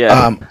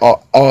 Yeah,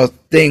 all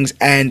things,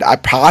 and I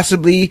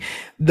possibly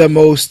the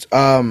most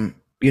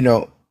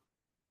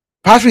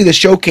possibly the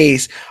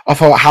showcase of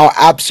how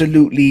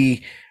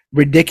absolutely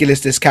ridiculous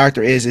this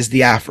character is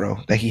the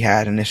afro that he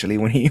had initially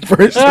when he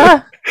first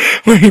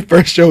when he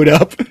first showed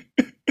up.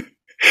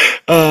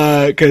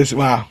 Because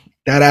wow,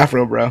 that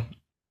afro, bro,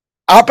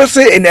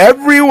 opposite in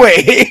every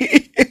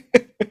way.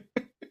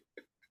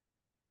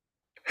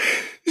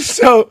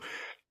 So,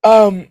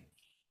 um,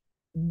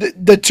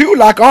 the two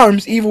lock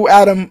arms, evil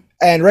Adam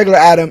and regular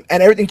Adam,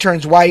 and everything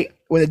turns white.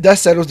 When the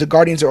dust settles, the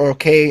Guardians are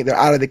okay. They're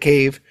out of the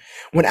cave.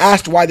 When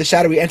asked why the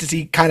shadowy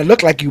entity kind of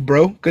looked like you,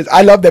 bro, because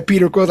I love that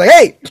Peter Quill's like,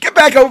 "Hey, get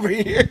back over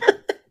here."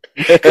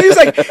 He was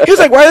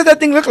like, "Why does that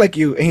thing look like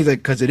you?" And he's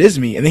like, "Cause it is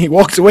me." And then he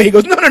walks away. He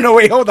goes, "No, no, no,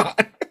 wait, hold on."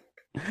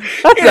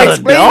 that's Can you not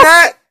explain enough.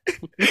 that?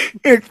 Can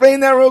you explain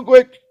that real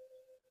quick?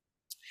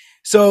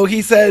 So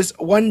he says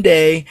one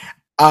day,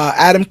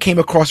 Adam came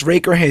across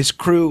Raker and his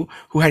crew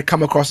who had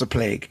come across a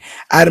plague.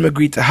 Adam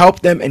agreed to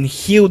help them and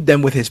healed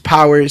them with his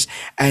powers,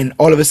 and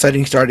all of a sudden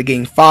he started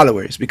getting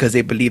followers because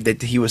they believed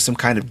that he was some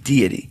kind of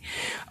deity.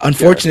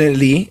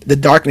 Unfortunately, the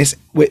darkness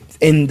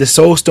within the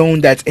soul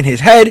stone that's in his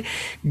head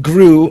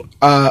grew,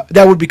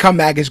 that would become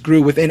Magus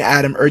grew within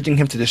Adam, urging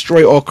him to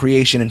destroy all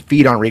creation and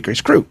feed on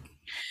Raker's crew.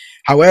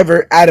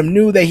 However, Adam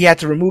knew that he had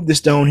to remove the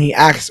stone. He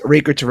asked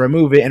Raker to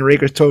remove it, and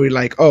Raker's totally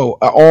like, "Oh,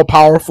 an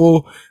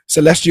all-powerful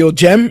celestial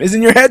gem is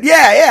in your head?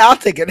 Yeah, yeah, I'll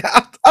take it.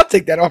 I'll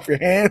take that off your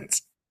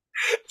hands."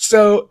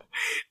 So,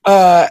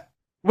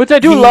 Which I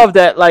do love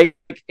that, like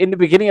in the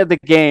beginning of the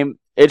game,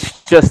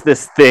 it's just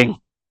this thing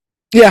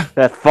yeah,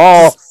 that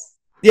falls.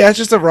 yeah, it's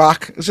just a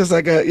rock. It's just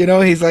like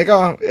he's like,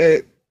 "Oh, yeah,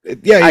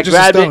 you're I just a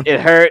grabbed stone." it,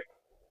 it hurt.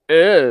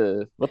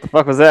 What the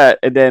fuck was that?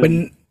 And But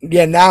then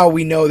yeah, now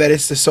we know that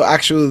it's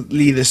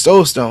actually the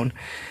soul stone,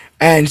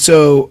 and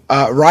so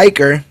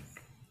Riker,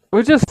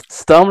 we're just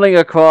stumbling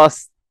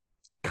across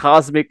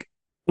cosmic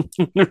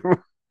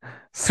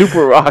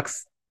super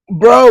rocks.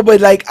 bro.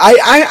 But like,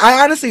 I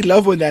honestly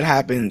love when that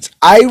happens.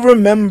 I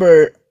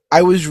remember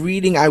I was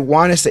reading. I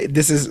want to say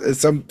this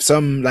is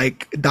some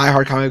like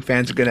diehard comic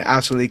fans are gonna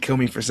absolutely kill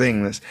me for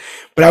saying this,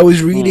 but I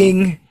was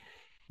reading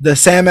the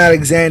Sam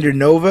Alexander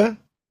Nova.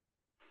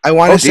 I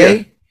want Oh to dear.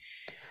 say,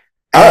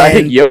 I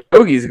think and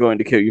Yogi's going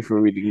to kill you for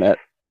reading that.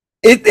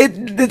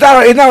 it's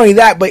not only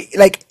that, but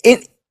like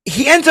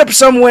he ends up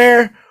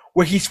somewhere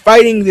where he's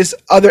fighting this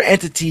other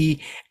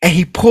entity, and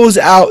he pulls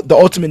out the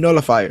ultimate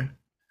nullifier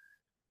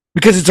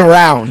because it's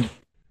around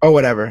or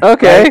whatever.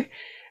 Okay. Right?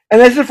 And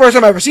that's the first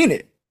time I've ever seen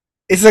it.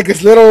 It's like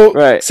this little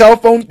Right. cell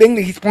phone thing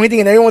that he's pointing,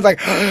 and everyone's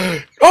like,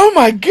 "Oh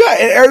my god!"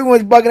 And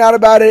everyone's bugging out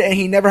about it, and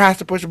he never has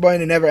to push a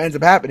button. It never ends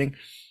up happening.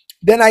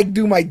 Then I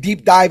do my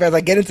deep dive as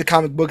I get into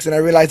comic books, and I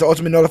realize the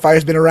Ultimate Nullifier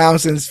has been around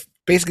since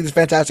basically the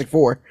Fantastic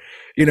Four.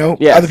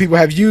 Yes. Other people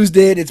have used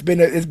it. It's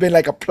been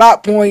like a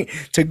plot point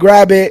to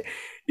grab it.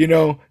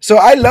 So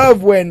I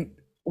love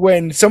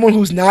when someone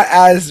who's not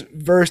as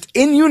versed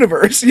in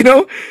universe,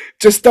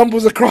 just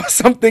stumbles across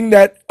something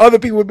that other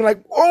people would be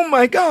like, "Oh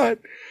my god!"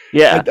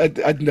 Yeah. I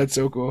think that's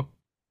so cool.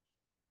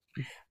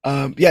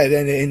 Yeah.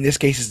 Then in this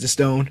case, it's the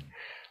stone.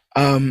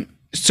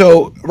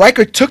 So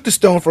Riker took the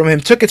stone from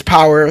him, took its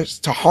powers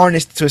to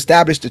harness to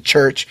establish the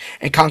church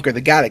and conquer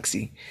the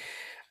galaxy.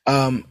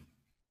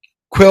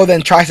 Quill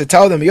then tries to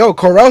tell them, "Yo,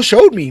 Corell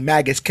showed me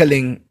Magus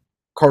killing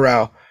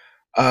Corell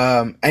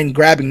and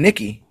grabbing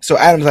Nikki." So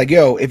Adam's like,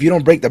 "Yo, if you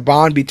don't break the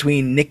bond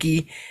between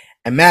Nikki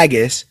and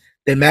Magus,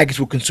 then Magus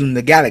will consume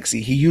the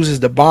galaxy." He uses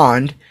the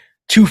bond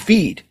to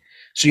feed.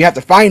 So you have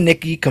to find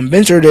Nikki,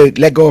 convince her to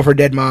let go of her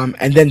dead mom,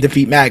 and then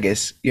defeat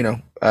Magus.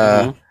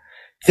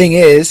 Thing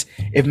is,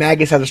 if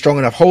Magus has a strong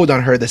enough hold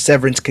on her, the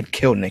Severance could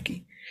kill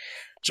Nikki.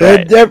 So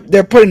Right.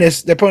 they're putting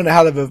a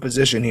hell of a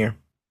position here.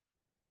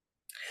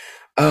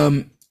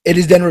 It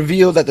is then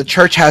revealed that the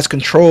church has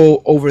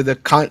control over the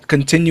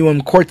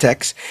continuum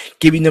cortex,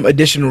 giving them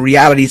additional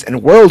realities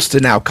and worlds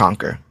to now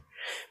conquer.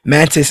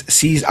 Mantis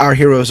sees our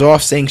heroes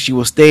off, saying she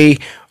will stay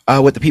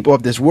with the people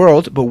of this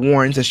world, but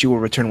warns that she will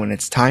return when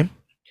it's time.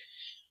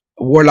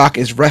 Warlock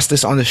is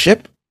restless on the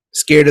ship,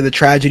 scared of the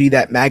tragedy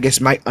that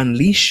Magus might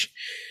unleash.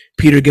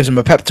 Peter gives him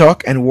a pep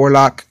talk, and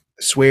Warlock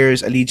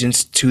swears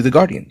allegiance to the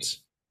Guardians.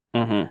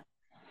 Mm-hmm.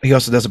 He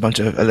also does a bunch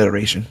of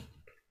alliteration.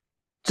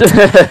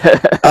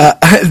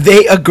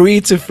 They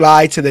agreed to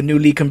fly to the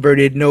newly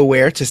converted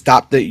Nowhere to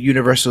stop the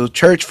Universal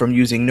Church from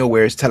using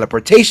Nowhere's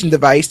teleportation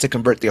device to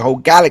convert the whole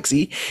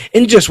galaxy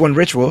in just one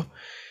ritual.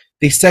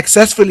 They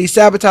successfully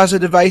sabotage the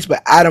device,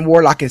 but Adam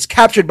Warlock is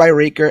captured by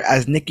Raker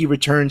as Nikki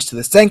returns to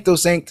the Sancto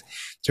Sanct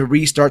to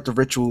restart the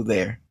ritual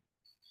there.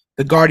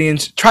 The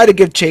Guardians try to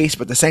give chase,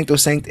 but the Sancto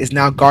Sanct is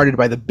now guarded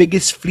by the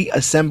biggest fleet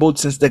assembled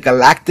since the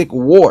Galactic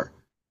War.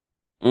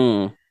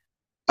 Mm.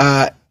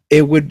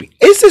 It would be.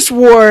 Is this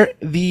war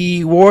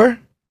the war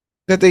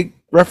that they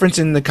reference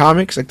in the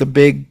comics, like the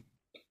big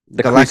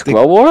The Kree galactic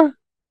Skrull War?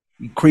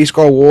 Kree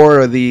Skrull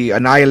War or the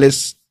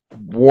Annihilus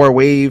War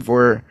Wave,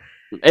 or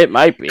It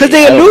might because be.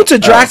 they I allude don't to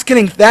know. Drax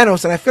killing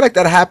Thanos, and I feel like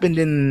that happened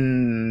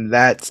in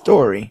that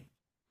story.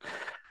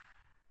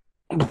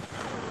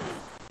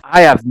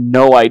 I have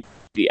no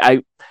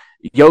idea.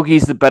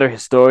 Yogi's the better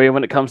historian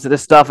when it comes to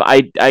this stuff.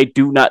 I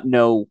do not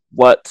know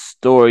what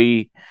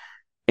story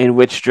in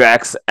which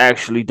Drax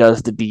actually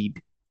does the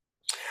deed.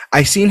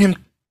 I seen him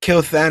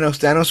kill Thanos.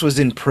 Thanos was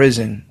in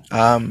prison.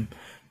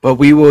 But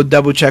we will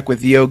double check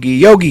with Yogi.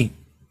 Yogi,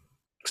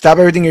 stop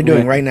everything you're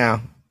doing right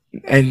now,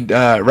 and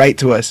write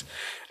to us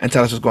and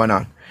tell us what's going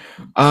on.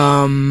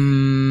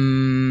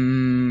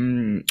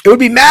 It would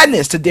be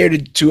madness to dare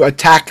to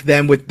attack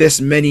them with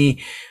this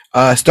many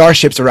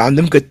starships around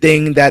them. Good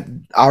thing that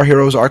our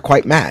heroes are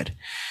quite mad.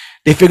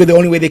 They figure the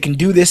only way they can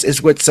do this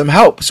is with some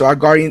help. So our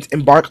guardians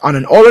embark on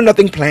an all or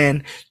nothing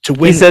plan to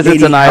win. He says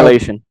it's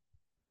annihilation.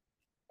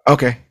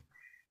 Okay.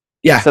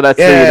 Yeah. So that's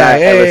the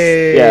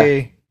Annihilus.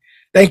 Yeah.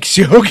 Thanks,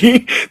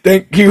 Yogi.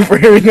 Thank you for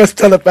hearing us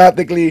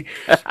telepathically.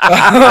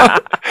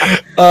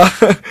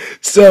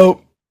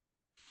 So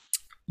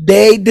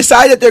they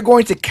decide that they're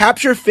going to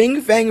capture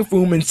Fin Fang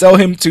Foom and sell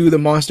him to the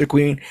Monster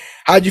Queen.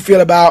 How'd you feel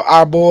about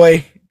our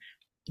boy,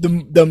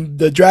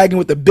 the dragon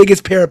with the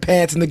biggest pair of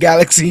pants in the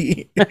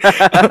galaxy,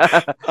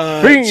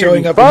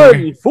 showing up?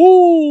 Fin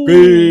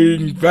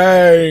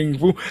Fang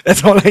Foom.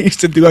 That's all I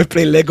used to do. I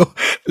play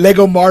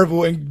Lego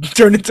Marvel and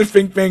turn into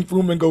Fin Fang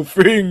Foom and go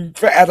Fin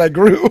as I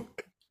grew.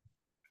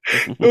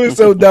 It was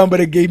so dumb,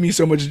 but it gave me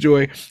so much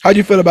joy. How'd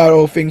you feel about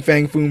old Fin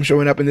Fang Foom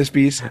showing up in this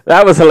piece?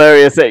 That was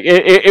hilarious.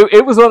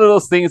 It was one of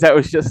those things that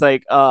was just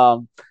like,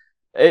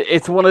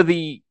 it's one of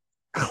the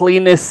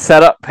cleanest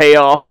setup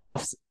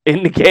payoffs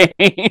in the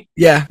game.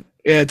 Yeah,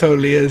 it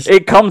totally is.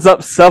 It comes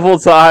up several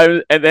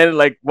times, and then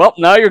like, well,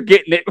 now you're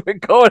getting it. We're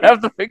going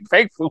after Fin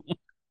Fang Foom.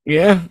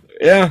 Yeah.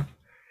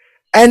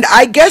 And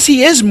I guess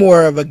he is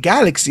more of a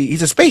galaxy.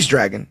 He's a space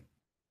dragon.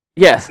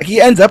 Yes. Like,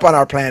 he ends up on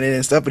our planet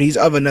and stuff, but he's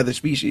of another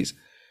species.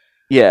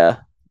 Yeah.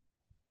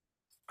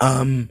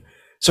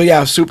 So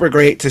yeah, super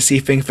great to see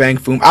Fin Fang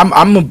Foom.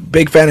 I'm a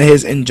big fan of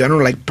his in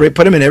general. Like,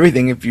 put him in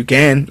everything if you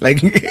can. Like,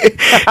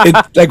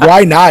 it's, like,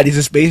 why not? He's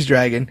a space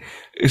dragon.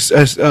 It's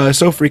so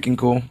freaking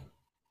cool.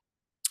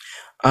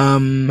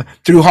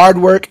 Through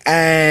hardship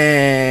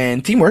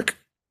and teamwork,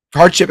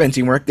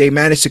 they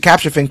managed to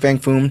capture Fin Fang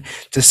Foom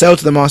to sell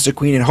to the Monster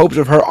Queen in hopes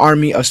of her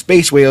army of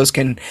space whales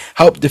can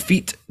help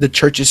defeat the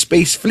Church's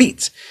space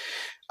fleet.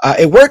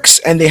 It works,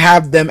 and they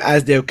have them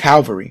as their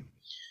cavalry.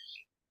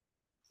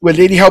 With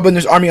Lady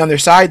Hellbender's army on their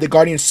side, the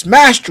Guardians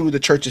smash through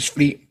the Church's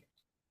fleet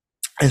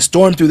and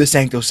storm through the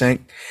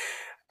Sacrosanct.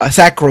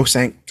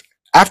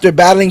 After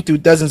battling through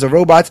dozens of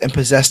robots and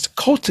possessed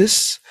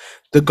cultists,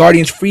 the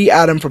Guardians free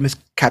Adam from his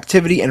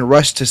captivity and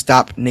rush to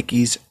stop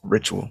Nikki's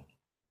ritual.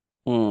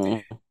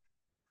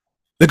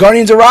 The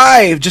Guardians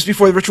arrive just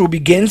before the ritual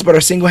begins, but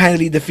are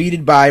single-handedly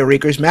defeated by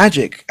Raker's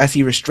magic. As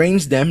he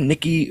restrains them,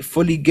 Nikki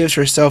fully gives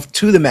herself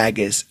to the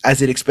Magus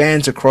as it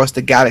expands across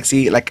the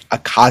galaxy like a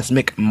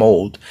cosmic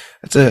mold.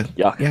 That's a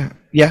Yuck.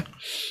 Yeah.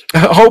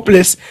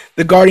 Hopeless,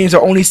 the Guardians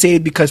are only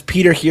saved because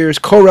Peter hears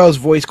Ko-Rel's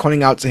voice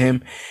calling out to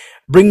him,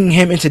 bringing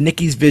him into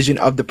Nikki's vision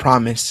of the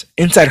promise.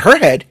 Inside her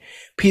head,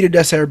 Peter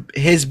does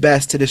his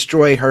best to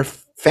destroy her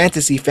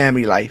fantasy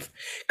family life,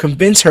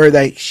 convince her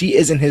that she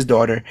isn't his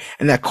daughter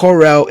and that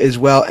Ko-Rel is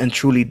well and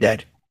truly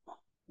dead.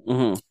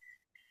 Mm-hmm.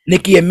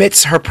 Nikki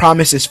admits her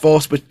promise is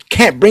false, but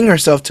can't bring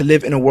herself to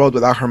live in a world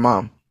without her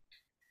mom.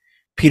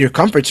 Peter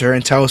comforts her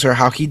and tells her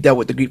how he dealt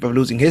with the grief of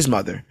losing his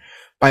mother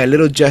by a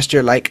little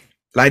gesture like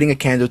lighting a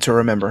candle to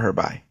remember her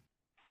by.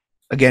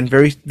 Again,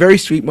 very, very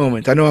sweet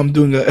moment. I know I'm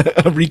doing a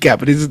recap,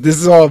 but this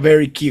is all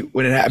very cute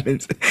when it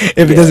happens.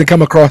 If it doesn't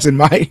come across in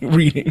my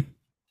reading.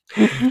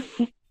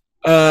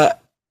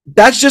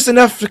 That's just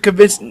enough to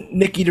convince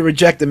Nikki to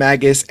reject the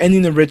Magus,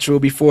 ending the ritual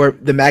before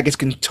the Magus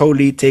can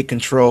totally take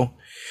control.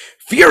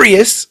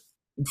 Furious,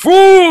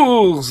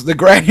 fools! The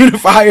Grand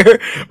Unifier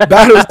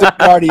battles the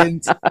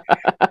Guardians.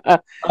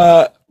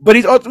 But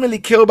he's ultimately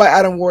killed by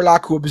Adam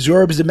Warlock, who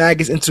absorbs the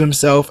Magus into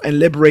himself and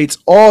liberates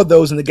all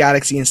those in the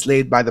galaxy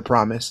enslaved by the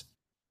promise.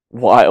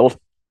 Wild.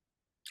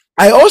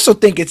 I also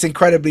think it's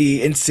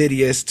incredibly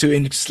insidious to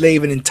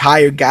enslave an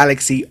entire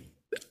galaxy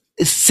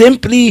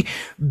simply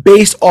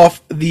based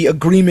off the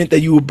agreement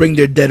that you will bring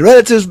their dead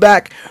relatives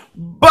back,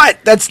 but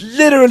that's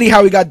literally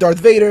how we got Darth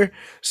Vader.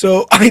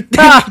 So I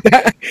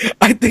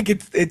think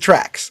it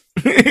tracks.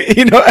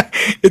 You know,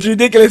 it's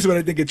ridiculous, but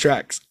I think it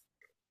tracks.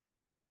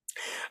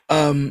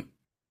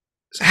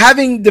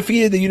 Having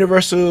defeated the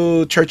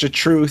Universal Church of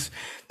Truth,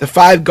 the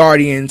 5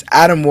 Guardians,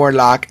 Adam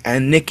Warlock,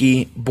 and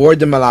Nikki board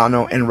the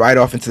Milano and ride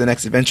off into the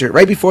next adventure.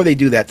 Right before they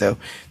do that, though,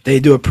 they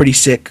do a pretty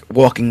sick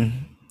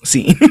walking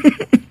scene.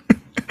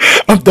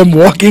 Of them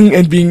walking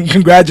and being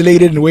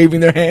congratulated and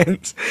waving their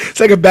hands. It's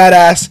like a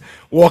badass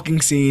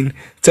walking scene.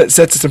 Sets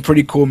to some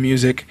pretty cool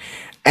music.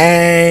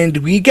 And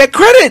we get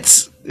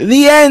credits.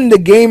 The end. The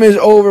game is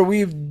over.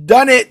 We've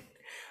done it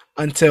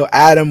until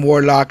Adam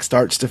Warlock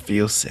starts to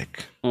feel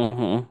sick.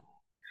 Mm-hmm.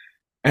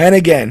 And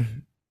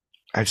again,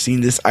 I've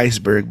seen this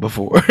iceberg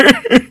before.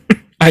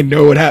 I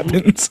know what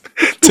happens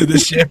to the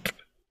ship.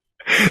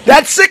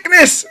 That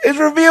sickness is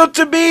revealed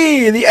to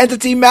be the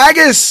entity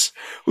Magus,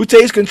 who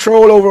takes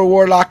control over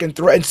Warlock and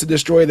threatens to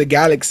destroy the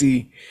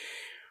galaxy.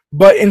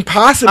 But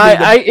impossibly,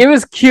 it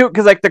was cute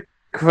because like the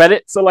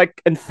credits are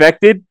like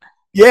infected.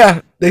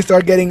 Yeah, they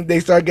start getting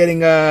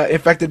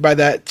infected by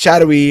that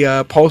shadowy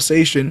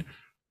pulsation.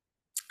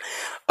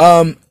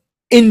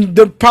 In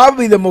the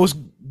probably the most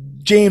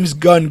James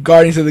Gunn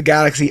Guardians of the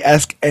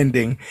Galaxy-esque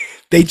ending,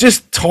 they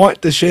just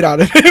taunt the shit out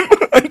of him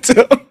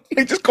until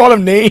they just call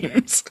him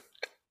names.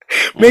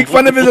 Make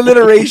fun of his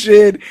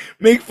alliteration,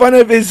 make fun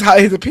of his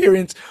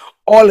appearance,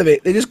 all of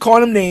it. They just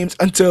call him names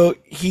until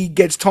he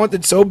gets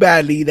taunted so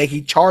badly that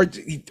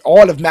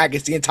all of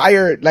Magus, the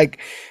entire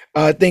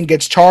thing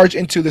gets charged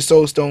into the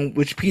Soul Stone,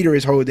 which Peter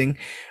is holding.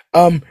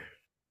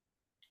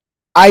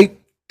 I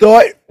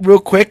thought real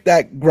quick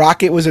that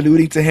Rocket was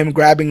alluding to him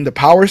grabbing the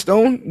Power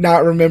Stone,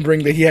 not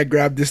remembering that he had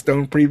grabbed this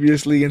stone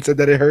previously and said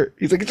that it hurt.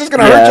 He's like, it's just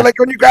gonna hurt you like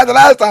when you grabbed it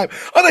last time.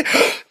 I was like,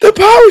 the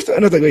Power Stone.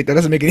 And I was like, wait, that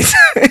doesn't make any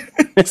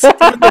sense.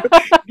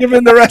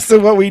 given the rest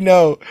of what we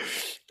know.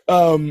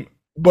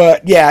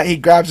 But yeah, he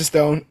grabs the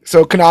stone.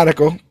 So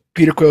canonical,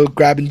 Peter Quill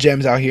grabbing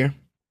gems out here.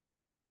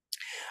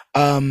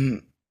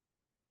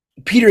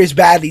 Peter is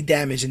badly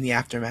damaged in the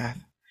aftermath.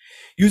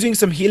 Using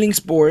some healing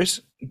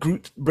spores,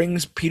 Groot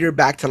brings Peter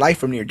back to life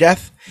from near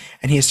death,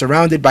 and he is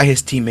surrounded by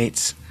his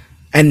teammates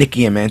and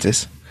Nikki and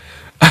Mantis.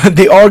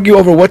 They argue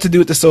over what to do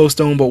with the Soul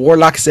Stone, but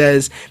Warlock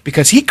says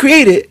because he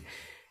created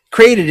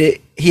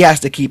it, he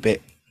has to keep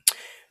it.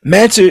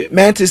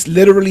 Mantis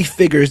literally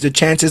figures the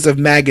chances of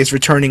Magus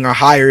returning are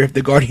higher if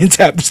the Guardians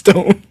have the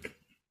stone.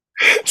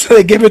 So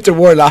they give it to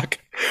Warlock,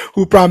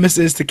 who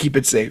promises to keep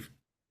it safe.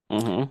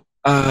 Mm-hmm.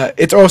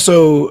 It's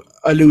also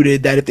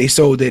alluded that if they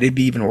sold it, it'd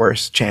be even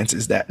worse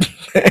chances that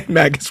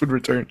Magus would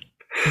return.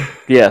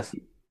 Yes.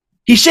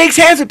 He shakes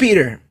hands with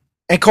Peter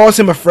and calls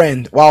him a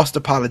friend whilst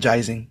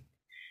apologizing.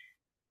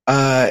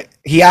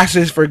 He asks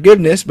his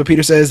forgiveness, but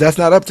Peter says that's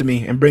not up to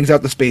me and brings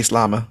out the space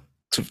llama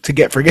to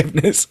get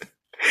forgiveness.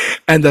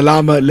 And the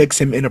llama licks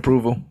him in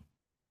approval.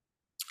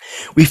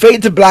 We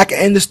fade to black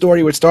and end the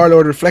story with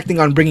Star-Lord reflecting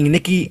on bringing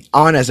Nikki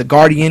on as a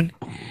guardian.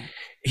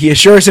 He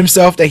assures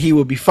himself that he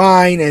will be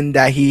fine and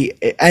that he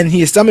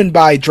is summoned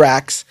by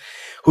Drax,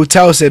 who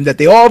tells him that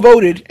they all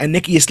voted and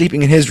Nikki is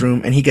sleeping in his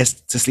room and he gets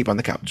to sleep on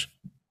the couch.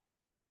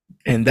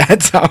 And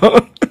that's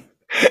how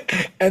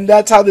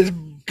this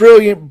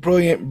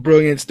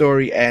brilliant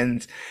story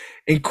ends.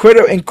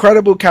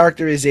 Incredible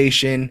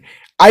characterization.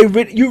 I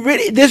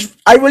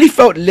really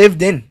felt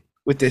lived in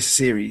with this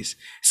series.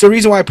 It's the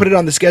reason why I put it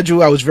on the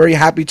schedule. I was very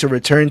happy to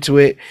return to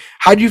it.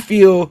 How do you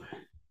feel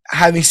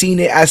having seen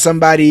it as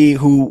somebody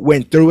who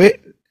went through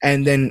it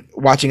and then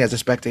watching as a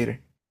spectator?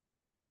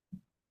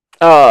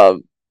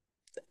 I'm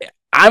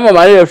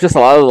reminded of just a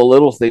lot of the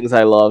little things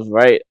I love,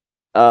 right?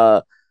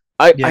 I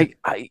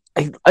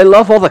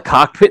love all the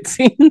cockpit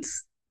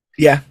scenes.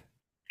 Yeah.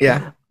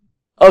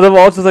 Oh, them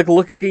all just like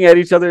looking at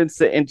each other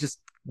and just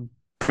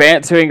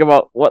bantering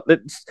about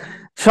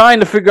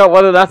trying to figure out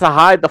whether or not to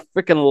hide the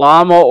freaking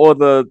llama or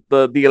the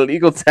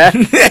illegal tech.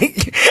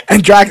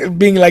 And Drax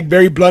being like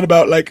very blunt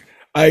about like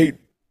I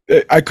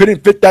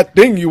couldn't fit that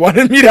thing you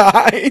wanted me to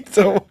hide,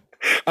 so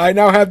I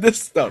now have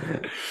this stuff.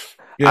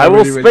 Yeah, I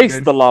will really, space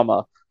really the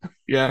llama.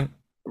 Yeah,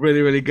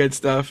 really good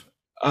stuff.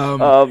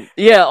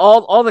 Yeah,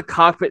 all the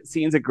cockpit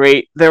scenes are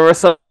great. There were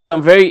some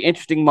very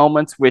interesting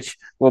moments which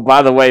will,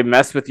 by the way,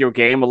 mess with your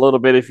game a little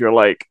bit if you're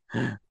like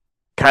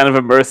kind of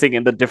immersing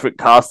in the different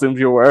costumes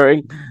you're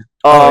wearing.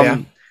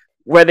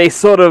 Where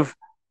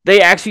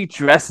they actually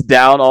dress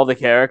down all the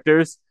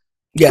characters.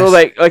 Yes. So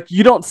like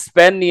you don't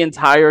spend the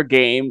entire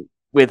game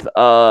with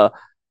Gamora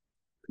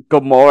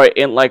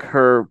in like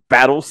her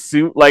battle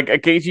suit. Like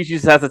occasionally she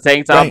just has a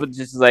tank top and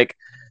just like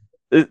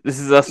this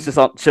is us just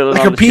chilling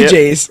like on her the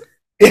PJs. Ship.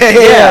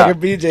 Yeah, like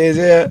her PJs.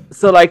 Yeah.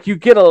 So like you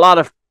get a lot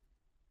of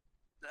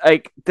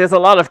there's a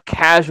lot of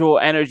casual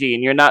energy,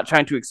 and you're not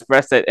trying to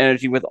express that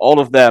energy with all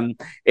of them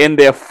in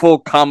their full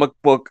comic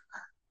book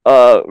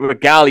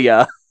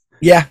regalia.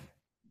 Yeah.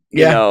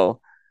 You know,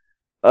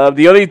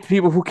 the only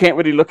people who can't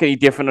really look any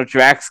different are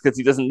Drax because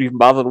he doesn't even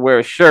bother to wear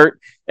a shirt,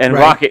 and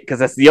Rocket because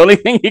that's the only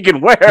thing he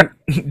can wear.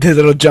 His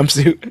little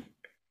jumpsuit.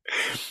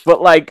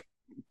 But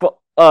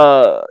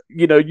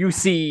you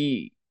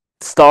see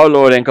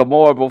Star-Lord and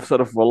Gamora both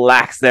sort of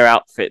relax their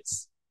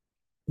outfits.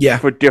 Yeah.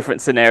 For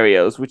different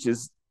scenarios, which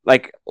is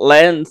like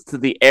lends to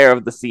the air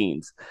of the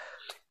scenes.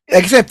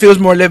 Like I said, it feels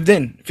more lived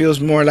in. It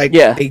feels more like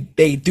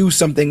they do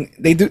something.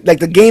 They do like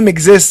the game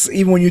exists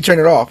even when you turn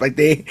it off. Like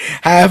they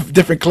have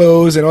different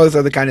clothes and all this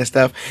other kind of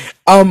stuff.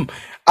 I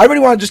really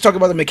want to just talk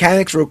about the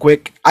mechanics real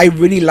quick. I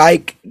really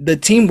like the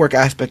teamwork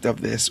aspect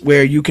of this,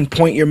 where you can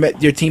point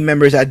your team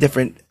members at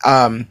different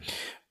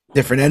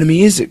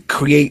enemies,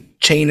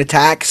 create chain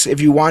attacks if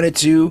you wanted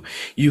to.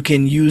 You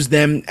can use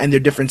them and their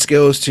different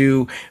skills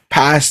to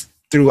pass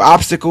through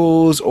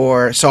obstacles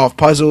or solve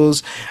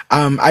puzzles.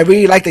 I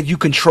really like that you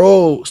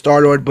control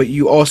Star Lord, but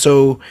you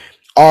also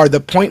are the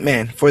point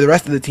man for the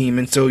rest of the team,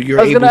 and so you're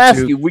I was gonna able ask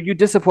to. you, were you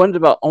disappointed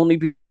about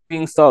only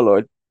being Star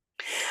Lord?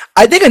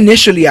 I think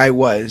initially I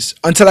was,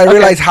 until I Okay.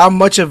 realized how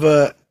much of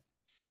a,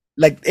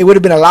 like, it would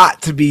have been a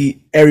lot to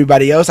be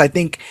everybody else. I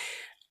think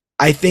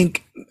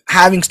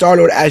having Star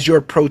Lord as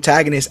your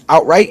protagonist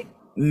outright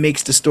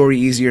makes the story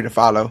easier to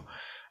follow.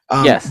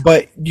 Yes.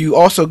 But you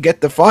also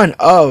get the fun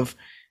of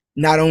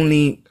not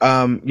only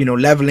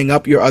leveling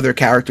up your other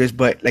characters,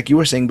 but like you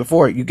were saying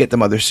before, you get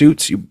them other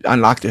suits, you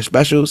unlock their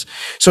specials.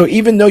 So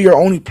even though you're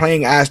only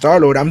playing as Star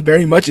Lord, I'm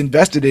very much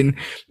invested in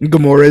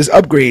Gamora's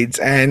upgrades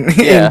and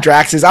in Yeah.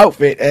 Drax's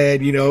outfit,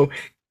 and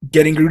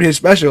getting Groot his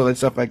special and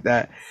stuff like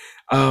that.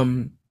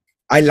 Um,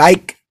 I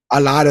like a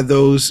lot of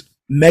those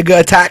mega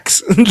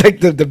attacks, like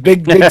the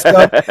big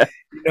stuff.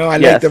 I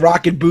like the Yes.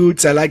 rocket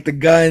boots. I like the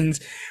guns.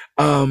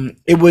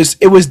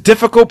 It was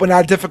difficult, but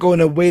not difficult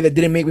in a way that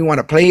didn't make me want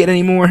to play it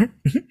anymore.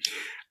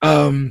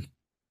 um,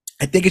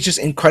 I think it's just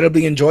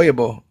incredibly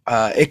enjoyable.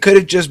 It could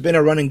have just been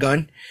a run and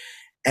gun,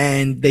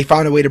 and they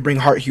found a way to bring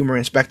heart, humor,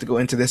 and spectacle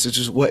into this, which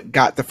is what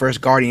got the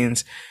first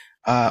Guardians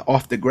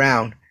off the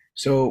ground.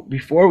 So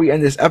before we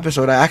end this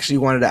episode, I actually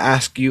wanted to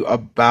ask you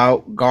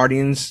about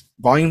Guardians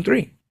Volume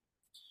 3.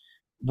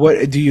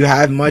 What do you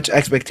have much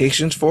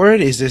expectations for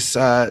it? Is this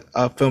a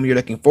film you're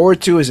looking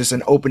forward to? Is this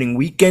an opening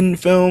weekend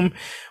film?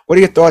 What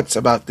are your thoughts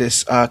about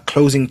this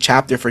closing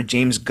chapter for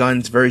James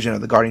Gunn's version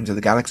of the Guardians of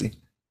the Galaxy?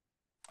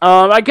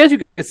 I guess you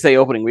could say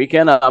opening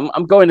weekend.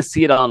 I'm going to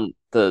see it on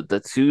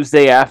the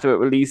Tuesday after it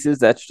releases.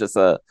 That's just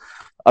a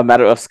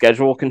matter of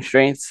schedule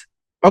constraints.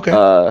 Okay,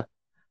 Uh,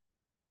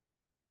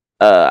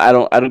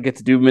 I don't get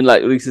to do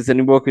midnight releases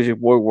anymore because your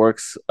boy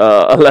works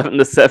 11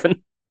 to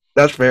 7.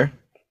 that's fair.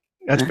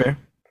 That's fair.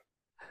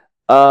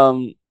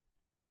 Um,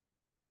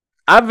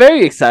 I'm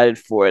very excited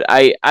for it.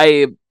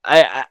 I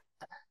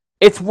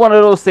it's one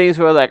of those things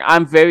where like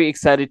I'm very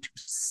excited to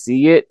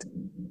see it.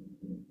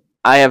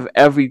 I have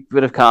every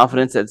bit of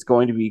confidence that it's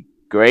going to be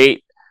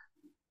great.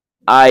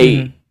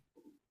 I Hmm.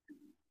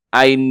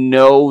 I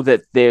know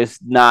that there's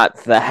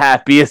not the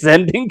happiest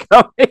ending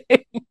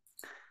coming.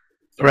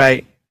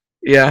 Right.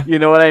 Yeah. You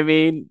know what I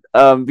mean?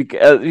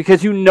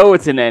 Because you know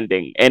it's an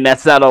ending, and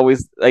that's not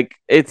always like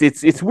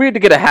it's weird to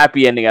get a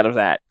happy ending out of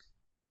that.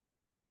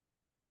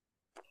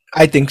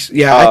 I think.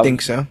 Yeah, I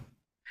think Um, so.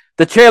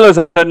 the trailers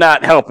are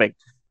not helping.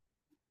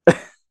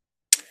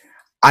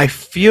 I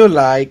feel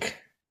like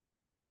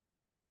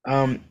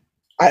um,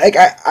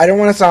 I don't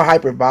want to sound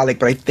hyperbolic,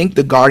 but I think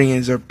the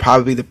Guardians are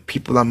probably the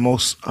people I'm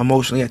most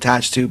emotionally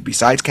attached to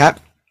besides Cap.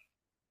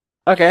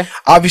 Okay.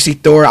 Obviously,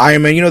 Thor,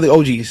 Iron Man, the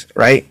OGs,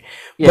 right?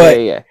 Yeah, yeah, But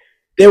yeah.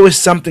 there was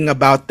something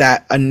about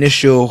that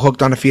initial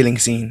hooked on a feeling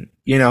scene.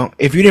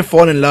 If you didn't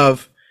fall in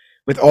love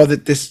with all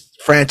that this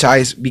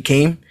franchise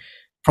became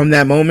from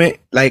that moment,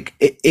 like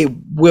it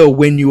will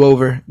win you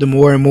over the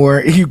more and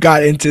more you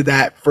got into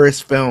that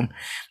first film.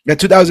 That I'm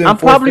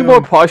 2004 probably more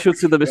film. partial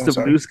to the Oh, Mr.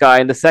 sorry. Blue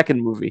Sky in the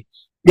second movie.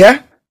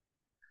 Yeah,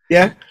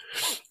 yeah.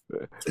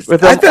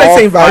 With I them feel that all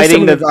same vibe, fighting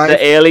similar the vibe.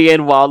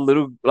 alien while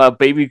little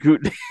baby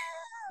Groot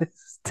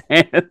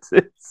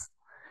dances.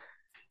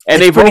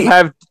 And It's pretty.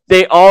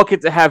 they all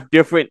get to have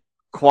different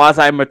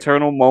quasi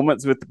maternal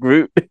moments with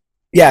Groot.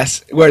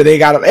 Yes, where they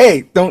got,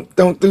 hey, don't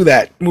do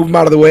that. Move them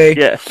out of the way.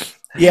 Yeah.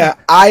 Yeah,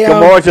 I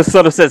Gamora just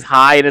sort of says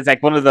hi, and it's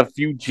like one of the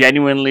few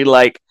genuinely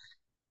like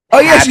Oh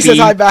yeah, she says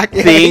hi happy back.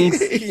 Yeah, things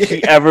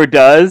she ever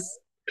does.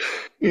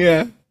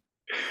 yeah.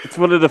 It's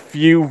one of the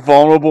few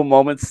vulnerable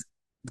moments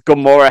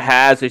Gamora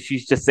has where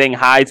she's just saying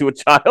hi to a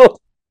child.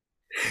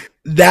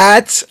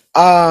 That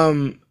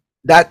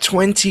that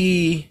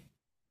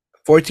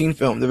 2014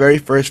 film, the very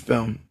first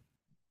film,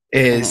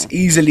 is Mhm.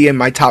 easily in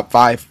my top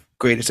five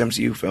greatest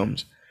MCU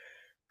films.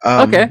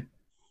 Okay. Um,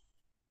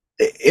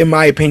 in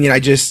my opinion, I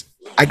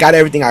got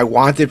everything I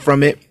wanted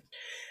from it.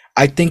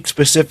 I think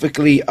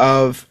specifically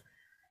of,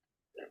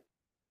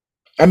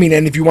 I mean,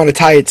 and if you want to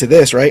tie it to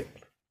this, right,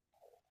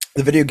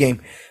 the video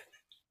game,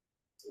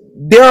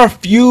 there are a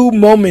few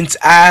moments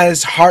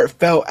as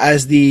heartfelt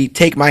as the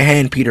 "Take My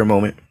Hand, Peter"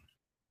 moment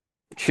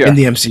in Sure.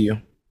 the MCU.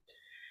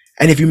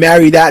 And if you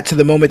marry that to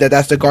the moment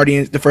that's the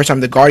Guardians, the first time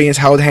the Guardians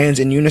held hands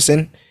in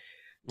unison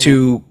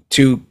Mhm.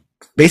 to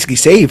basically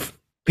save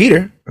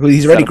Peter, who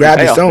he's Set already up and grabbed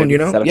the pay off, stone,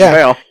 baby. Set up and Yeah,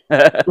 pay off.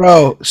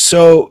 bro,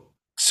 so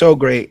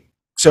great,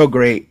 so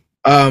great.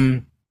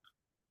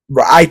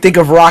 I think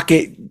of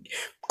Rocket,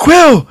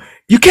 Quill.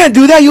 You can't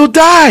do that. You'll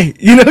die.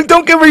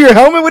 Don't give her your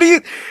helmet. What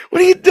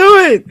are you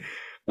doing?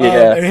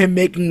 Yeah. And him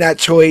making that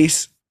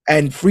choice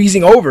and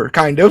freezing over,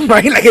 kind of,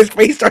 right? Like his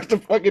face starts to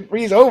fucking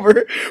freeze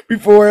over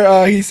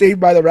before he's saved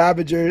by the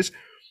Ravagers.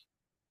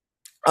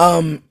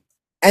 Um,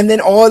 and then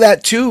all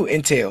that too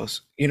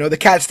entails, the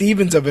Cat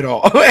Stevens of it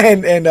all,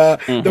 and the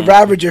Hmm.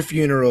 Ravager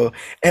funeral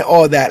and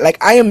all that.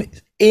 Like I am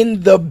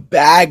in the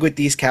bag with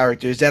these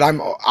characters that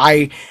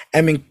I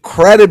am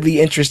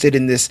incredibly interested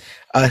in this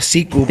I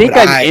sequel, but think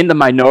I'm in the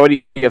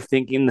minority of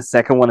thinking the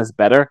second one is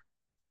better.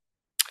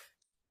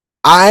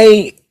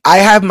 I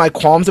have my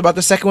qualms about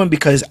the second one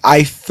because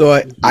I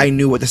thought Mhm. I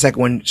knew what the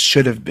second one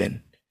should have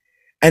been.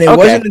 And it Okay.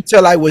 wasn't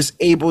until I was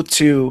able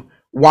to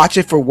watch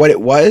it for what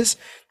it was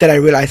that I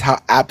realized how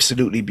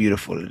absolutely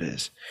beautiful it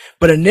is.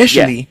 But Yeah.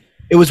 initially,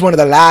 it was one of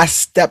the last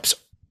steps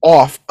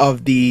off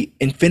of the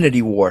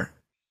Infinity War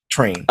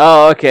train.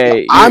 Oh, So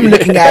okay. I'm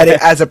looking at it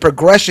as a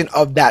progression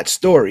of that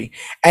story,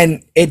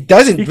 and it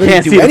doesn't You really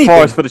can't do see the forest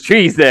anything. for the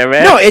trees there,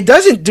 man. No, it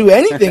doesn't do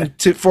anything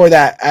to for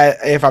that.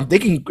 If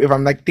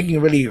I'm like thinking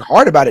really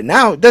hard about it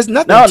now, it does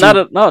nothing No,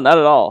 not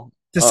at all.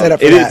 to set up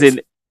for It is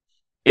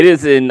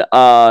that. in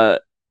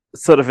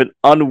sort of an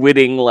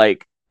unwitting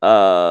like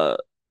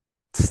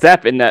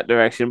step in that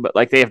direction, but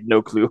like they have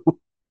no clue.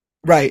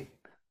 Right.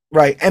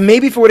 Right. And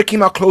maybe if it would have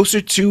came out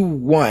closer to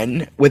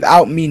one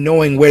without me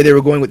knowing where they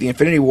were going with the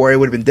Infinity War, it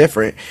would have been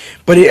different.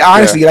 But it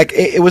honestly, Sure. like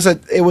it was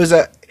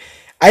a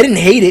I didn't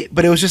hate it,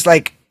 but it was just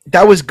like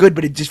that was good,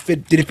 but it just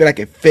didn't feel like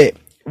it fit.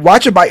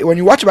 Watch it by when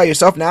you watch it by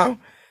yourself now,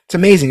 it's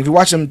amazing. If you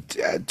watch them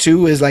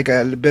two is like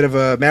a bit of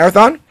a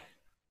marathon,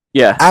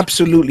 Yeah.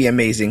 absolutely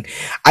amazing.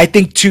 I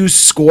think two's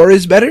score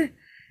is better.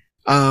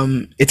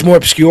 It's more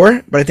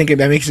obscure, but I think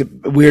that makes it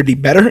weirdly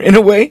better in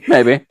a way.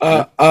 Maybe.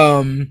 Uh,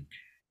 um,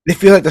 they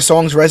feel like the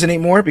songs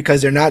resonate more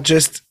because they're not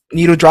just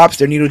needle drops;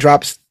 they're needle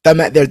drops.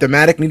 They're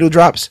thematic needle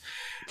drops.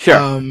 Sure.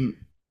 Um,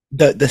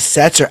 the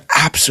sets are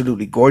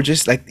absolutely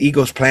gorgeous, like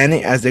Ego's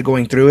planet as they're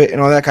going through it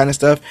and all that kind of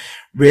stuff.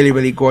 Really,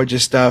 really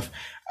gorgeous stuff.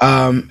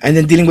 And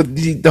then dealing with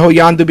the whole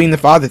Yondu being the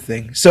father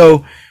thing.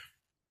 So,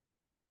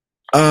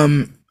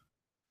 um,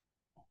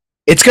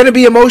 it's gonna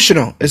be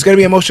emotional. It's gonna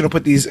be emotional to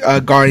put these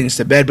Guardians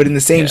to bed. But in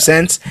the same Yeah.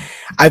 sense,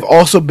 I've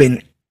also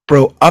been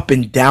up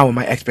and down with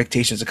my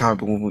expectations of comic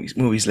book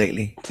movies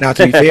lately. Now,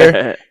 to be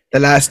fair, the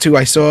last two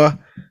I saw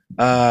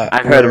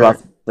I've heard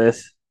about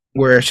this.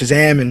 were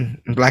Shazam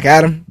and Black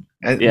Adam.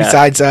 And Yeah.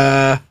 besides,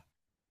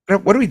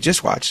 what did we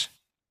just watch?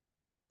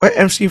 What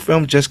MCU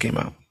film just came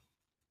out?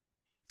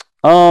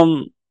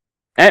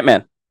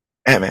 Ant-Man.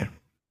 Ant-Man.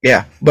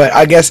 Yeah, but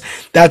I guess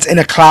that's in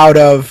a cloud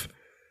of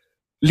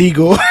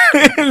legal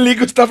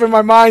legal stuff in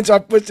my mind, so I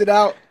pushed it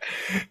out.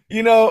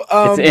 You know,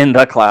 It's in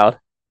the cloud.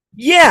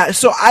 yeah.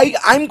 So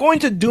I'm going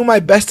to do my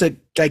best to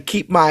like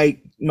keep my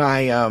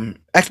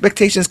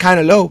expectations kind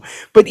of low.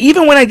 But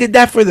even when I did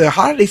that for the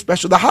holiday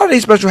special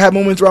had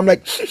moments where I'm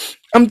like,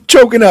 I'm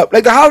choking up.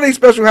 Like the holiday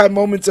special had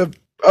moments of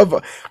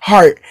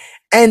heart,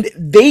 and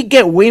they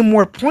get way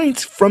more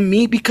points from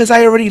me because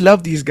I already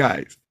love these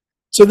guys,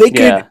 so they could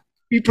Yeah.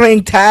 be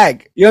playing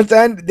tag. You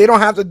understand? They don't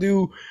have to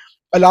do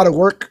a lot of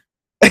work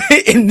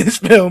in this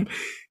film.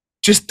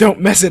 Just don't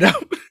mess it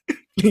up,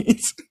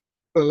 please.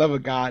 For the love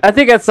of God. I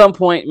think at some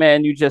point,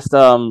 man, you just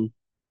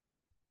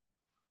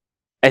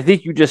I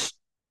think you just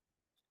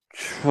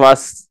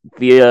trust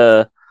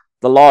the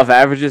law of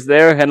averages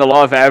there, and the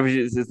law of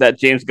averages is that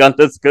James Gunn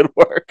does good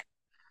work.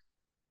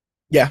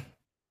 Yeah.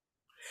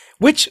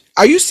 Which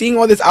are you seeing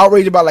all this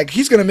outrage about? Like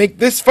he's gonna make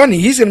this funny,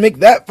 he's gonna make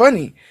that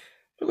funny.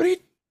 What do you?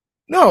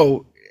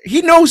 No,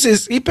 he knows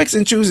his. He picks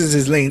and chooses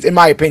his lanes. In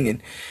my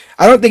opinion,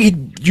 I don't think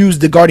he'd use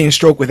the Guardian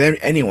stroke with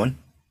anyone.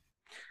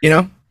 You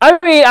know? I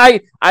mean,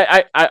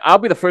 I'll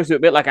be the first to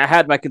admit, like, I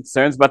had my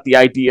concerns about the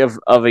idea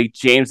of a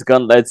James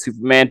Gunn led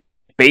Superman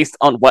based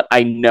on what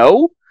I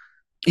know,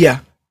 Yeah.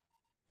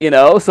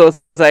 So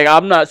it's like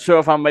I'm not sure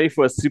if I'm ready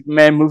for a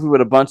Superman movie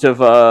with a bunch of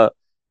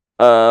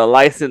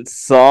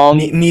licensed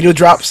songs. Needle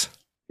drops.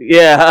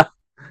 Yeah.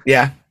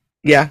 Yeah.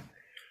 Yeah.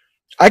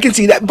 I can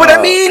see that, but I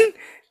Uh, mean,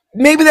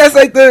 maybe that's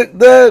like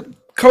the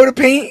coat of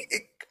paint.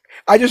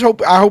 I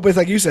hope it's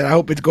like you said. I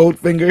hope it's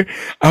Goldfinger.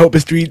 I hope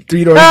it's three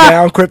doors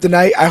down,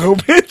 Kryptonite. I hope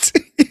it's.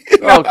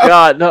 Oh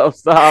God, no!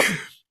 Stop.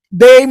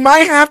 They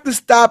might have to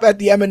stop at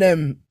the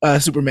Eminem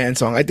Superman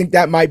song. I think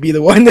that might be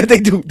the one that they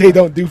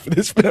don't do for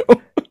this film.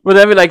 But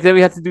then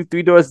we have to do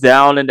Three Doors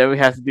Down, and then we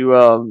have to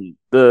do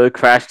the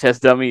Crash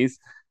Test Dummies,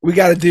 We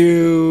gotta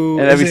do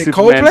and is every it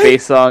Superman Coldplay?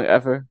 bass song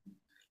ever.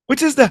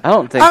 Which is the I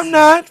don't think. I'm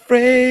not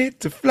afraid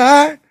to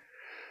fly.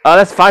 Oh,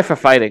 that's Five for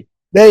Fighting.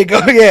 There you go.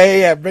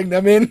 Yeah. Bring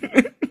them in.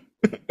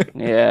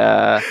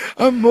 Yeah.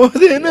 I'm more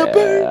than a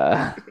bird.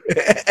 Yeah.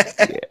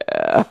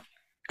 Yeah.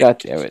 God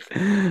damn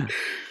it.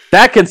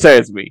 That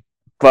concerns me.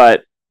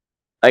 But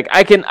like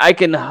I can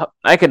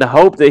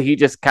hope that he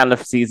just kind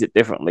of sees it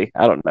differently.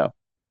 I don't know.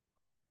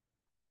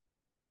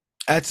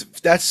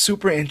 That's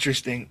super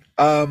interesting.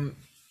 The I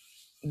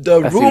see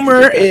what you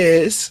rumor did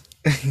there. is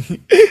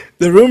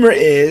the rumor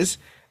is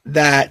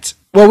that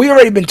well, we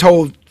already been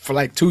told for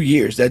like 2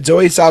 years that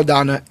Zoe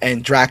Saldana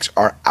and Drax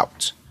are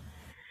out.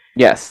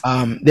 Yes.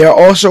 There are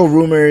also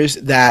rumors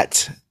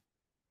that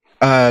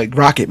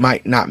Rocket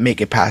might not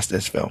make it past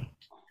this film.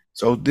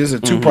 So this is a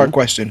two-part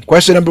question.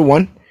 Question number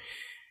one: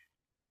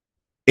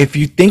 if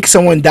you think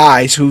someone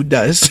dies, who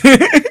does?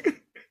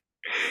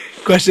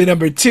 Question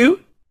number two: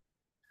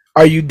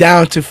 are you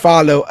down to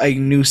follow a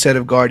new set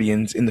of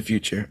Guardians in the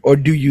future, or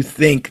do you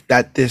think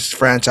that this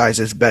franchise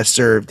is best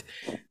served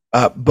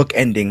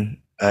bookending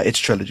its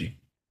trilogy?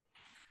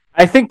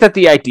 I think that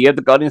the idea of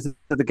the Guardians of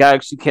the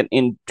Galaxy can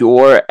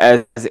endure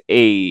as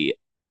a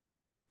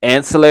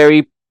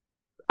ancillary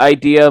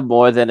idea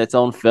more than its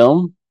own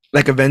film.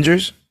 Like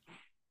Avengers?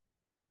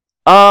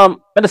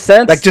 In a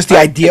sense, like just the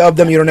idea of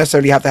them. You don't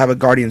necessarily have to have a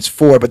Guardians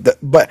 4,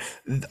 but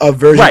a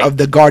version of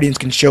the Guardians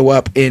can show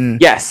up in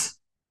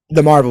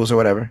the Marvels or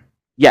whatever.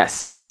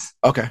 Yes.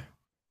 Okay.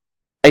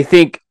 I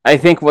think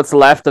what's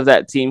left of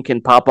that team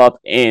can pop up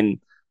in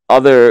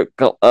other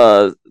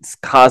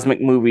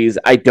cosmic movies.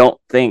 I don't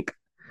think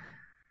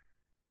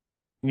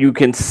you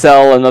can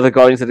sell another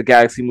Guardians of the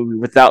Galaxy movie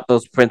without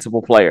those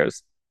principal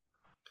players.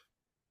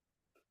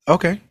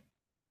 Okay.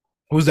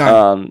 Who's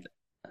that?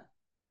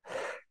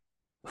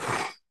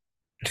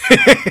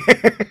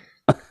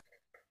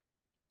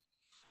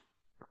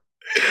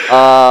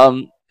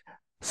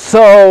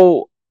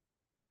 So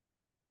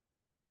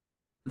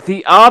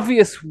the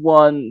obvious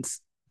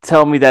ones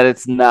tell me that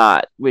it's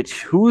not.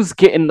 Which who's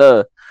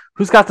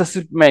got the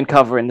Superman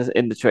cover in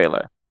the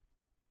trailer?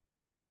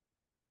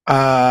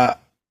 I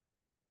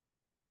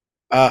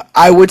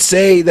would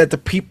say that the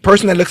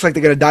person that looks like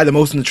they're gonna die the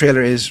most in the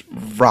trailer is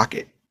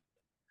Rocket,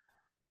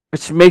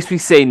 which makes me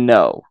say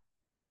no.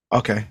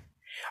 Okay.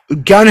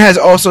 Gunn has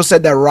also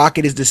said that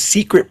Rocket is the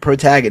secret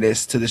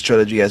protagonist to this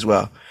trilogy as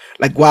well.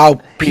 Like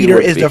while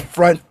Peter is the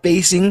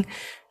front-facing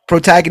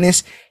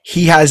protagonist,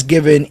 he has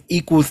given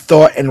equal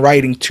thought and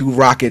writing to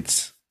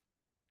Rocket's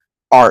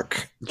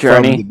arc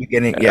journey from the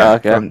beginning. Yeah,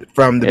 okay.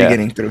 from the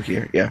beginning through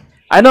here. Yeah,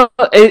 I know.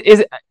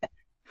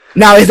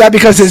 Now is that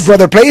because his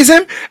brother plays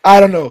him? I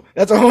don't know.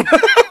 That's a whole.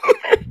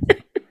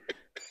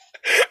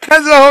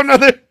 That's a whole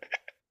nother.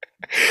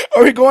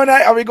 Are we going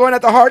at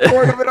the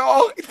hardcore of it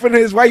all? He's putting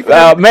his wife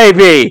in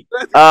maybe.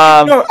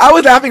 No, I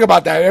was laughing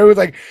about that. It was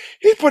like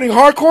he's putting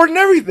hardcore in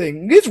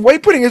everything. He's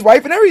putting his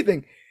wife in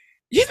everything.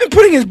 He's been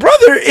putting his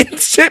brother in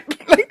shit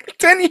like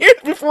 10 years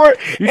before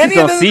any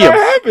of this ever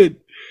happened.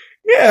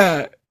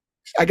 Yeah.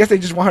 I guess they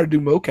just want her to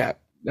do mocap.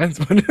 That's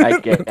what it is. I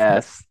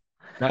guess.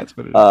 That's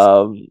what it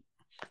is.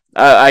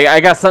 I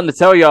got something to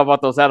tell y'all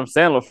about those Adam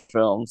Sandler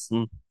films.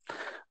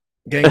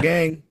 Gang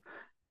gang.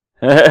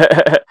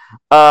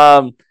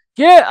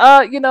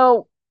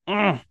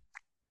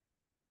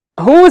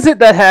 Who is it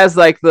that has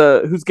like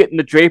who's getting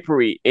the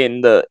drapery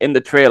in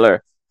the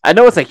trailer? I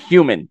know it's a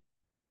human.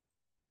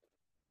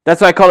 That's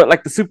why I call it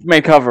like the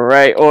Superman cover,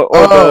 right?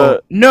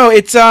 No,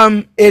 it's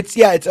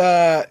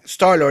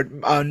Star-Lord.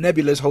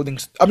 Nebula's holding.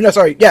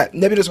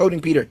 Nebula's holding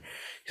Peter.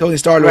 He's holding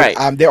Star-Lord.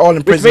 Right. They're all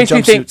in prison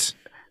jumpsuits.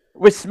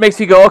 Which makes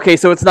me go, okay,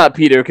 so it's not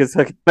Peter, because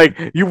like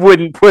you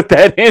wouldn't put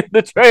that in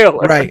the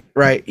trailer.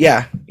 Right.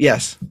 Yeah.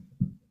 Yes.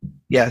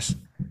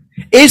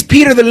 Is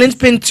Peter the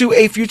linchpin to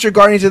a future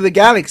Guardians of the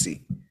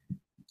Galaxy?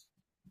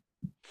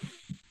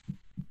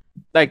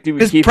 Like, do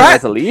we keep him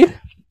as a lead?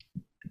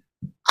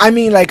 I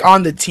mean, like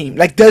on the team.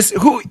 Like, is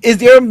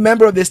there a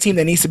member of this team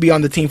that needs to be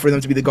on the team for them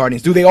to be the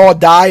Guardians? Do they all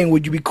die? And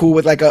would you be cool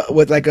with like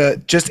a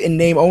just in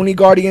name only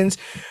Guardians?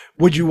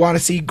 Would you want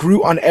to see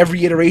Groot on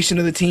every iteration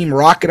of the team?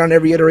 Rocket on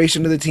every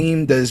iteration of the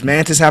team? Does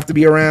Mantis have to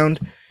be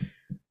around?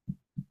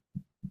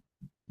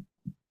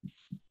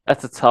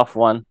 That's a tough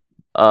one.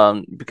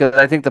 Because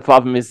I think the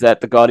problem is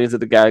that the Guardians of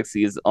the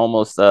Galaxy is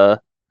almost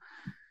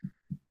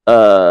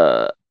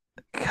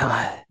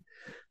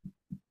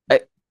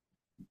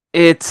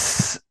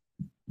it's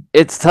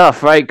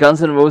tough, right?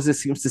 Guns N'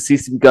 Roses seems to see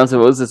some Guns N'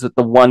 Roses with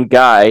the one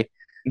guy.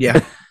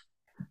 Yeah.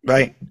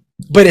 Right.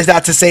 But is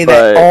that to say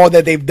that all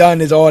that they've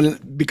done is all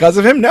because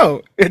of him?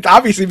 No. It's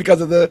obviously because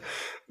of the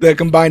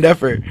combined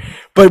effort.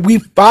 But we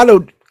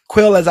followed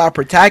Quill as our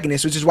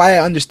protagonist, which is why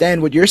I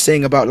understand what you're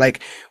saying about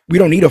like we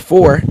don't need a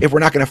 4 if we're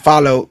not going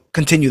to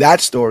continue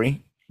that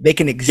story. They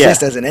can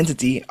exist as an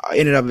entity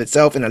in and of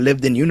itself in a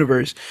lived-in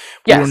universe.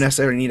 We don't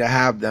necessarily need to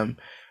have them.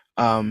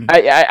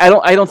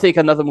 I don't think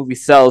another movie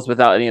sells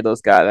without any of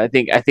those guys. I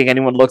think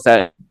anyone looks at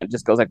it and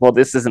just goes like, well,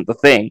 this isn't the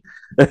thing.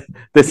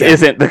 This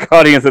isn't the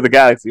Guardians of the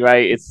Galaxy,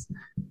 right? It's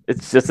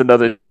just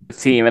another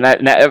team, and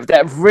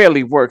that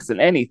rarely works in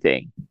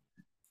anything.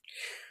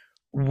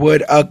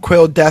 Would a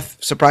Quill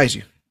death surprise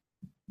you?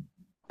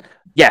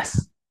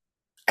 Yes.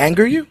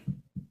 Anger you?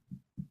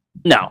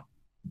 No.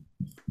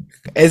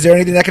 Is there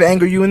anything that could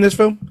anger you in this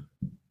film?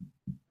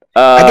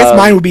 I guess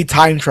mine would be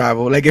time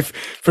travel. Like if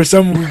for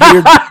some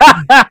weird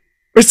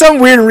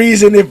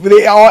reason, if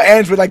they all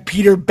ends with like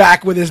Peter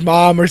back with his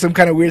mom or some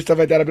kind of weird stuff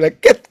like that, I'd be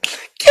like, get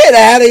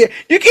out of here!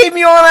 You gave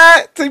me all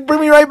that to bring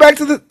me right back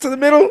to the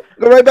middle.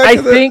 Go right back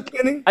to the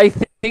beginning. I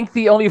think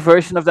the only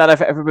version of that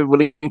I've ever been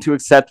willing to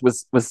accept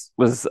was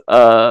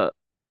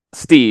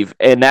Steve,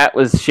 and that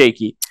was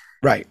shaky.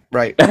 Right.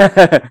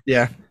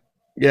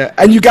 Yeah,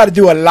 and you got to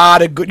do a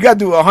lot of good. You got to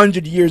do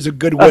 100 years of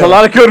goodwill. That's a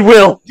lot of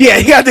goodwill. Yeah,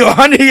 you got to do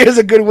 100 years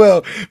of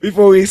goodwill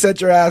before we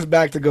set your ass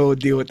back to go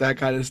deal with that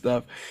kind of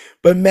stuff.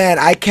 But man,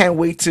 I can't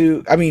wait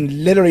to. I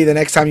mean, literally, the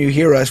next time you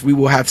hear us, we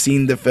will have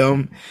seen the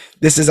film.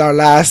 This is our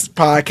last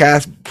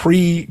podcast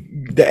pre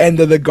the end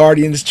of the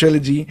Guardians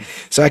trilogy,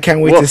 so I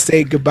can't wait to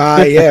say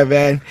goodbye. Yeah,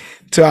 man,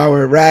 to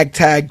our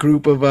ragtag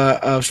group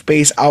of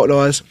space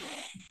outlaws,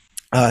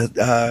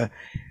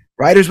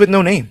 riders with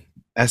no name,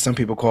 as some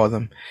people call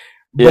them.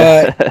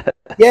 But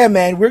yeah,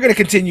 man, we're going to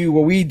continue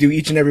what we do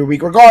each and every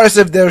week, regardless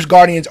if there's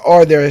Guardians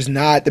or there is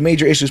not. The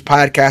Major Issues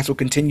podcast will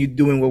continue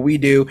doing what we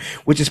do,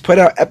 which is put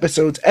out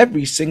episodes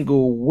every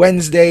single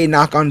Wednesday.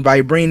 Knock on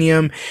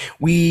Vibranium.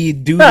 We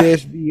do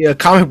this via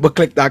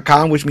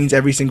comicbookclick.com, which means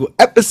every single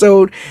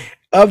episode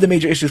of the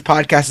Major Issues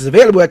podcast is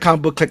available at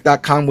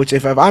comicbookclick.com, which,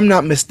 if I'm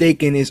not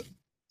mistaken, is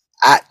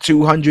at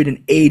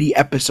 280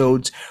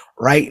 episodes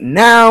right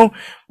now,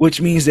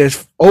 which means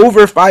there's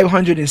over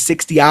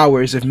 560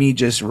 hours of me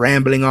just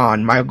rambling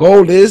on. My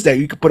goal is that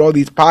you can put all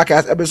these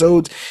podcast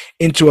episodes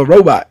into a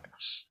robot.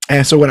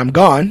 And so when I'm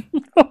gone,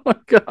 oh my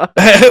God.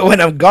 when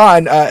I'm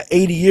gone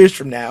 80 years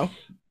from now,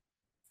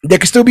 there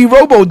could still be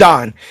Robo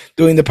Don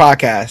doing the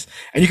podcast.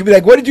 And you could be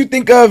like, what did you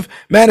think of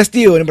Man of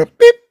Steel? And I'm like,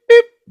 beep,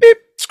 beep, beep,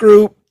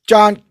 screw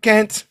John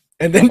Kent.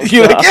 And then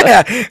you're like,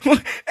 yeah,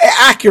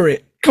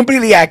 accurate,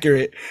 completely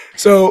accurate.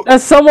 So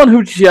as someone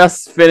who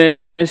just finished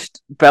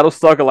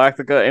Battlestar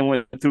Galactica and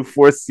went through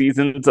 4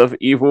 seasons of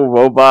evil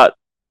robot,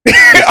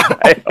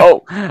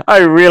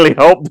 I really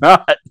hope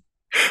not.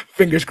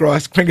 Fingers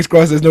crossed. Fingers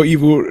crossed there's no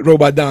evil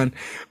robot Don.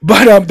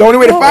 But the only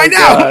way to find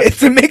out is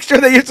to make sure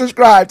that you're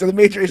subscribed to the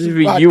Major Issues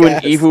podcast. You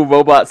and evil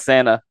robot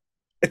Santa.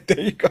 There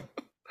you go.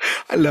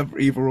 I love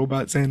evil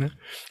robot Santa.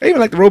 I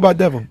even like the robot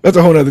devil. That's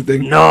a whole other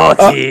thing.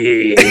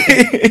 Naughty.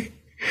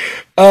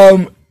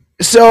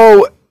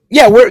 So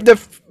yeah, the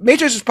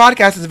Major Issues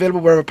podcast is available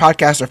wherever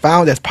podcasts are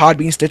found. That's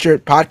Podbean, Stitcher,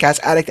 Podcast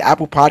Addict,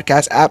 Apple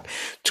Podcast app,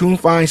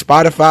 TuneFind,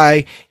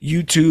 Spotify,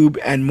 YouTube,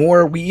 and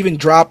more. We even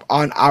drop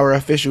on our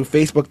official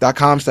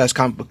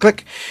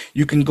Facebook.com/comicbookclick.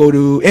 You can go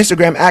to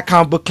Instagram at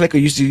comicbookclick, or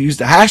use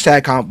the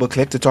hashtag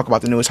comicbookclick to talk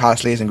about the newest,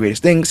 hottest, latest, and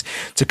greatest things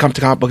to come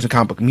to comic books and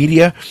comic book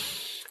media.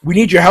 We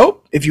need your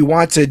help. If you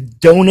want to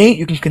donate,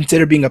 you can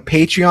consider being a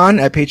Patreon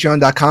at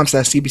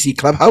patreon.com/CBC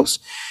Clubhouse.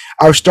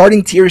 Our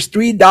starting tier is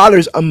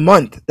 $3 a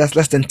month. That's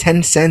less than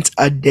 10 cents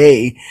a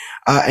day.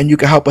 And you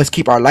can help us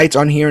keep our lights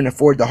on here and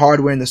afford the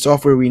hardware and the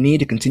software we need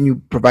to continue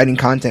providing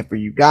content for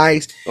you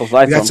guys. Those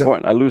lights are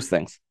important. I lose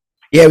things.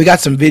 Yeah, we got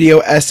some video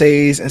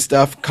essays and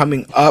stuff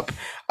coming up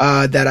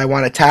that I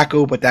want to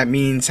tackle, but that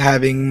means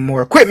having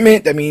more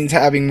equipment. That means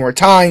having more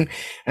time.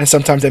 And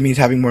sometimes that means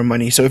having more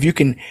money. So if you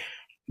can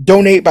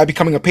donate by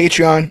becoming a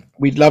Patreon,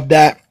 we'd love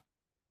that.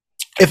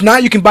 If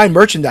not, you can buy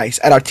merchandise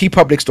at our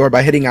TeePublic store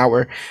by hitting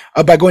by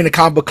going to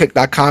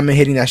comicbookclick.com and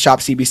hitting that Shop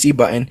CBC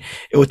button.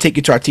 It will take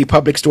you to our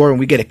TeePublic store, and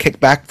we get a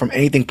kickback from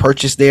anything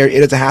purchased there.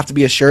 It doesn't have to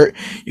be a shirt.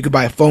 You can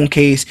buy a phone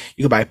case.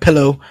 You can buy a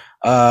pillow.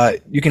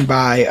 You can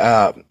buy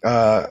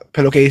a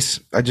pillowcase.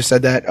 I just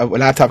said that, a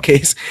laptop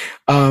case.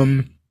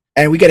 And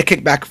we get a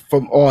kickback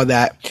from all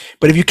that.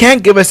 But if you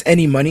can't give us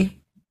any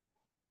money,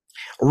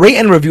 rate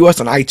and review us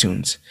on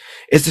iTunes.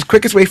 It's the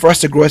quickest way for us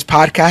to grow as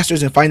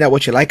podcasters and find out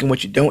what you like and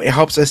what you don't. It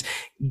helps us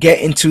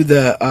get into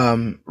the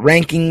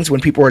rankings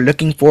when people are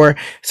looking for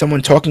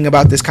someone talking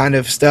about this kind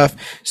of stuff.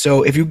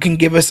 So if you can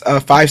give us a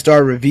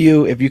 5-star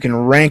review, if you can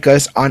rank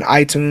us on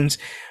iTunes,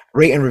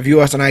 rate and review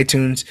us on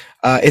iTunes,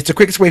 it's the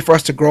quickest way for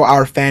us to grow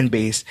our fan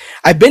base.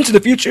 I've been to the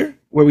future,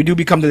 where we do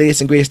become the latest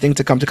and greatest thing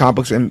to come to comic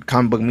books and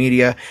comic book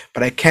media,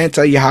 but I can't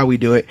tell you how we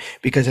do it,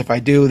 because if I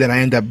do, then I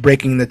end up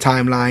breaking the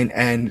timeline,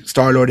 and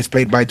Star-Lord is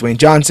played by Dwayne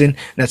Johnson, and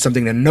that's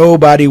something that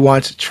nobody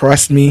wants.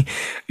 Trust me.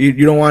 You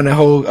don't want a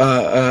whole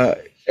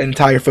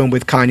entire film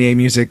with Kanye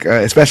music,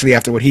 especially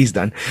after what he's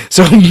done.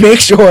 So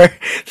make sure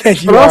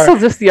that you But also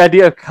just the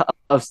idea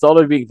of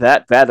Star-Lord being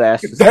that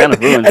badass just kind of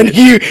ruined and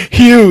it.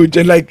 Huge,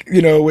 and like,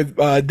 with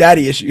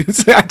daddy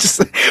issues. I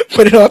just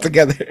put it all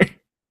together.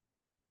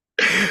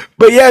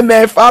 But yeah,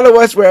 man,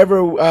 follow us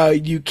wherever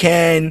you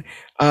can.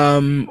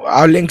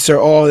 Our links are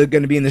all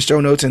going to be in the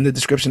show notes and the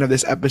description of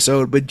this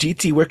episode. But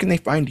GT, where can they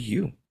find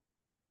you?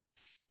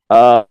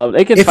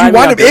 They can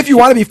if you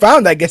want to be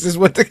found, I guess is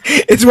what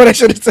I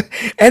should have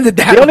ended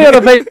that. The only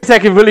other place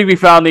that can really be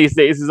found these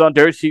days is on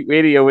Dirt Sheet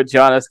Radio with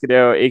John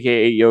Escudero,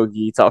 aka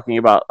Yogi, talking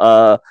about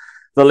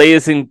the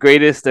latest and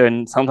greatest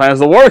and sometimes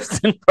the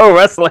worst in pro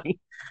wrestling.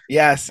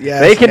 Yes.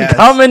 They can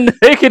come in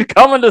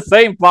the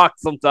same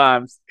box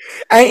sometimes.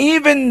 And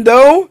even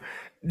though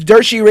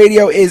Dirt Sheet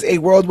Radio is a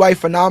worldwide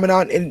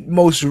phenomenon, and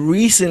most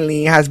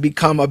recently has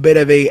become a bit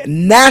of a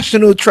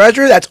national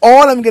treasure. That's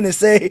all I'm gonna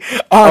say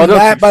on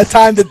that. By the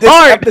time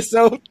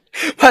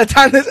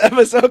this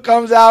episode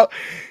comes out,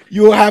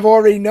 you will have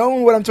already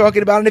known what I'm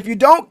talking about. And if you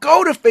don't,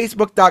 go to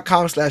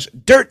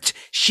facebook.com/Dirt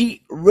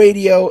Sheet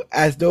Radio,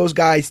 as those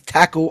guys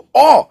tackle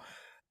all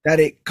that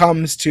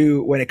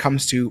when it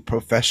comes to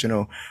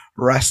professional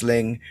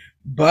wrestling.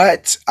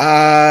 But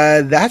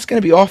that's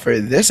going to be all for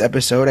this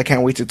episode. I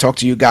can't wait to talk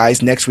to you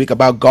guys next week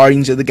about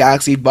Guardians of the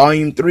Galaxy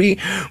Volume 3.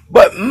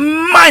 But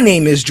my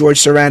name is George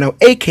Serrano,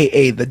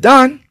 a.k.a. The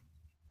Don.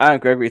 I'm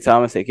Gregory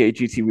Thomas, a.k.a.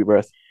 GT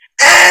Rebirth.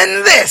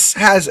 And this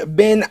has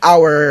been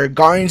our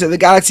Guardians of the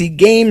Galaxy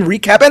game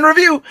recap and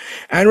review.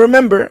 And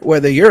remember,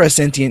 whether you're a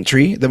sentient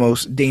tree, the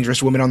most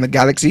dangerous woman on the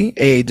galaxy,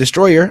 a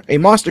destroyer, a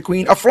monster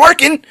queen, a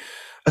flarkin,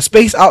 a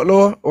space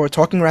outlaw, or a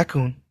talking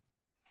raccoon,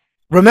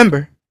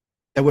 remember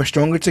that we're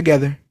stronger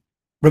together.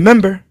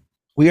 Remember,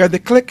 we are the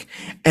Click.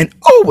 And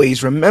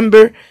always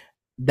remember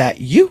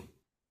that you,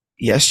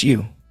 yes,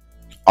 you,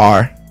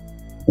 are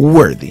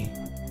worthy.